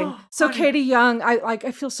everything. So Katie Young,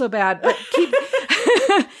 I feel so bad. But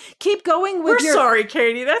keep going with We're sorry,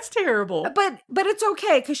 Katie. That's terrible. But it's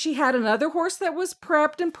okay because she had another horse that was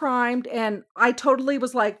prepped and primed, and I totally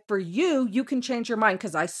was like, for you can change your mind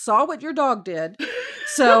because I saw what your dog did.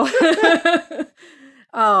 So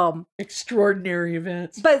extraordinary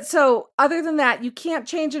events. But so other than that, you can't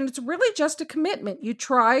change it. It's really just a commitment. You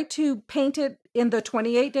try to paint it in the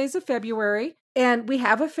 28 days of February. And we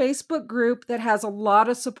have a Facebook group that has a lot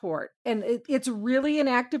of support. And it's really an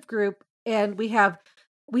active group. And we have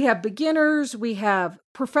beginners, we have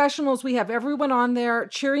professionals, we have everyone on there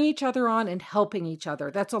cheering each other on and helping each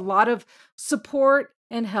other. That's a lot of support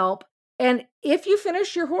and help. And if you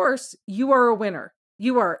finish your horse, you are a winner.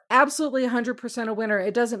 You are absolutely 100% a winner.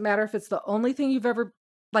 It doesn't matter if it's the only thing you've ever,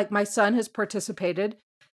 like my son has participated.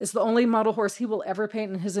 It's the only model horse he will ever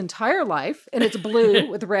paint in his entire life. And it's blue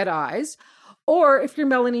with red eyes. Or if you're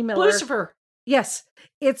Melanie Miller. Lucifer. Yes,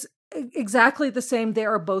 it's exactly the same. They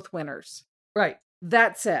are both winners. Right.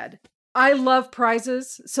 That said, I love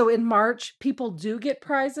prizes. So in March, people do get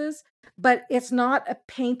prizes, but it's not a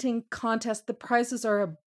painting contest. The prizes are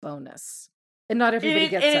a bonus. And not everybody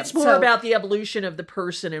gets them. And it's more about the evolution of the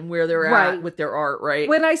person and where they're at with their art, right?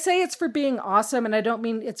 When I say it's for being awesome, and I don't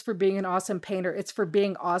mean it's for being an awesome painter, it's for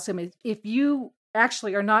being awesome. If you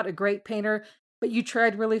actually are not a great painter, but you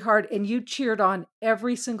tried really hard and you cheered on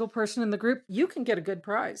every single person in the group, you can get a good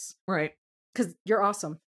prize. Right. Because you're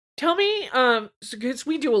awesome. Tell me, because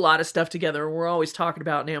we do a lot of stuff together and we're always talking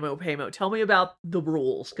about NaMoPaMo. Tell me about the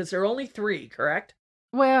rules, because there are only 3, correct?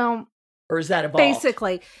 Well, or is that evolved?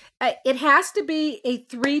 Basically, it has to be a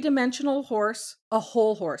 3-dimensional horse, a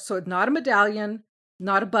whole horse. So it's not a medallion,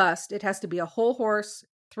 not a bust. It has to be a whole horse,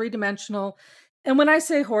 3-dimensional. And when I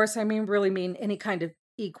say horse, I really mean any kind of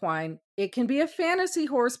equine. It can be a fantasy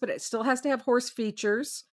horse, but it still has to have horse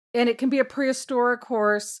features. And it can be a prehistoric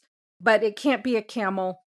horse, but it can't be a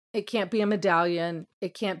camel. It can't be a medallion.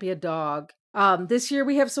 It can't be a dog. This year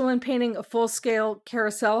we have someone painting a full-scale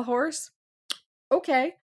carousel horse.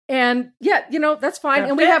 Okay. And yeah, that's fine.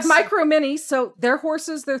 And we have micro minis. So they're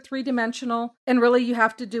horses. They're 3-dimensional. And really, you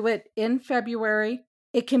have to do it in February.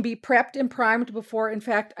 It can be prepped and primed before. In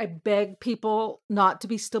fact, I beg people not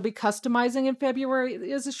to still be customizing in February. It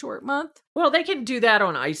is a short month. Well, they can do that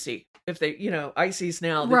on Icy. If they, Icy's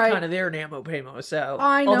now kind of their NaMoPaMo. So,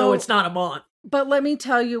 I know, although it's not a month. But let me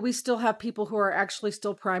tell you, we still have people who are actually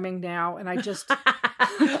still priming now. And I just...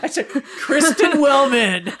 I said, Kristen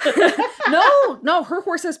Wellman. No, her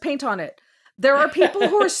horse has paint on it. There are people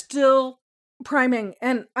who are still priming,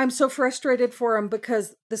 and I'm so frustrated for them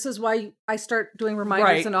because this is why I start doing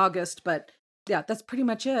reminders in August. But yeah, that's pretty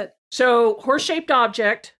much it. So, horse-shaped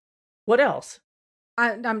object. What else?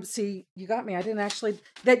 See, you got me. I didn't actually...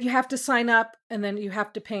 That you have to sign up, and then you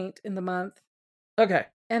have to paint in the month. Okay.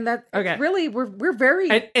 And that really, we're very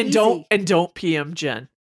and easy. don't PM Jen.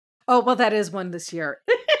 Oh, well, that is one this year.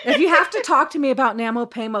 If you have to talk to me about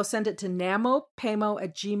NaMoPaMo, send it to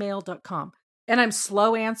namopamo@gmail.com. And I'm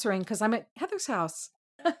slow answering because I'm at Heather's house.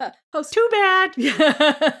 Too bad.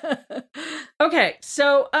 Okay,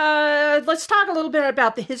 so let's talk a little bit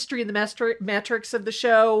about the history and the metrics of the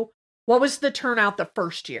show. What was the turnout the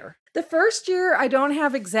first year? The first year, I don't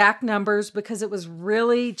have exact numbers because it was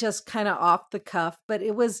really just kind of off the cuff. But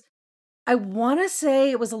it was, I want to say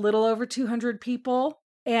it was a little over 200 people.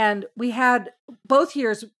 And we had both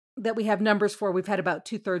years that we have numbers for, we've had about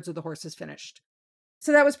 2/3 of the horses finished.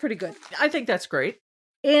 So that was pretty good. I think that's great.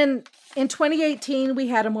 In 2018, we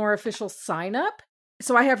had a more official sign up.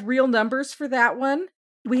 So I have real numbers for that one.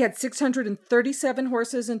 We had 637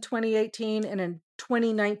 horses in 2018. And in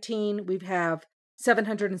 2019, we have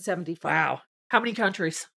 775. Wow. How many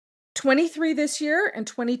countries? 23 this year and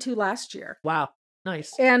 22 last year. Wow.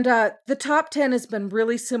 Nice. And the top 10 has been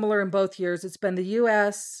really similar in both years. It's been the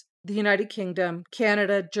U.S., the United Kingdom,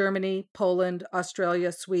 Canada, Germany, Poland,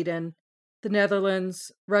 Australia, Sweden, the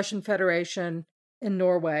Netherlands, Russian Federation, and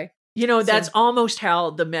Norway. That's almost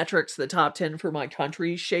how the metrics, the top 10 for my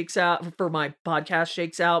country shakes out, for my podcast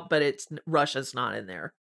shakes out, but Russia's not in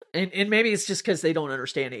there. And maybe it's just because they don't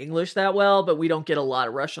understand English that well, but we don't get a lot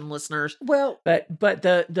of Russian listeners. Well, but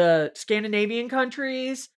the Scandinavian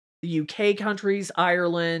countries, the UK countries,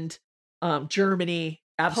 Ireland, Germany,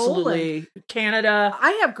 absolutely, Poland. Canada.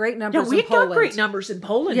 I have great numbers. Yeah, we've got great numbers in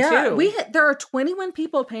Poland too. There are 21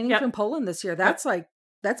 people painting from Poland this year. That's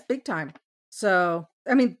that's big time. So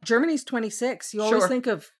Germany's 26. You always think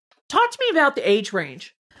of. Talk to me about the age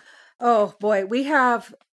range. Oh boy, we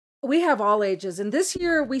have all ages, and this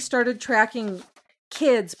year we started tracking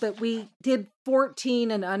kids, but we did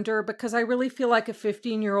 14 and under because I really feel like a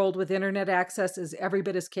 15-year-old with internet access is every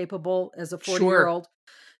bit as capable as a 40-year-old.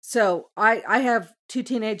 So I have 2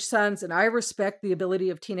 teenage sons, and I respect the ability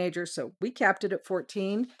of teenagers. So we capped it at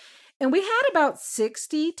 14, and we had about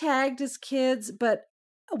 60 tagged as kids. But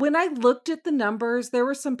when I looked at the numbers, there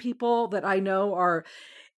were some people that I know are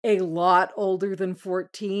a lot older than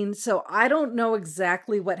 14. So I don't know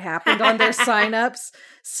exactly what happened on their signups.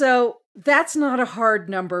 So that's not a hard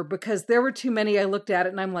number because there were too many. I looked at it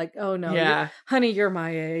and I'm like, oh no, honey, you're my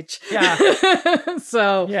age. Yeah.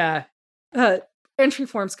 So yeah. Entry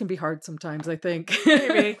forms can be hard sometimes, I think.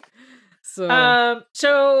 Maybe.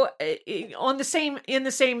 So in the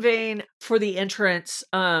same vein for the entrance,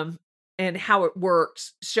 and how it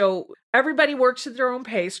works. So everybody works at their own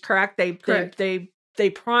pace, correct? They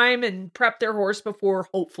prime and prep their horse before,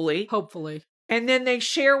 hopefully. And then they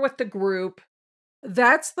share with the group.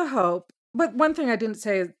 That's the hope. But one thing I didn't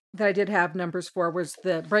say that I did have numbers for was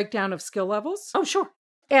the breakdown of skill levels. Oh, sure.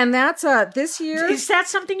 And that's this year. Is that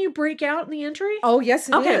something you break out in the entry? Oh, yes,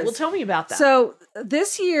 it is. Okay, well, tell me about that. So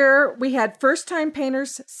this year we had first-time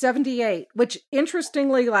painters 78, which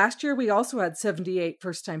interestingly last year we also had 78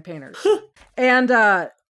 first-time painters. And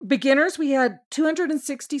beginners, we had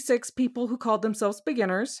 266 people who called themselves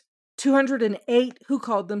beginners, 208 who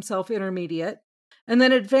called themselves intermediate, and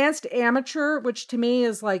then advanced amateur, which to me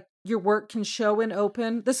is like your work can show and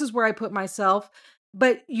open. This is where I put myself,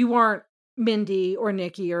 but you aren't Mindy or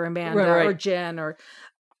Nikki or Amanda or Jen or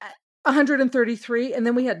 133. And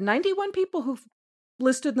then we had 91 people who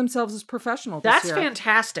listed themselves as professional this year. That's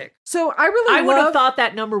fantastic. So I would have thought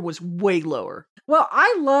that number was way lower. Well,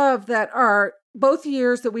 I love that both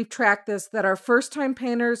years that we've tracked this, that our first-time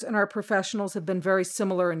painters and our professionals have been very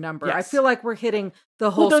similar in number. Yes. I feel like we're hitting the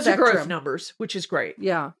whole spectrum. Those are growth numbers, which is great.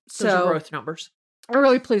 Yeah. Those are growth numbers. I'm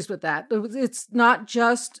really pleased with that. It's not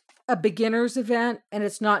just a beginner's event, and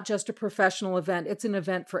it's not just a professional event. It's an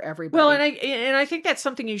event for everybody. Well, and I think that's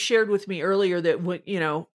something you shared with me earlier, that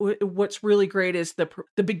what's really great is the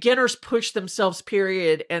beginners push themselves,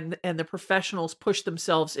 period, and the professionals push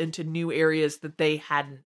themselves into new areas that they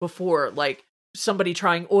hadn't before, like somebody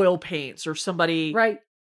trying oil paints or somebody. Right.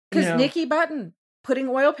 Because Nikki Button putting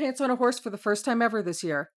oil paints on a horse for the first time ever this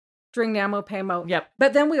year during NaMoPaMo. Yep.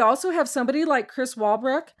 But then we also have somebody like Chris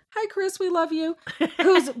Walbrook. Hi, Chris, we love you.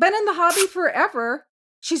 Who's been in the hobby forever.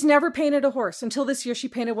 She's never painted a horse until this year. She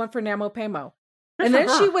painted one for NaMoPaMo. And then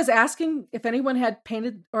she was asking if anyone had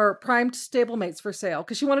painted or primed stablemates for sale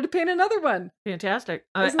because she wanted to paint another one. Fantastic.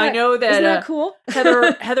 I know that. Isn't that cool?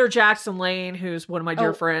 Heather Jackson Lane, who's one of my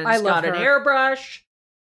dear friends, got an airbrush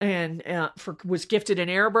and was gifted an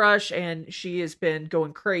airbrush, and she has been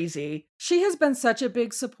going crazy. She has been such a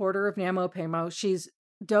big supporter of NaMoPaMo. She's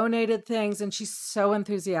donated things, and she's so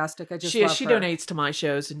enthusiastic. I just love her. She donates to my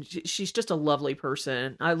shows, and she's just a lovely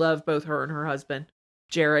person. I love both her and her husband,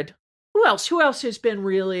 Jared. Who else has been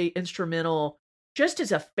really instrumental just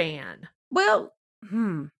as a fan? Well,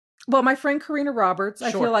 my friend Karina Roberts,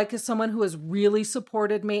 I feel like, is someone who has really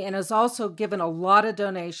supported me and has also given a lot of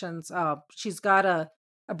donations. She's got a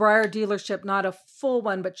Breyer dealership, not a full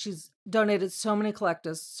one, but she's donated so many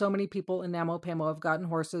collectors. So many people in NaMoPaMo have gotten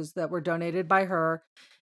horses that were donated by her.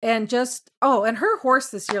 And and her horse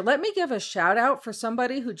this year, let me give a shout out for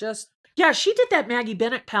somebody who she did that Maggie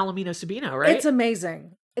Bennett Palomino Sabino, right? It's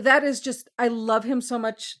amazing. That is I love him so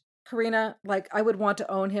much, Karina. Like, I would want to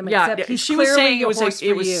own him. Yeah, except she was saying it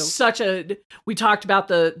was such a. We talked about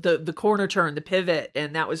the corner turn, the pivot,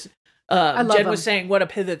 and that was. Jen was saying what a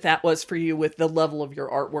pivot that was for you with the level of your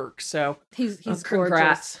artwork. So he's congrats.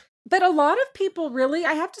 Gorgeous. But a lot of people really,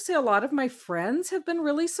 I have to say, a lot of my friends have been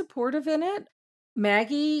really supportive in it.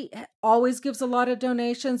 Maggie always gives a lot of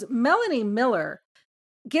donations. Melanie Miller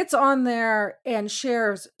gets on there and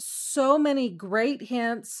shares so many great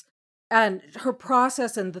hints and her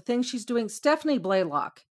process and the things she's doing. Stephanie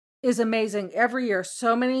Blaylock is amazing every year.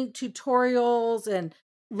 So many tutorials and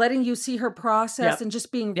letting you see her process and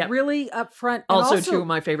just being really upfront. Also two of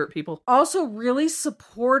my favorite people. Also really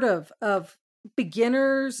supportive of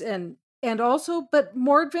beginners and also, but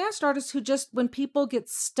more advanced artists who just, when people get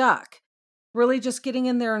stuck, really just getting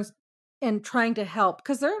in there and trying to help,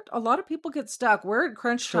 because a lot of people get stuck. We're at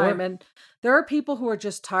crunch time, and there are people who are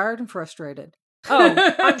just tired and frustrated. Oh,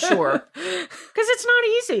 I'm sure, because it's not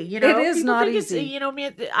easy. It is people not easy.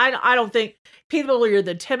 I don't think people are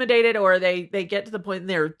either intimidated or they get to the point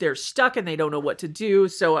and they're stuck and they don't know what to do.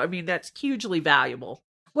 So I mean, that's hugely valuable.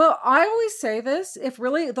 Well, I always say this: if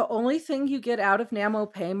really the only thing you get out of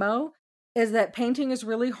NaMoPaMo is that painting is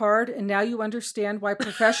really hard, and now you understand why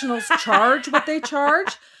professionals charge what they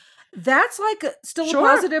charge. That's still a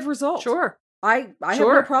positive result. Sure. I have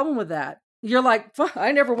no problem with that. You're like,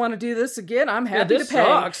 I never want to do this again. I'm happy to pay.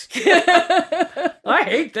 Sucks. I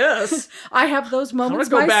hate this. I have those moments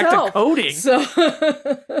myself. I want to go back to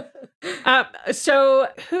coding. So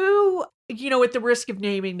who, at the risk of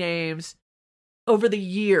naming names, over the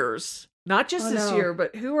years, not just this year,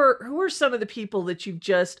 but who are some of the people that you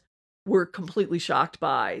just were completely shocked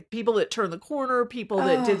by? People that turned the corner, people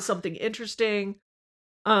that did something interesting.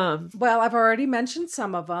 Well, I've already mentioned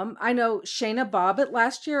some of them. I know Shayna Bobbitt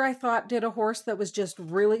last year, I thought, did a horse that was just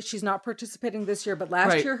really, she's not participating this year, but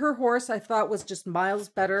last year her horse I thought was just miles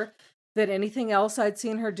better than anything else I'd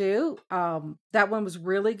seen her do. That one was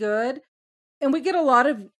really good. And we get a lot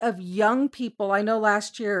of young people. I know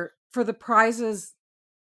last year for the prizes,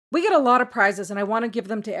 we get a lot of prizes, and I want to give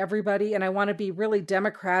them to everybody, and I want to be really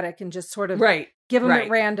democratic and just sort of give them at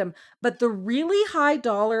random. But the really high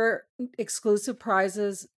dollar exclusive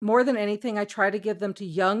prizes, more than anything, I try to give them to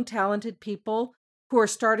young, talented people who are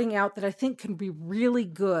starting out that I think can be really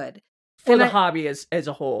good. For the hobby as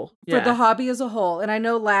a whole. Yeah. For the hobby as a whole. And I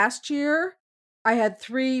know last year I had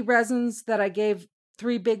 3 resins that I gave,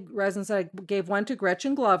 3 big resins that I gave, one to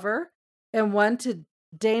Gretchen Glover and one to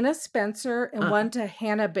Dana Spencer and one to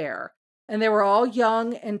Hannah Bear. And they were all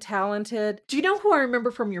young and talented. Do you know who I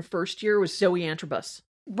remember from your first year was Zoe Antrobus?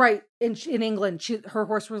 Right. In England. Her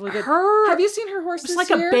horse was really good. Have you seen her horse this year? It was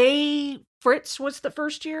like a Bay Fritz was the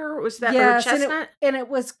first year? Was that her chestnut? And it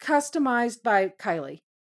was customized by Kylie.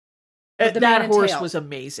 That horse was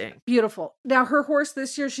amazing. Beautiful. Now, her horse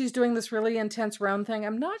this year, she's doing this really intense roan thing.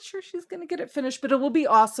 I'm not sure she's going to get it finished, but it will be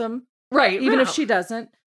awesome. Right. Even if she doesn't.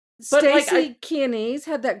 Stacy Keanese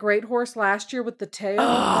had that great horse last year with the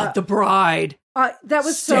tail. The bride. That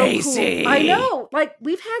was Stacey. So cool. I know. Like,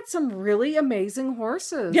 we've had some really amazing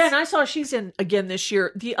horses. Yeah, and I saw she's in again this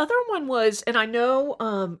year. The other one was, and I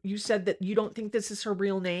know you said that you don't think this is her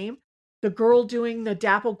real name. The girl doing the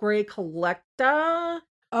Dapple Gray Collecta.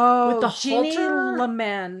 Oh, with the Jeannie halter.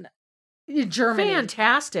 Leman, Germany.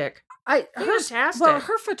 Fantastic. Fantastic. Well,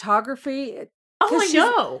 her photography. Oh, I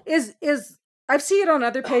know. Is I see it on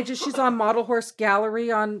other pages. She's on Model Horse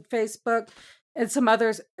Gallery on Facebook and some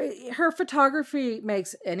others. Her photography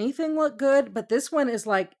makes anything look good, but this one is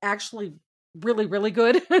like actually really, really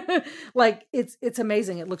good. Like it's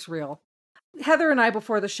amazing. It looks real. Heather and I,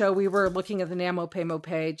 before the show, we were looking at the NaMoPaMo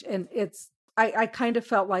page, and I kind of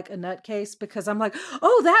felt like a nutcase because I'm like,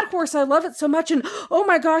 oh, that horse, I love it so much. And oh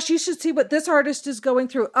my gosh, you should see what this artist is going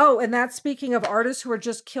through. Oh, and that's speaking of artists who are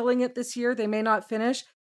just killing it this year. They may not finish.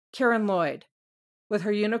 Karen Lloyd with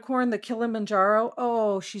her unicorn, the Kilimanjaro.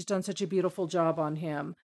 Oh, she's done such a beautiful job on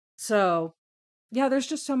him. So yeah, there's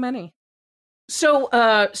just so many. So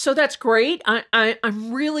that's great.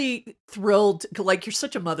 I'm really thrilled. Like, you're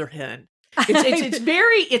such a mother hen.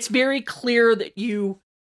 It's very clear that you,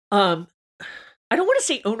 I don't want to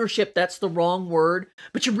say ownership, that's the wrong word,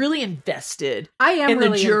 but you're really invested in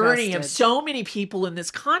the journey of so many people in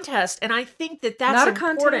this contest. And I think that that's not a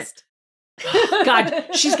important. Contest.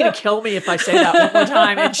 God, she's going to kill me if I say that one more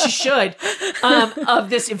time, and she should, of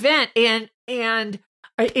this event. And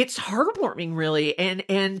it's heartwarming, really. And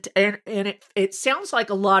it sounds like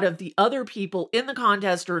a lot of the other people in the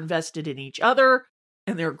contest are invested in each other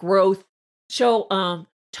and their growth. So,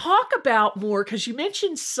 talk about more, because you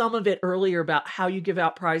mentioned some of it earlier about how you give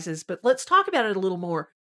out prizes, but let's talk about it a little more.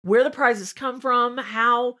 Where the prizes come from,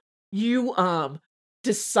 how you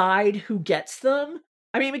decide who gets them.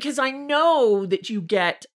 I mean, because I know that you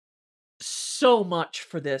get so much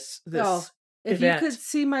for this if event. You could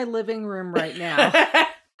see my living room right now.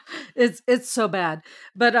 It's so bad.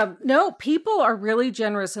 But no, people are really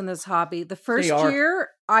generous in this hobby. The first year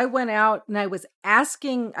I went out and I went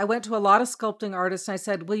to a lot of sculpting artists, and I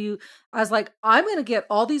said, I was like, I'm going to get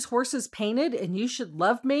all these horses painted, and you should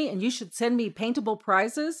love me, and you should send me paintable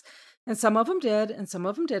prizes. And some of them did, and some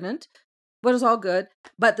of them didn't. But it was all good.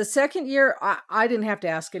 But the second year, I didn't have to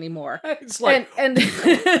ask anymore. It's like, and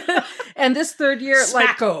this third year,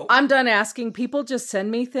 Smacko. like, I'm done asking. People just send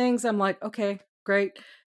me things. I'm like, okay, great.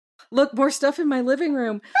 Look, more stuff in my living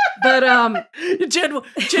room. But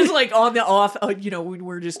Jen's like on the off. When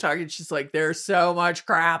we're just talking, she's like, "There's so much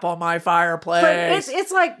crap on my fireplace." But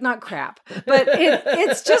it's like not crap, but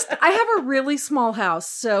it's just I have a really small house,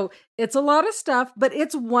 so it's a lot of stuff. But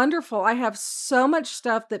it's wonderful. I have so much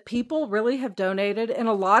stuff that people really have donated, and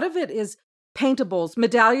a lot of it is paintables.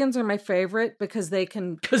 Medallions are my favorite because they're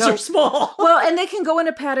small. Well, and they can go in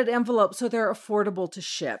a padded envelope, so they're affordable to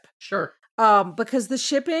ship. Sure. Because the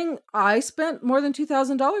shipping, I spent more than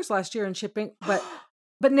 $2,000 last year in shipping, but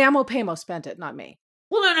NaMoPaMo spent it, not me.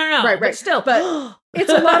 Well, no, right, but still, but it's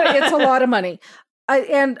a lot of money.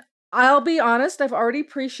 And I'll be honest, I've already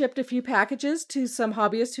pre-shipped a few packages to some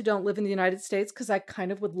hobbyists who don't live in the United States because I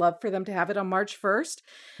kind of would love for them to have it on March 1st.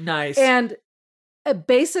 Nice. And a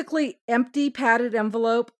basically empty padded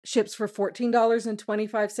envelope ships for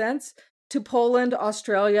 $14.25 to Poland,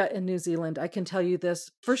 Australia, and New Zealand. I can tell you this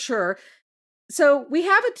for sure. So we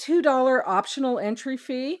have a $2 optional entry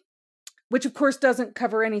fee, which of course doesn't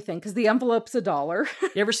cover anything because the envelope's $1.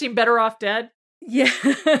 You ever seen Better Off Dead? Yeah.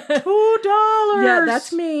 $2. Yeah,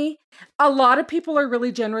 that's me. A lot of people are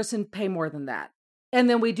really generous and pay more than that. And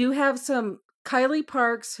then we do have some Kylie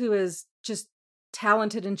Parks, who is just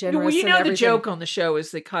talented and generous. Well, the joke on the show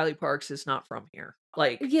is that Kylie Parks is not from here.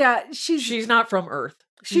 Like, yeah, she's not from Earth.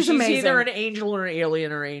 She's amazing. Either an angel or an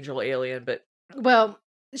alien, or alien, but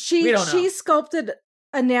she sculpted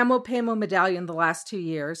a NaMoPaMo medallion the last 2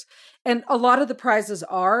 years, and a lot of the prizes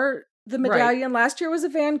are the medallion. Right. Last year was a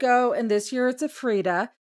Van Gogh, and this year it's a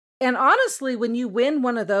Frida. And honestly, when you win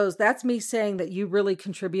one of those, that's me saying that you really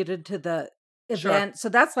contributed to the event. Sure. So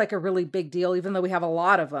that's like a really big deal, even though we have a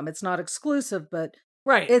lot of them. It's not exclusive, but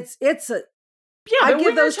it's a I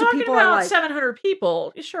give those to people about I like. 700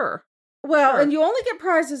 people, sure. Well, and you only get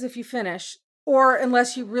prizes if you finish, or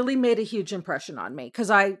unless you really made a huge impression on me,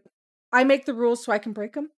 because I make the rules so I can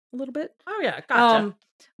break them a little bit. Oh yeah, gotcha.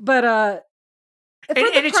 And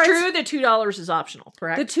it's true that $2 is optional,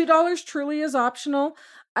 correct? The $2 truly is optional.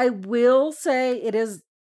 I will say it is.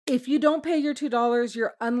 If you don't pay your $2,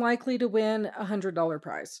 you're unlikely to win a $100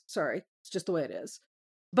 prize. Sorry, it's just the way it is.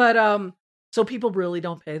 But so people really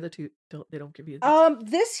don't pay they don't give you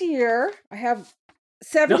this year I have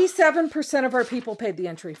 77% of our people paid the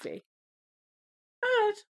entry fee.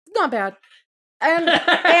 Not bad. And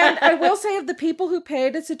I will say, of the people who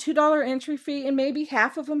paid, it's a $2 entry fee, and maybe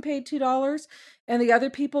half of them paid $2, and the other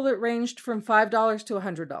people that ranged from $5 to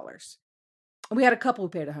 $100. We had a couple who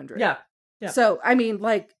paid $100. Yeah. So I mean,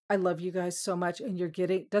 like, I love you guys so much, and you're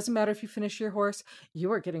getting. Doesn't matter if you finish your horse,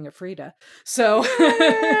 you are getting a Frida. So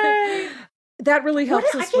that really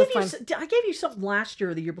helps us with fun. I gave you something last year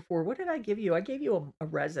or the year before. What did I give you? I gave you a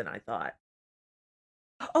resin, I thought.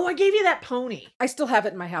 Oh, I gave you that pony. I still have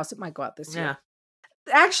it in my house. It might go out this year. Yeah.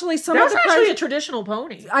 Actually, that's actually a traditional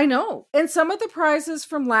pony. I know. And some of the prizes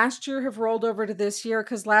from last year have rolled over to this year,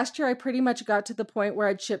 because last year I pretty much got to the point where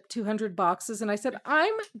I'd shipped 200 boxes and I said,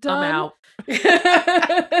 I'm done. I'm out.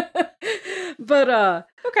 But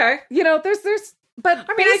okay. You know, there's but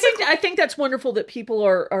I mean, I think that's wonderful that people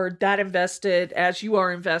are that invested as you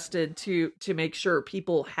are invested to make sure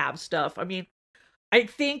people have stuff. I mean, I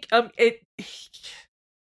think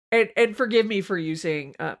And forgive me for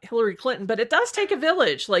using Hillary Clinton, but it does take a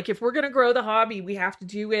village. Like, if we're going to grow the hobby, we have to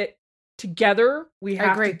do it together. We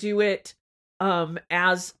have to do it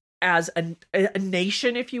as a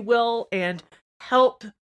nation, if you will, and help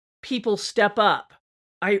people step up.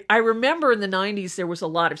 I remember in the 90s, there was a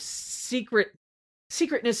lot of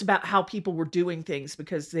secretness about how people were doing things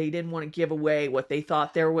because they didn't want to give away what they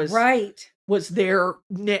thought there was their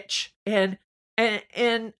niche.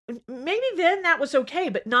 And maybe then that was okay,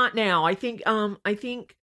 but not now. I think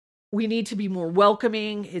we need to be more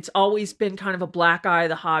welcoming. It's always been kind of a black eye of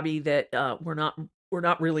the hobby that we're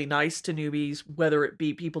not really nice to newbies, whether it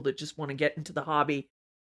be people that just want to get into the hobby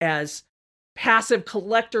as passive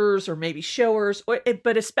collectors or maybe showers,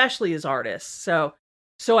 but especially as artists.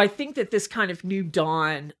 So I think that this kind of new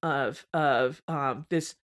dawn of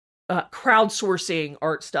this crowdsourcing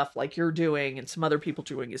art stuff like you're doing and some other people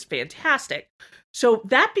doing is fantastic. So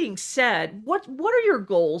that being said, what are your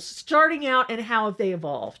goals starting out and how have they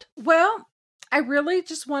evolved? Well, I really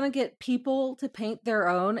just want to get people to paint their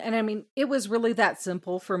own. And I mean, it was really that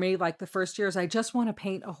simple for me. Like the first years, I just want to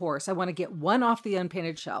paint a horse. I want to get one off the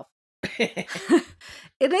unpainted shelf. And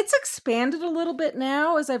it's expanded a little bit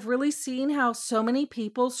now as I've really seen how so many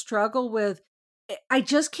people struggle with, I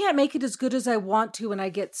just can't make it as good as I want to, and I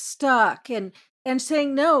get stuck and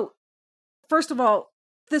saying no. First of all,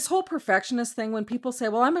 this whole perfectionist thing, when people say,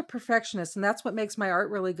 well, I'm a perfectionist and that's what makes my art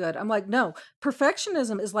really good. I'm like, no,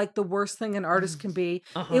 perfectionism is like the worst thing an artist can be.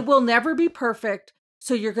 It will never be perfect.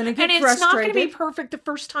 So you're going to get frustrated. And it's not going to be perfect the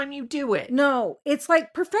first time you do it. No, it's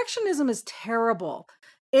like perfectionism is terrible.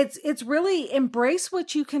 It's really embrace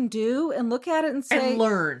what you can do and look at it and say. And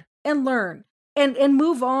learn. And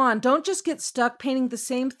move on. Don't just get stuck painting the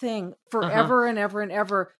same thing forever and ever and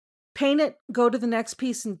ever. Paint it, go to the next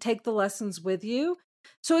piece, and take the lessons with you.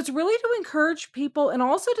 So it's really to encourage people and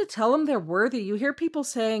also to tell them they're worthy. You hear people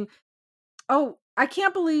saying, oh, I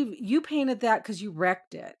can't believe you painted that because you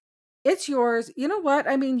wrecked it. It's yours. You know what?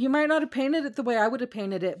 I mean, you might not have painted it the way I would have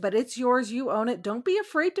painted it, but it's yours. You own it. Don't be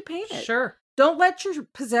afraid to paint it. Sure. Don't let your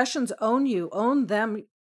possessions own you. Own them.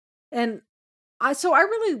 And I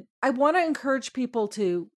want to encourage people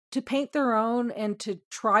to paint their own and to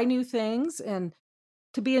try new things and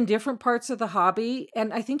to be in different parts of the hobby.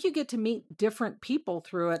 And I think you get to meet different people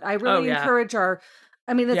through it. I really encourage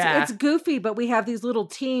it's goofy, but we have these little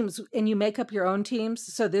teams and you make up your own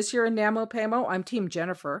teams. So this year in NaMoPaMo, I'm Team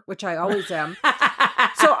Jennifer, which I always am.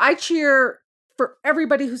 So I cheer for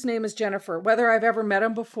everybody whose name is Jennifer, whether I've ever met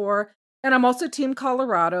them before. And I'm also Team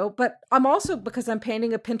Colorado, but I'm also, because I'm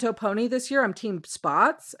painting a Pinto pony this year, I'm Team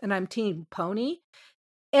Spots and I'm Team Pony.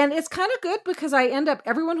 And it's kind of good because I end up,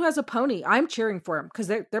 everyone who has a pony, I'm cheering for them because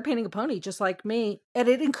they're painting a pony just like me. And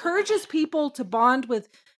it encourages people to bond with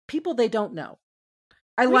people they don't know.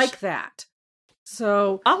 I like that.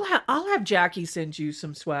 So I'll have Jackie send you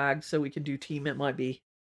some swag so we can do Team It Might Be.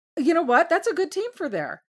 You know what? That's a good team for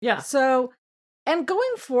there. Yeah. So, and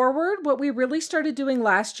going forward, what we really started doing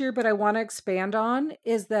last year, but I want to expand on,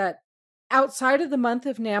 is that outside of the month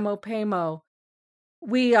of NaMoPaMo,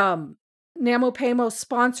 we NaMoPaMo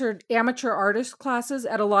sponsored amateur artist classes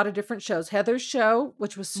at a lot of different shows. Heather's show,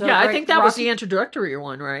 which was so great. I think that was the introductory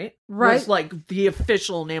one, right? Right. It was like the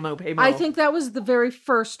official NaMoPaMo. I think that was the very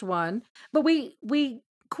first one. But we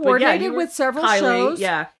coordinated with several shows.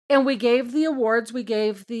 Yeah. And we gave the awards. We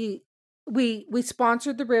gave we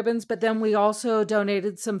sponsored the ribbons, but then we also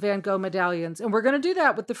donated some Van Gogh medallions. And we're going to do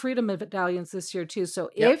that with the Freedom medallions this year too. So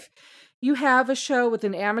if you have a show with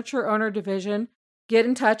an amateur owner division, get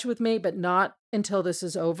in touch with me, but not until this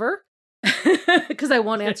is over. because I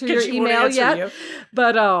won't answer your email yet.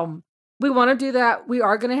 But we want to do that. We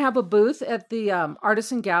are going to have a booth at the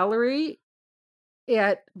Artisan Gallery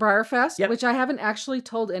at Briarfest, which I haven't actually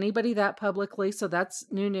told anybody that publicly, so that's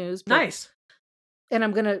new news. But, nice. And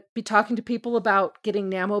I'm going to be talking to people about getting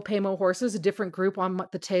NaMo-Paymo horses, a different group on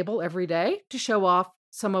the table every day to show off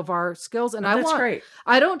some of our skills. And that's great.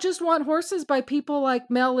 I don't just want horses by people like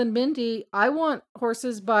Mel and Mindy. I want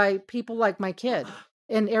horses by people like my kid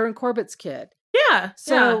and Aaron Corbett's kid. Yeah.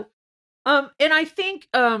 So, and I think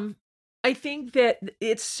that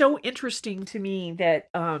it's so interesting to me that,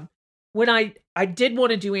 when I did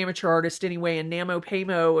want to do amateur artist anyway, and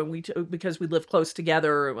NaMo-Paymo, and because we live close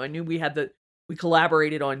together, I knew we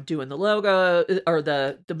collaborated on doing the logo or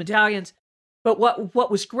the medallions. But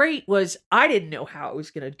what was great was I didn't know how it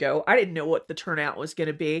was going to go. I didn't know what the turnout was going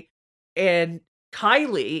to be. And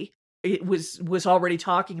Kylie was already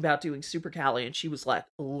talking about doing Super Cali, and she was like,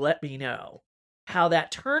 let me know how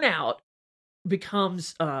that turnout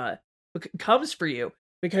comes for you,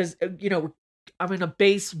 because I'm going to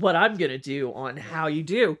base what I'm going to do on how you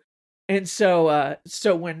do. And so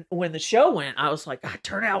when the show went, I was like, that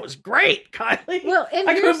turnout was great, Kylie. Well, and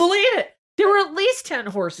I couldn't believe it. There were at least 10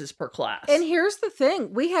 horses per class. And here's the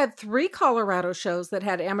thing. We had 3 Colorado shows that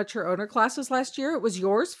had amateur owner classes last year. It was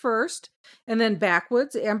yours first, and then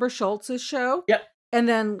Backwoods, Amber Schultz's show. Yep. And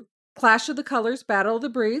then Clash of the Colors, Battle of the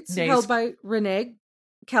Breeds, held by Renee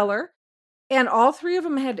Keller. And all 3 of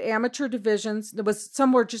them had amateur divisions.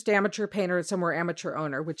 Some were just amateur painter and some were amateur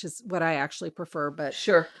owner, which is what I actually prefer. But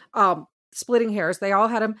sure. Splitting hairs, they all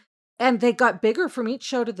had them. And they got bigger from each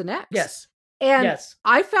show to the next. Yes. And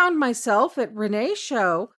I found myself at Renee's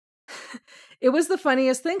show. It was the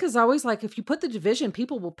funniest thing, because I always like, if you put the division,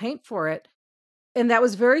 people will paint for it. And that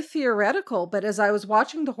was very theoretical. But as I was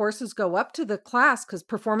watching the horses go up to the class, because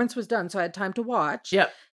performance was done, so I had time to watch.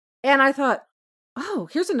 Yep. And I thought, oh,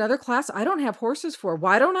 here's another class I don't have horses for.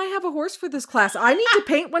 Why don't I have a horse for this class? I need to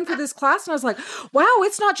paint one for this class. And I was like, wow,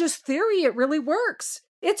 it's not just theory. It really works.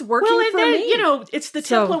 It's working for me. It's the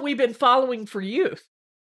template we've been following for youth,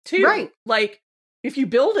 too. Right. Like, if you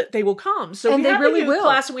build it, they will come. So and we they had really a will.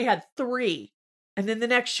 class, and we had 3. And then the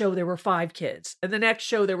next show, there were 5 kids. And the next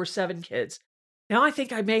show, there were 7 kids. Now I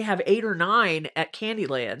think I may have 8 or 9 at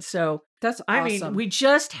Candyland. So that's awesome. I mean, we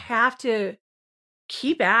just have to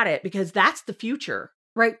keep at it, because that's the future.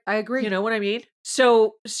 Right. I agree. You know what I mean?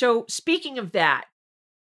 So speaking of that,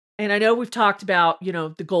 and I know we've talked about,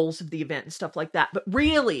 the goals of the event and stuff like that, but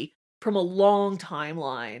really from a long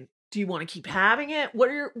timeline, do you want to keep having it? What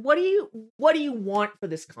do you want for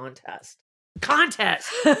this contest?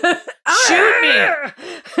 Shoot me.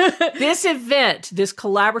 This event, this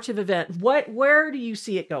collaborative event, where do you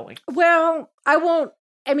see it going? Well,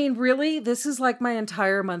 really, this is like my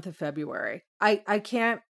entire month of February.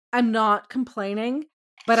 I'm not complaining,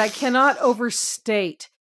 but I cannot overstate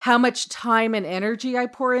how much time and energy I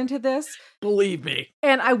pour into this. Believe me.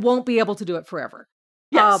 And I won't be able to do it forever.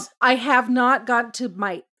 Yes. I have not gotten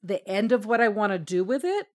to the end of what I want to do with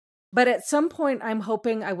it, but at some point I'm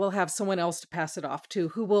hoping I will have someone else to pass it off to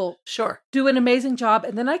who will do an amazing job,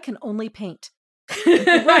 and then I can only paint.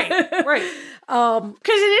 Right. Because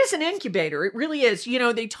it is an incubator. It really is.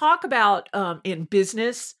 They talk about in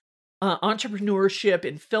business, entrepreneurship,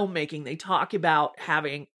 and filmmaking, they talk about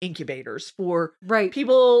having incubators for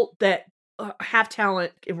people that have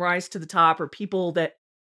talent and rise to the top, or people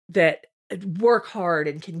that work hard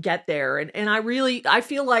and can get there. And I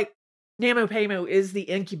feel like NaMo-Paymo is the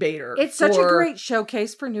incubator. It's such a great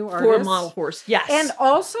showcase for new artists. For a model horse, yes. And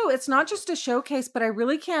also, it's not just a showcase, but I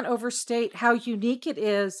really can't overstate how unique it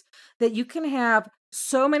is that you can have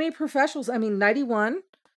so many professionals. I mean, 91.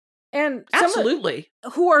 And absolutely.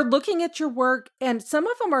 Who are looking at your work. And some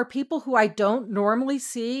of them are people who I don't normally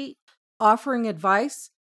see offering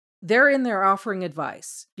advice. They're in there offering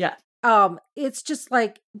advice. Yeah. It's just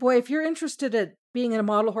like, boy, if you're interested in being a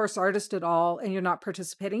model horse artist at all and you're not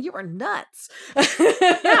participating, you are nuts.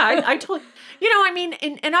 Yeah, I totally,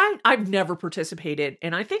 and I've never participated,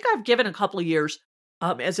 and I think I've given a couple of years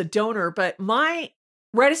as a donor, but my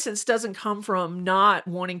reticence doesn't come from not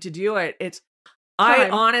wanting to do it. It's, I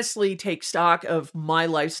honestly take stock of my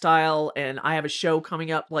lifestyle, and I have a show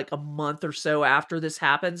coming up like a month or so after this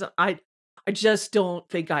happens. I just don't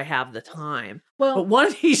think I have the time. Well, but one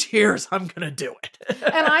of these years I'm going to do it.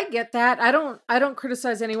 And I get that. I don't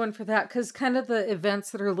criticize anyone for that, because kind of the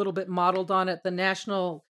events that are a little bit modeled on it, the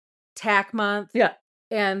National TAC Month. Yeah.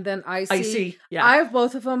 And then IC. Yeah. I have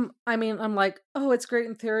both of them. I mean, I'm like, oh, it's great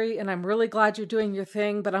in theory, and I'm really glad you're doing your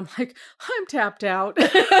thing, but I'm like, I'm tapped out.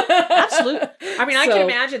 Absolutely. I mean, I can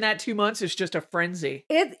imagine that 2 months is just a frenzy.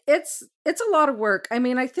 It's a lot of work. I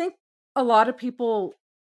mean, I think a lot of people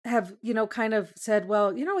have, kind of said,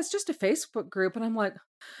 well, it's just a Facebook group. And I'm like,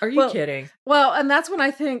 are you kidding? Well, and that's when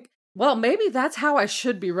I think, well, maybe that's how I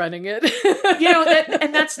should be running it.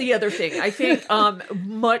 And that's the other thing. I think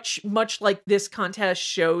much like this contest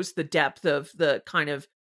shows the depth of the kind of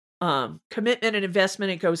commitment and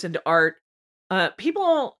investment it goes into art.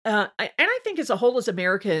 People, and I think as a whole, as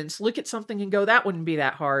Americans, look at something and go, that wouldn't be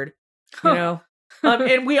that hard,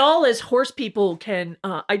 and we all as horse people can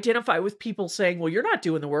identify with people saying, well, you're not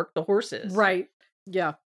doing the work, the horse is. Right.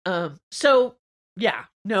 Yeah. So yeah,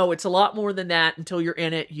 no, it's a lot more than that. Until you're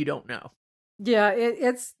in it, you don't know. Yeah,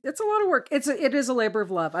 it's a lot of work. It is a labor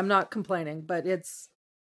of love. I'm not complaining, but it's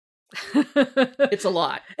it's a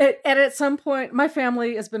lot. And at some point, my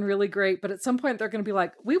family has been really great, but at some point they're going to be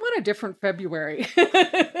like, we want a different February.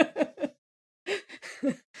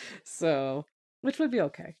 So, which would be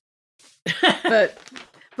okay. But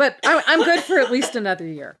I'm good for at least another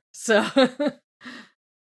year. So,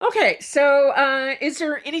 okay. So, is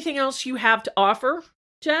there anything else you have to offer,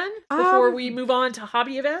 Jen, before we move on to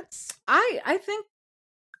hobby events? I think,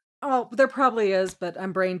 there probably is, but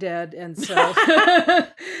I'm brain dead, and so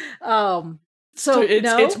so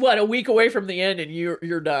it's what, a week away from the end, and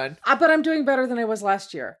you're done. But I'm doing better than I was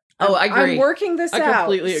last year. I agree. I'm working this out. I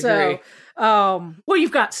completely agree. So, well,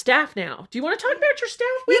 you've got staff now. Do you want to talk about your staff?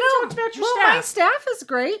 We haven't talked about your staff. My staff is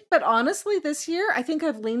great, but honestly, this year I think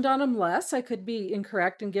I've leaned on them less. I could be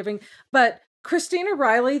incorrect in giving, but Christina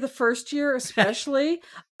Riley, the first year especially,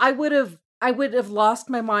 I would have lost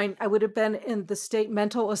my mind. I would have been in the state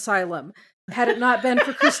mental asylum had it not been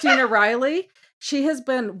for Christina Riley. She has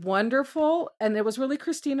been wonderful, and it was really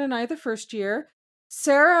Christina and I the first year.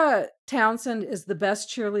 Sarah Townsend is the best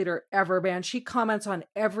cheerleader ever, man. She comments on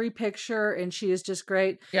every picture, and she is just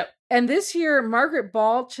great. Yep. And this year, Margaret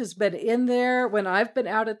Balch has been in there when I've been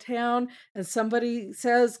out of town, and somebody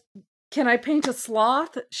says, can I paint a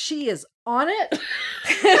sloth? She is on it.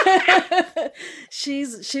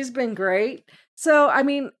 She's been great. So, I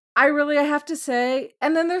mean, I have to say,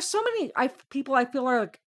 and then there's so many people I feel are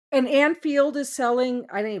like, and Ann Field is selling,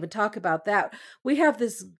 I didn't even talk about that.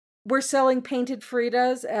 We're selling painted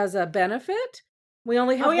Fridas as a benefit. We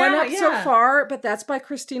only have one up so far, but that's by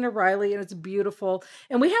Christina Riley, and it's beautiful.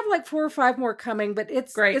 And we have like 4 or 5 more coming, but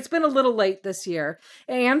it's great. It's been a little late this year.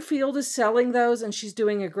 Ann Field is selling those, and she's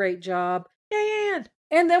doing a great job. Yay, Ann!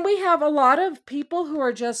 And then we have a lot of people who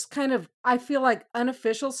are just kind of, I feel like,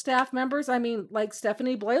 unofficial staff members. I mean, like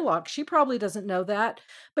Stephanie Blaylock. She probably doesn't know that,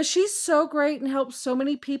 but she's so great and helps so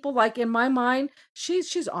many people. Like, in my mind,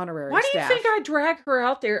 she's honorary Why staff. do you think I drag her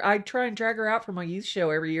out there? I try and drag her out for my youth show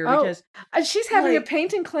every year because she's having a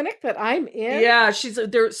painting clinic that I'm in. Yeah, she's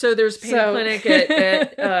there. So there's a painting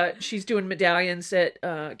clinic at she's doing medallions at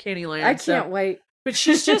Candyland. I can't wait. But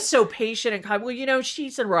she's just so patient and kind. Well,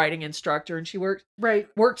 she's a writing instructor, and she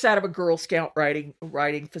works out of a Girl Scout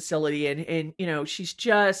writing facility, and she's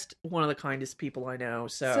just one of the kindest people I know.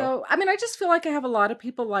 So I mean, I just feel like I have a lot of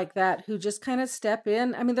people like that who just kind of step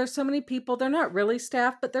in. I mean, there's so many people, they're not really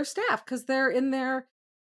staff, but they're staff because they're in there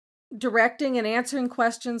directing and answering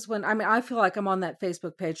questions I feel like I'm on that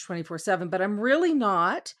Facebook page 24/7, but I'm really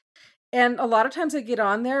not. And a lot of times I get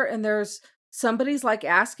on there and there's somebody's like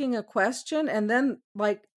asking a question, and then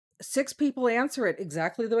like 6 people answer it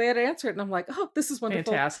exactly the way I'd answer it. And I'm like, oh, this is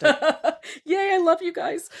wonderful. Fantastic. Yay, I love you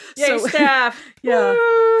guys. Yay, staff. Yeah.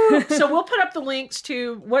 So we'll put up the links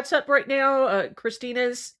to what's up right now.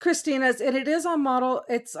 Christina's, and it is on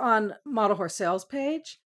it's on Model Horse Sales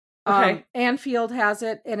page. Okay. Ann Field has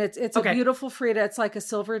it, and it's a beautiful Frida. It's like a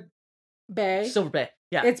silver bay.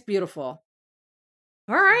 Yeah. It's beautiful.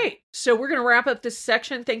 All right. So we're going to wrap up this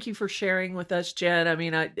section. Thank you for sharing with us, Jen. I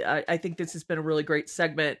mean, I think this has been a really great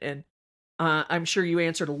segment, and I'm sure you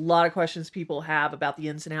answered a lot of questions people have about the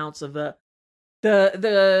ins and outs of the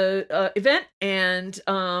event, and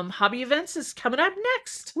hobby events is coming up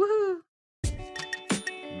next. Woohoo!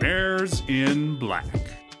 Mares in Black.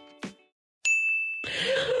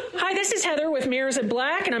 Hi, this is Heather with Mirrors in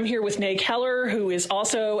Black, and I'm here with Nay Keller, who is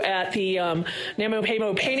also at the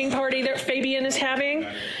NaMoPaMo painting party that Fabian is having.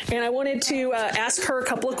 And I wanted to ask her a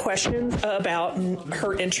couple of questions about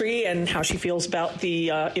her entry and how she feels about the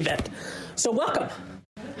event. So welcome.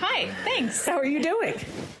 Hi, thanks. How are you doing?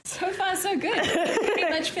 So far, so good. Pretty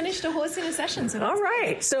much finished a horse in a session. So all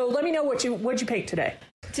right. So let me know what'd you paint today.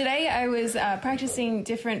 Today I was practicing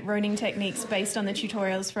different roding techniques based on the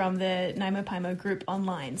tutorials from the NaMoPaMo group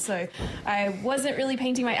online. So I wasn't really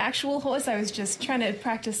painting my actual horse. I was just trying to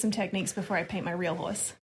practice some techniques before I paint my real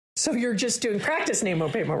horse. So you're just doing practice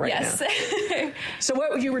Namo-Pamo right now? Yes. So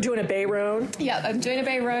what, you were doing a bay roan? Yeah, I'm doing a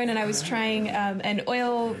bay roan, and I was trying an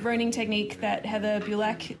oil roaning technique that Heather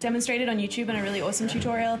Bulak demonstrated on YouTube in a really awesome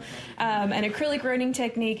tutorial, an acrylic roaning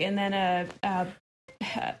technique, and then a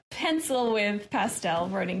pencil with pastel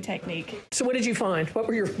roaning technique. So what did you find? What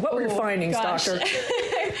were your findings, doctor?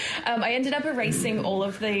 I ended up erasing all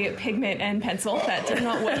of the pigment and pencil. That did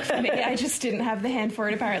not work for me. I just didn't have the hand for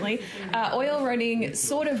it, apparently. Oil roaning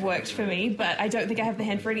sort of worked for me, but I don't think I have the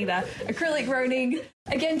hand for it either. Acrylic roaning,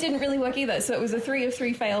 again, didn't really work either, so it was a 3 of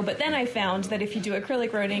 3 fail. But then I found that if you do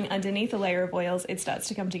acrylic roaning underneath a layer of oils, it starts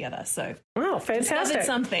to come together. So, wow, fantastic!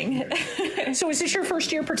 Something. So, is this your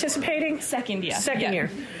first year participating? Second year. Second year.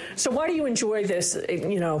 So, why do you enjoy this?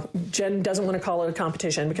 You know, Jen doesn't want to call it a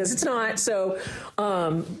competition because it's not. So,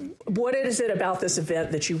 what is it about this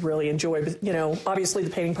event that you really enjoy? You know, obviously the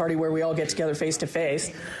painting party where we all get together face to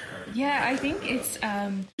face. Yeah, I think it's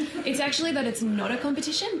actually that it's not a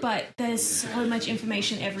competition, but there's so much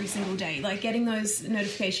information every single day. Like getting those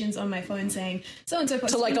notifications on my phone saying so-and-so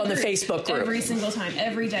posted. So like on the Facebook group. Every single time.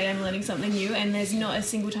 Every day I'm learning something new, and there's not a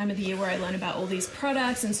single time of the year where I learn about all these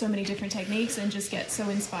products and so many different techniques and just get so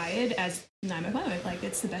inspired as Namo-Pamo. Like,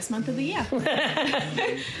 it's the best month of the year.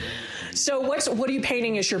 So what are you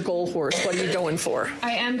painting as your goal horse? What are you going for?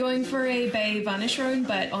 I am going for a bay varnish roan,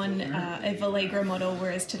 but on a Vallegro model,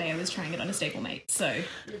 whereas today I was trying it on a stablemate. So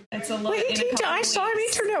it's a lot. I saw him. He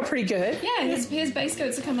turned out pretty good. Yeah, his base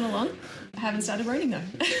coats are coming along. I haven't started roaning though.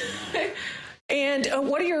 And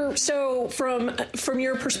what are your from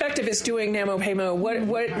your perspective as doing Namo-Pamo?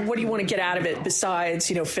 What do you want to get out of it besides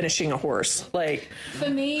finishing a horse? Like for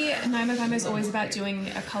me, Namo-Pamo is always about doing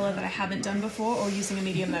a color that I haven't done before or using a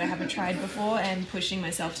medium that I haven't tried before and pushing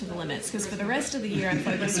myself to the limits. Because for the rest of the year, I'm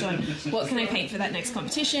focused on what can I paint for that next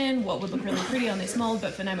competition, what would look really pretty on this mold.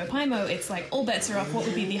 But for Namo-Pamo, it's like all bets are off. What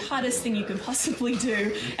would be the hardest thing you can possibly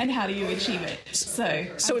do, and how do you achieve it? So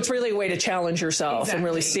it's really a way to challenge yourself and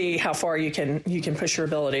really see how far you can push your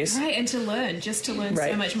abilities. Right, and to learn so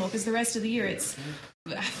much more, because the rest of the year it's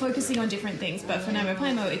focusing on different things, but for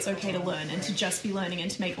Namo-Pamo it's okay to learn and to just be learning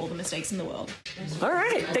and to make all the mistakes in the world. All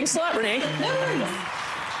right, thanks a lot, Renee. No worries.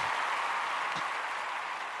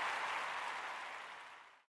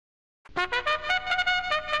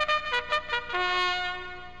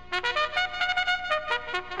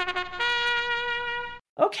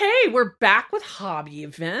 Okay, we're back with hobby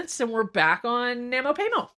events, and we're back on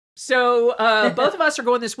Namo-Pamo. So both of us are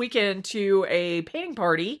going this weekend to a painting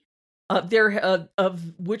party.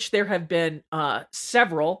 Of which there have been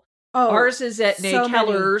several. Ours is at Nate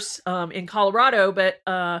Keller's in Colorado, but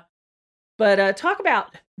talk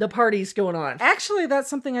about the parties going on. Actually, that's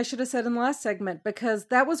something I should have said in the last segment, because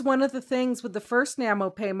that was one of the things with the first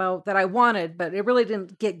Namo-Pamo that I wanted, but it really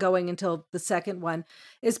didn't get going until the second one,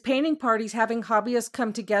 is painting parties, having hobbyists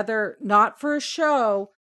come together, not for a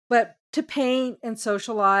show, but to paint and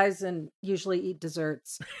socialize and usually eat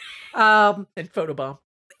desserts. And photobomb.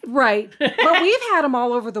 Right. But we've had them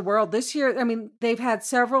all over the world this year. I mean, they've had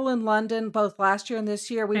several in London, both last year and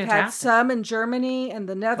this year. We've had some in Germany and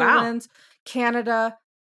the Netherlands, Canada,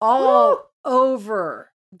 all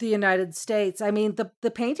over the United States. I mean,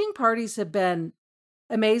 the painting parties have been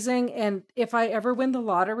amazing. And if I ever win the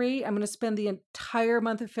lottery, I'm going to spend the entire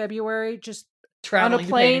month of February just traveling on a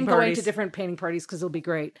plane going to different painting parties, because it'll be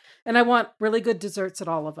great. And I want really good desserts at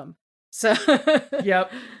all of them. So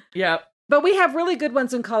Yep. But we have really good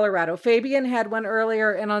ones in Colorado. Fabian had one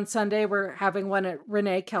earlier, and on Sunday we're having one at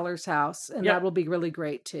Renee Keller's house, and that will be really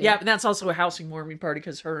great too. Yeah, and that's also a housing warming party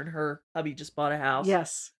because her and her hubby just bought a house.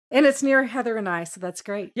 Yes, and it's near Heather and I, so that's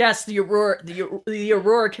great. Yes, the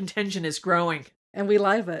Aurora contingent is growing, and we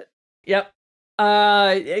love it. Yep.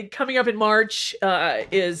 Coming up in March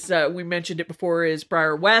is we mentioned it before, is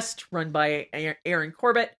Briar West, run by Aaron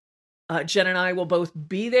Corbett. Jen and I will both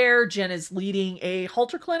be there. Jen is leading a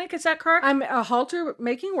halter clinic. Is that correct? I'm a halter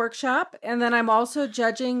making workshop, and then I'm also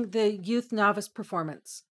judging the youth novice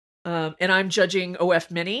performance. And I'm judging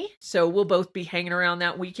OF Mini. So we'll both be hanging around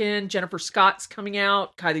that weekend. Jennifer Scott's coming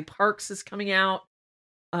out. Kylie Parks is coming out.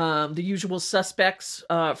 The usual suspects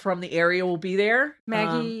from the area will be there.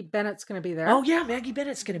 Maggie Bennett's going to be there. Oh, yeah. Maggie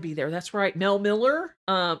Bennett's going to be there. That's right. Mel Miller.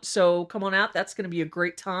 So come on out. That's going to be a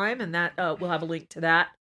great time. And that we'll have a link to that.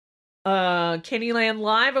 Candyland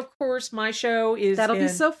Live, of course, my show is that'll be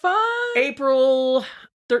so fun. April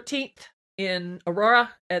 13th in Aurora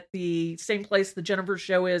at the same place the Jennifer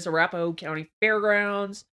show is, Arapahoe County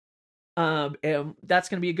Fairgrounds. And that's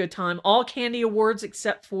going to be a good time. All candy awards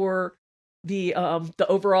except for the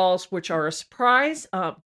overalls, which are a surprise.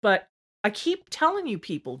 But I keep telling you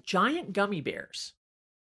people, giant gummy bears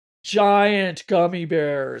giant gummy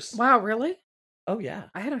bears. Wow, really? Oh, yeah.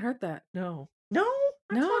 I hadn't heard that. No.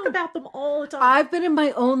 I talk about them all the time. I've been in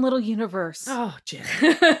my own little universe. Oh, Jen.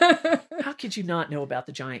 How could you not know about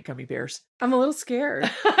the giant gummy bears? I'm a little scared.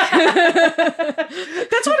 That's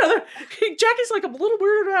what Jackie's like, I'm a little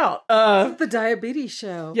weirded out. It's the diabetes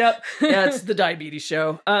show. Yep. Yeah, it's the diabetes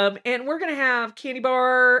show. And we're going to have candy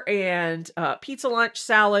bar and pizza lunch,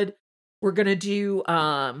 salad. We're going to do,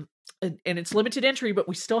 and it's limited entry, but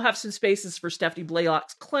we still have some spaces for Stephanie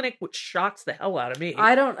Blaylock's clinic, which shocks the hell out of me.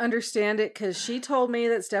 I don't understand it because she told me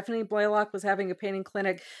that Stephanie Blaylock was having a painting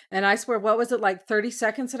clinic, and I swear, what was it, like 30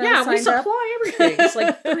 seconds that I was signed up? Yeah, we supply everything. It's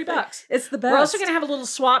like $30. It's the best. We're also going to have a little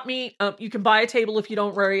swap meet. You can buy a table if you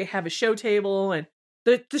don't already have a show table, and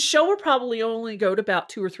the show will probably only go to about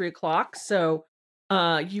 2 or 3 o'clock, so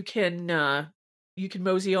you can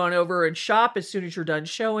mosey on over and shop as soon as you're done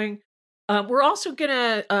showing. We're also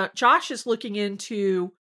Josh is looking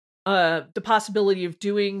into the possibility of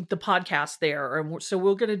doing the podcast there. And so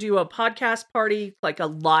we're going to do a podcast party, like a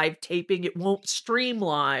live taping. It won't stream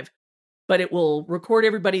live, but it will record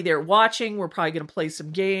everybody there watching. We're probably going to play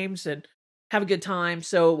some games and have a good time.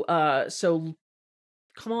 So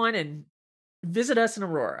come on and visit us in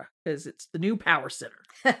Aurora because it's the new Power Center.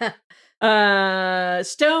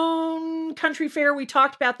 Stone Country Fair. We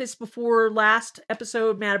talked about this before last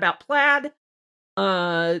episode, Mad About Plaid.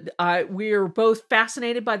 We're both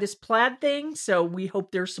fascinated by this plaid thing, so we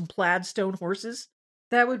hope there's some plaid stone horses.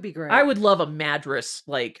 That would be great. I would love a Madras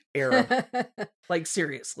era. Like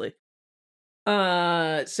seriously.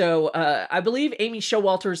 So I believe Amy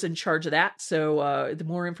Showalter's in charge of that. So the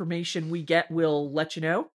more information we get, we'll let you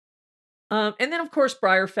know. And then, of course,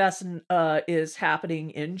 Briarfest is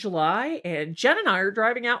happening in July, and Jen and I are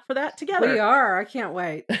driving out for that together. We are. I can't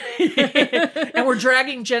wait. And we're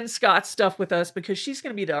dragging Jen Scott's stuff with us because she's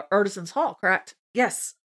going to be the Artisans Hall, correct?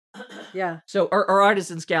 Yes. Yeah. So, our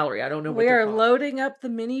Artisans Gallery. I don't know what we are loading up the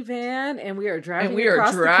minivan, and we are driving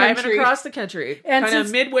across the country. And kind of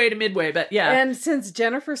midway to midway, but yeah. And since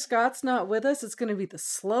Jennifer Scott's not with us, it's going to be the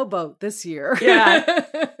slow boat this year. Yeah.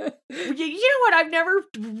 You know what? I've never,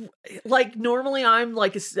 like, normally I'm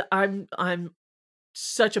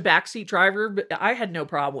such a backseat driver, but I had no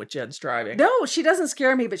problem with Jen's driving. No, she doesn't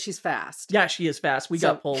scare me, but she's fast. Yeah, she is fast. We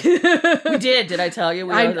got pulled. We did I tell you?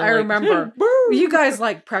 I remember. You guys,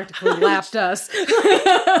 like, practically lapped us.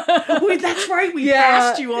 Wait, that's right. We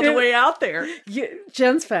passed you on the way out there.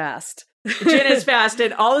 Jen's fast. Jen is fast,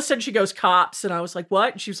 and all of a sudden she goes, cops, and I was like,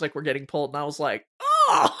 what? And she was like, we're getting pulled, and I was like,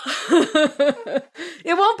 oh.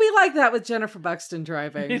 It won't be like that with Jennifer Buxton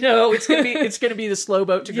driving. No, it's gonna be the slow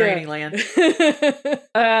boat to Granny Land.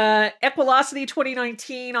 Equilocity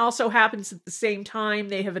 2019 also happens at the same time.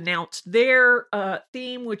 They have announced their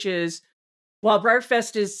theme, which is, while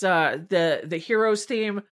Briarfest is the heroes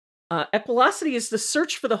theme, Equilocity is the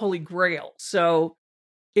search for the Holy Grail. So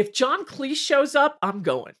if John Cleese shows up, I'm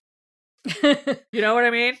going. You know what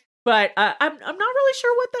I mean? But I'm not really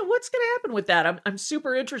sure what's going to happen with that. I'm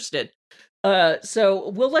super interested. So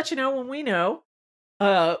we'll let you know when we know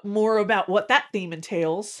more about what that theme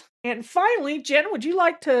entails. And finally, Jen, would you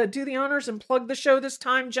like to do the honors and plug the show this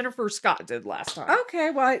time? Jennifer Scott did last time.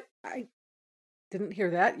 Okay, well, I didn't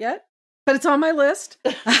hear that yet, but it's on my list.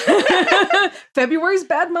 February's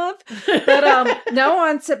bad month. But no,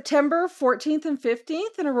 on September 14th and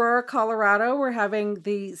 15th in Aurora, Colorado, we're having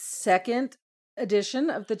the second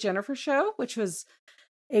edition of the Jennifer Show, which was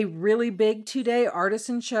a really big 2-day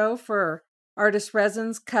artisan show for artist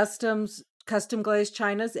resins, customs, custom glazed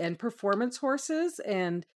chinas, and performance horses.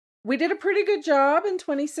 And we did a pretty good job in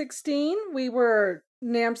 2016. We were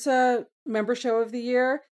NAMSA Member Show of the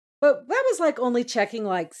Year, but that was like only checking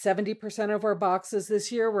like 70% of our boxes.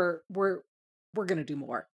 This year, we're going to do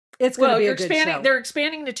more. It's going to be a good show. They're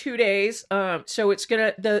expanding to 2 days. So it's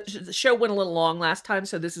the show went a little long last time.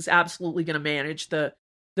 So this is absolutely going to manage the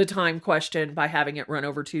time question by having it run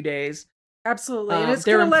over 2 days. Absolutely. And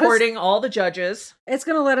they're importing all the judges. It's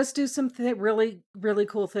going to let us do some really, really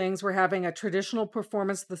cool things. We're having a traditional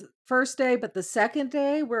performance the first day, but the second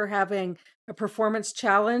day we're having a performance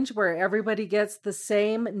challenge where everybody gets the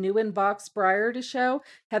same new in-box Briar to show.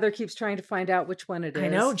 Heather keeps trying to find out which one it is. I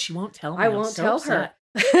know, and she won't tell me. I won't tell her.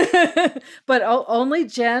 But only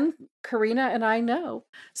Jen, Karina, and I know.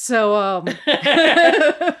 So talk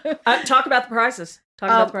about the prizes.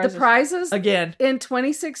 The prizes again. In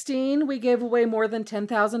 2016, we gave away more than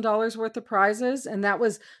 $10,000 worth of prizes, and that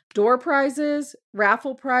was door prizes,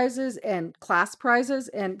 raffle prizes, and class prizes,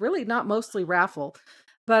 and really not mostly raffle.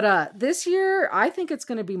 But this year, I think it's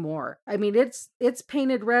going to be more. I mean, it's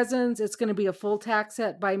painted resins. It's going to be a full tack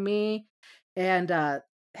set by me, and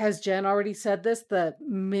has Jen already said this? The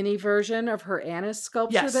mini version of her Annis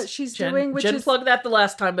sculpture that she's doing, which Jen is plugged that the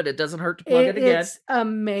last time, but it doesn't hurt to plug it again. It's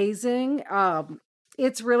amazing.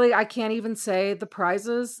 It's really, I can't even say the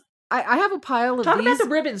prizes. I have a pile of Talk these. about the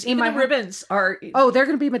ribbons. Even the ribbons are... Oh, they're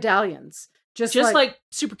going to be medallions. Just like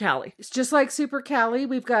Super Cali. It's just like Super Cali.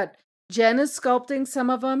 We've got Jen is sculpting some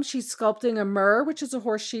of them. She's sculpting a Myrrh, which is a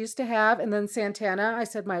horse she used to have. And then Santana, I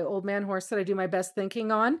said my old man horse that I do my best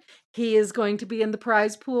thinking on. He is going to be in the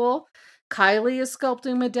prize pool. Kylie is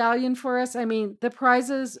sculpting medallion for us. I mean, the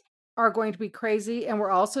prizes are going to be crazy. And we're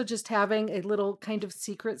also just having a little kind of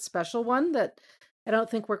secret special one that I don't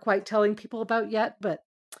think we're quite telling people about yet, but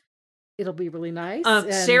it'll be really nice.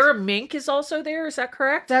 Sarah Mink is also there. Is that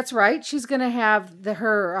correct? That's right. She's going to have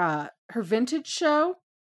her vintage show,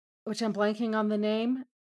 which I'm blanking on the name.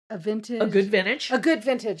 A good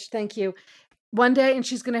vintage. Thank you. One day, and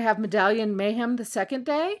she's going to have Medallion Mayhem the second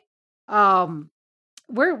day. We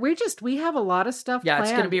have a lot of stuff planned.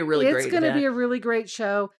 It's going to be a really great event. It's going to be a really great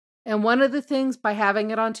show. And one of the things by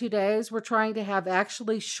having it on 2 days, we're trying to have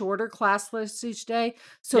actually shorter class lists each day.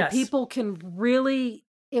 So people can really,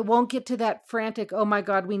 it won't get to that frantic, oh my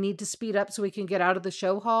God, we need to speed up so we can get out of the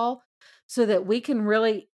show hall, so that we can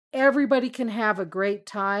really, everybody can have a great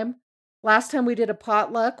time. Last time we did a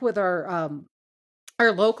potluck with our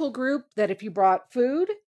local group, that if you brought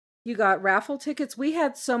food, you got raffle tickets. We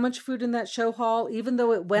had so much food in that show hall, even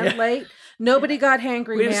though it went late. Nobody got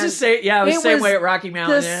hangry, man. It was the same way at Rocky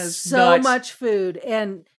Mountain. It was so much food,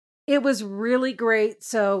 and it was really great.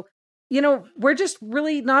 So, we're just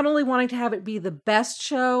really not only wanting to have it be the best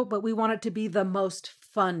show, but we want it to be the most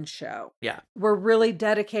fun show. Yeah. We're really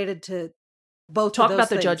dedicated to both Talk of those about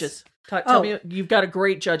things. The judges. Tell me, you've got a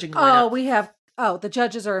great judging lineup. The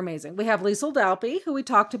judges are amazing. We have Liesl Dalpy, who we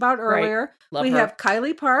talked about earlier. Love we her. have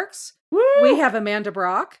Kylie Parks. Woo! We have Amanda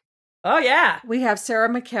Brock. Oh, yeah. We have Sarah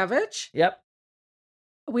McKevich. Yep.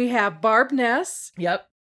 We have Barb Ness. Yep.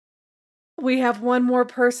 We have one more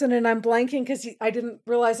person, and I'm blanking because I didn't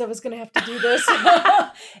realize I was going to have to do this.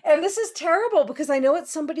 And this is terrible because I know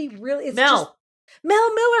it's somebody really... It's Mel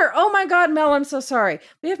Miller. Oh, my God, Mel, I'm so sorry.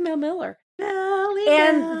 We have Mel Miller.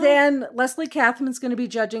 And then Leslie Kathman's going to be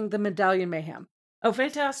judging the Medallion Mayhem. Oh,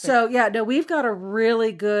 fantastic. So, we've got a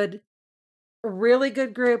really good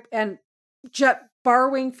group. And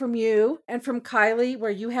borrowing from you and from Kylie, where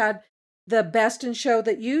you had the best in show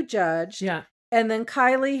that you judged. Yeah. And then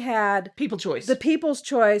Kylie had the People's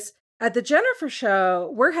Choice. At the Jennifer show,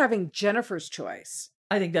 we're having Jennifer's Choice.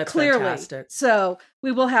 I think that's clearly fantastic. So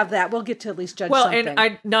we will have that. We'll get to at least judge something. And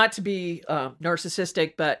I, not to be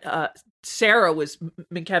narcissistic, but Sarah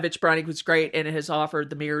Minkiewicz Browning was great and has offered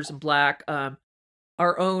the Mirrors in Black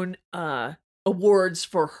our own awards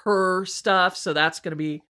for her stuff. So that's going to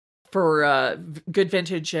be for Good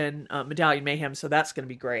Vintage and Medallion Mayhem. So that's going to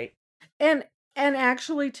be great. And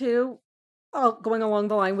actually too, going along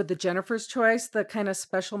the line with the Jennifer's Choice, the kind of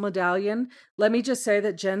special medallion, let me just say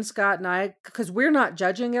that Jen Scott and I, because we're not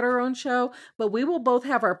judging at our own show, but we will both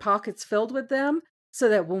have our pockets filled with them so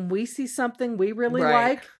that when we see something we really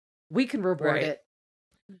like, we can reward it.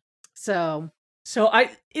 So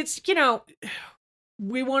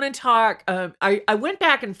we want to talk. I went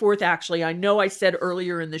back and forth, actually. I know I said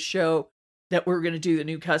earlier in the show that we're going to do the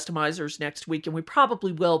new customizers next week, and we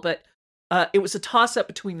probably will, but it was a toss-up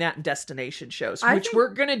between that and destination shows, which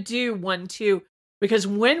we're going to do one, too, because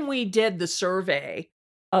when we did the survey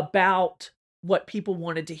about what people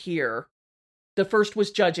wanted to hear, the first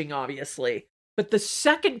was judging, obviously, but the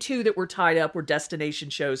second two that were tied up were destination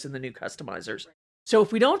shows and the new customizers. So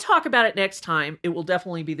if we don't talk about it next time, it will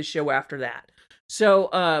definitely be the show after that. So,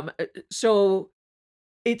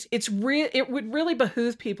 it would really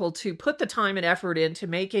behoove people to put the time and effort into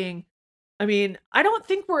making. I mean, I don't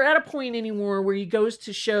think we're at a point anymore where he goes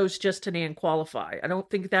to shows just to nan qualify. I don't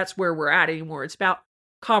think that's where we're at anymore. It's about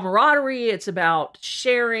camaraderie. It's about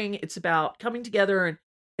sharing. It's about coming together and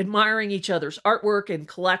admiring each other's artwork and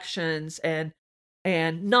collections and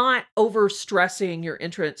not over stressing your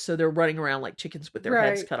entrance so they're running around like chickens with their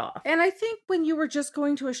heads cut off. And I think when you were just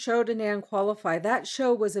going to a show to nan qualify, that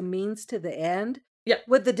show was a means to the end. Yeah.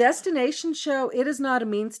 With the destination show, it is not a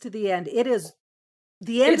means to the end. It is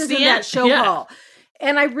the end is in that show hall.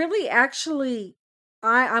 And I really actually,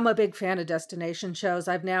 I'm a big fan of destination shows.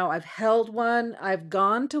 I've held one. I've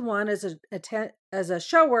gone to one as a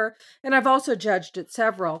shower, and I've also judged at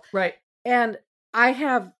several. Right. And I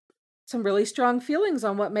have some really strong feelings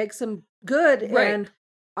on what makes them good. Right. And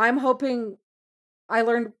I'm hoping I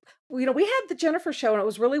learned, we had the Jennifer show, and it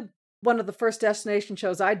was really one of the first destination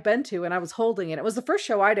shows I'd been to, and I was holding it. It was the first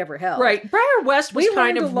show I'd ever held. Right. Briar West was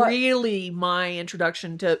kind of really my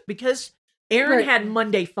introduction to, because Aaron had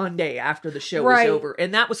Monday Fun Day after the show was over.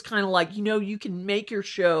 And that was kind of like, you can make your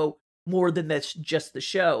show more than that's just the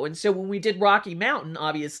show. And so when we did Rocky Mountain,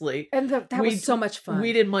 obviously. And that was so much fun.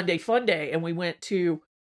 We did Monday Fun Day and we went to,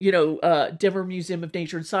 Denver Museum of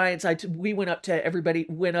Nature and Science. We went up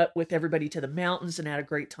with everybody to the mountains and had a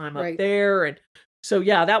great time up there. And so,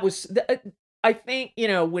 yeah, that was, I think,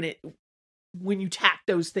 when you tack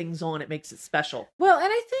those things on, it makes it special. Well, and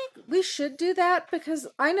I think we should do that because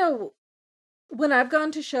I know when I've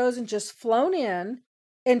gone to shows and just flown in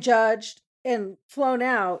and judged and flown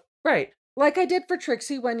out. Right. Like I did for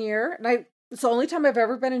Trixie one year. And it's the only time I've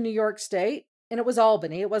ever been in New York State. And it was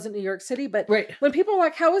Albany. It wasn't New York City. But when people are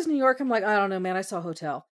like, how was New York? I'm like, I don't know, man. I saw a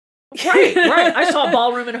hotel. Right. I saw a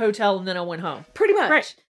ballroom and a hotel and then I went home. Pretty much.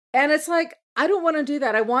 Right. And it's like, I don't want to do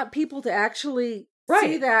that. I want people to actually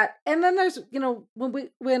see that. And then there's,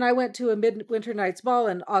 when I went to a Midwinter Nights Ball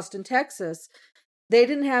in Austin, Texas, they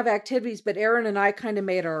didn't have activities, but Aaron and I kind of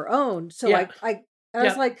made our own. So I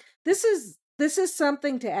was like, this is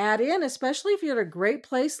something to add in, especially if you're at a great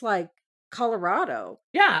place like Colorado.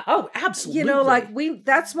 Yeah. Oh, absolutely.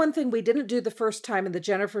 That's one thing we didn't do the first time in the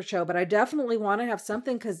Jennifer show, but I definitely want to have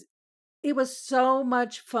something because it was so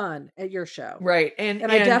much fun at your show. Right. And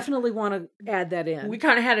I definitely want to add that in. We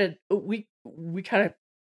kind of had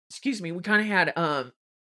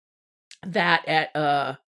that at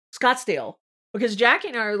Scottsdale because Jackie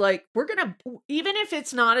and I are like, we're going to, even if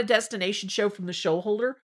it's not a destination show from the show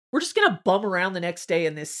holder, we're just going to bum around the next day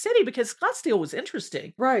in this city because Scottsdale was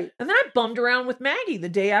interesting. Right. And then I bummed around with Maggie the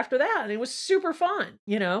day after that and it was super fun,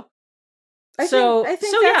 I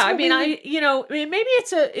think maybe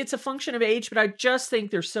it's a function of age, but I just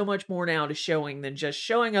think there's so much more now to showing than just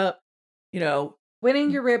showing up,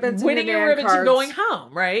 winning your ribbons, and going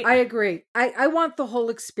home. Right. I agree. I want the whole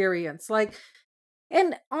experience.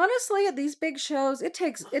 And honestly, at these big shows, it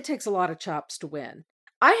takes a lot of chops to win.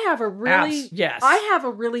 I have a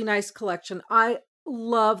really nice collection. I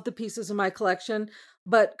love the pieces of my collection,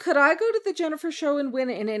 but could I go to the Jennifer show and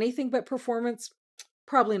win in anything but performance?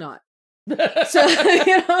 Probably not. So,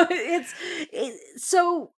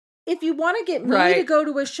 so if you want to get me to go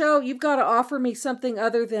to a show, you've got to offer me something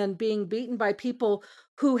other than being beaten by people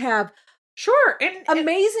who have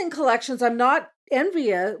amazing collections. I'm not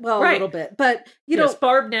envious, a little bit, but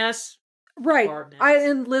Barb Ness. Right.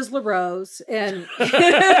 And Liz LaRose and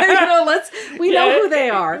we know who they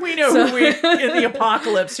are. We know who in the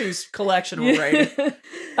apocalypse whose collection we're writing.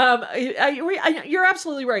 You're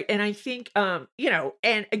absolutely right. And I think, and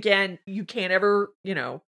again, you can't ever,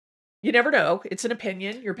 you never know. It's an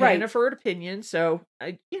opinion. You're paying for an opinion. So,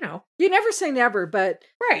 you never say never, but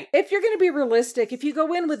if you're going to be realistic, if you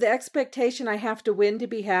go in with the expectation I have to win to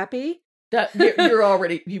be happy,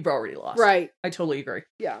 you've already lost. Right. I totally agree.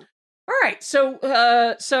 Yeah. All right,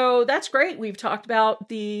 so that's great. We've talked about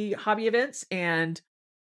the hobby events, and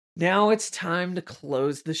now it's time to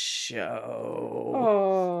close the show.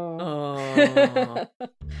 Oh.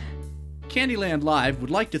 Candyland Live would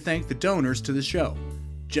like to thank the donors to the show: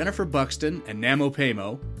 Jennifer Buxton and Namo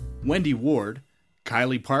Paymo, Wendy Ward,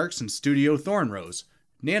 Kylie Parks and Studio Thornrose,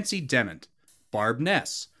 Nancy Dement, Barb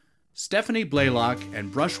Ness, Stephanie Blaylock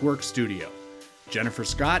and Brushwork Studio, Jennifer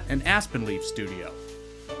Scott and Aspen Leaf Studio,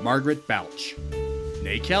 Margaret Balch,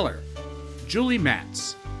 Nay Keller, Julie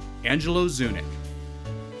Matz, Angelo Zunick,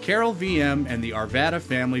 Carol VM and the Arvada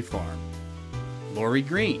Family Farm, Lori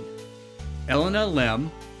Green, Elena Lem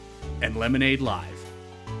and Lemonade Live,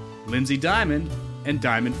 Lindsay Diamond and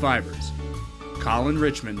Diamond Fibers, Colin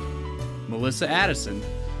Richmond, Melissa Addison,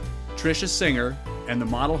 Tricia Singer and the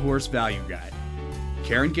Model Horse Value Guide,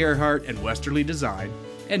 Karen Gerhardt and Westerly Design,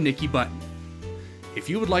 and Nikki Button. If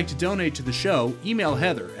you would like to donate to the show, email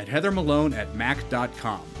Heather at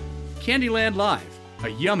heathermalone@mac.com. Candyland Live, a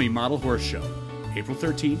yummy model horse show. April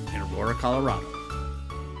 13th in Aurora, Colorado.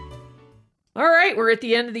 All right, we're at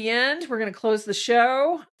the end of the end. We're going to close the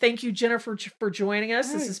show. Thank you, Jennifer, for joining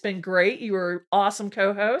us. This has been great. You were an awesome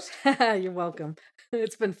co-host. You're welcome.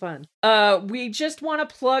 It's been fun. We just want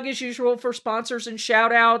to plug, as usual, for sponsors and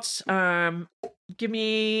shout-outs. Give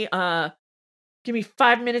me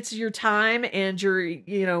 5 minutes of your time and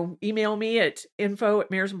email me at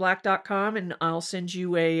info@maresandblack.com and I'll send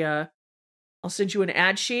you an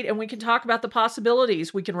ad sheet and we can talk about the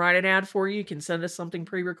possibilities. We can write an ad for you. You can send us something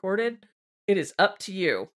pre-recorded. It is up to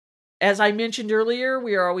you. As I mentioned earlier,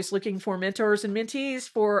 we are always looking for mentors and mentees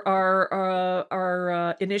for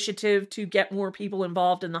our initiative to get more people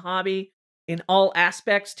involved in the hobby in all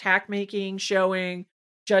aspects: tack making, showing,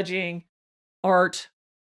 judging, art,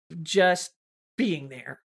 just being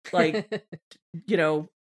there.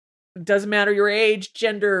 Doesn't matter your age,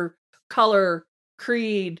 gender, color,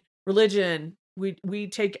 creed, religion. We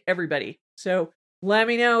take everybody. So let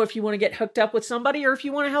me know if you want to get hooked up with somebody or if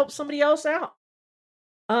you want to help somebody else out.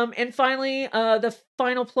 And finally, the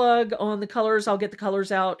final plug on the colors. I'll get the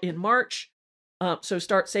colors out in March. So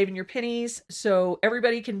start saving your pennies so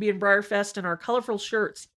everybody can be in BreyerFest in our colorful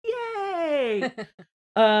shirts. Yay!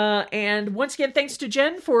 And once again, thanks to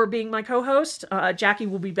Jen for being my co-host. Jackie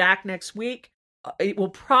will be back next week. It will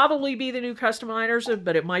probably be the new Customizers,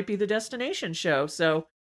 but it might be the destination show. So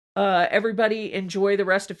everybody enjoy the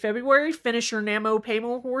rest of February. Finish your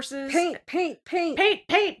NaMo-Paymo horses. Paint.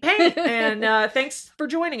 And thanks for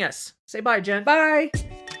joining us. Say bye, Jen. Bye.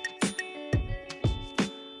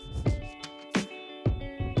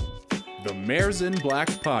 The Mares in Black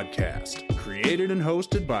podcast, created and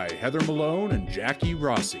hosted by Heather Malone and Jackie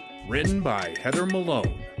Rossi. Written by Heather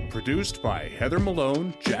Malone. Produced by Heather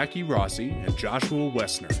Malone, Jackie Rossi, and Joshua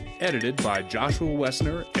Wessner. Edited by Joshua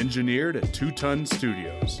Wessner. Engineered at 2 Ton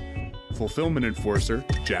Studios. Fulfillment Enforcer,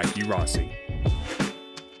 Jackie Rossi.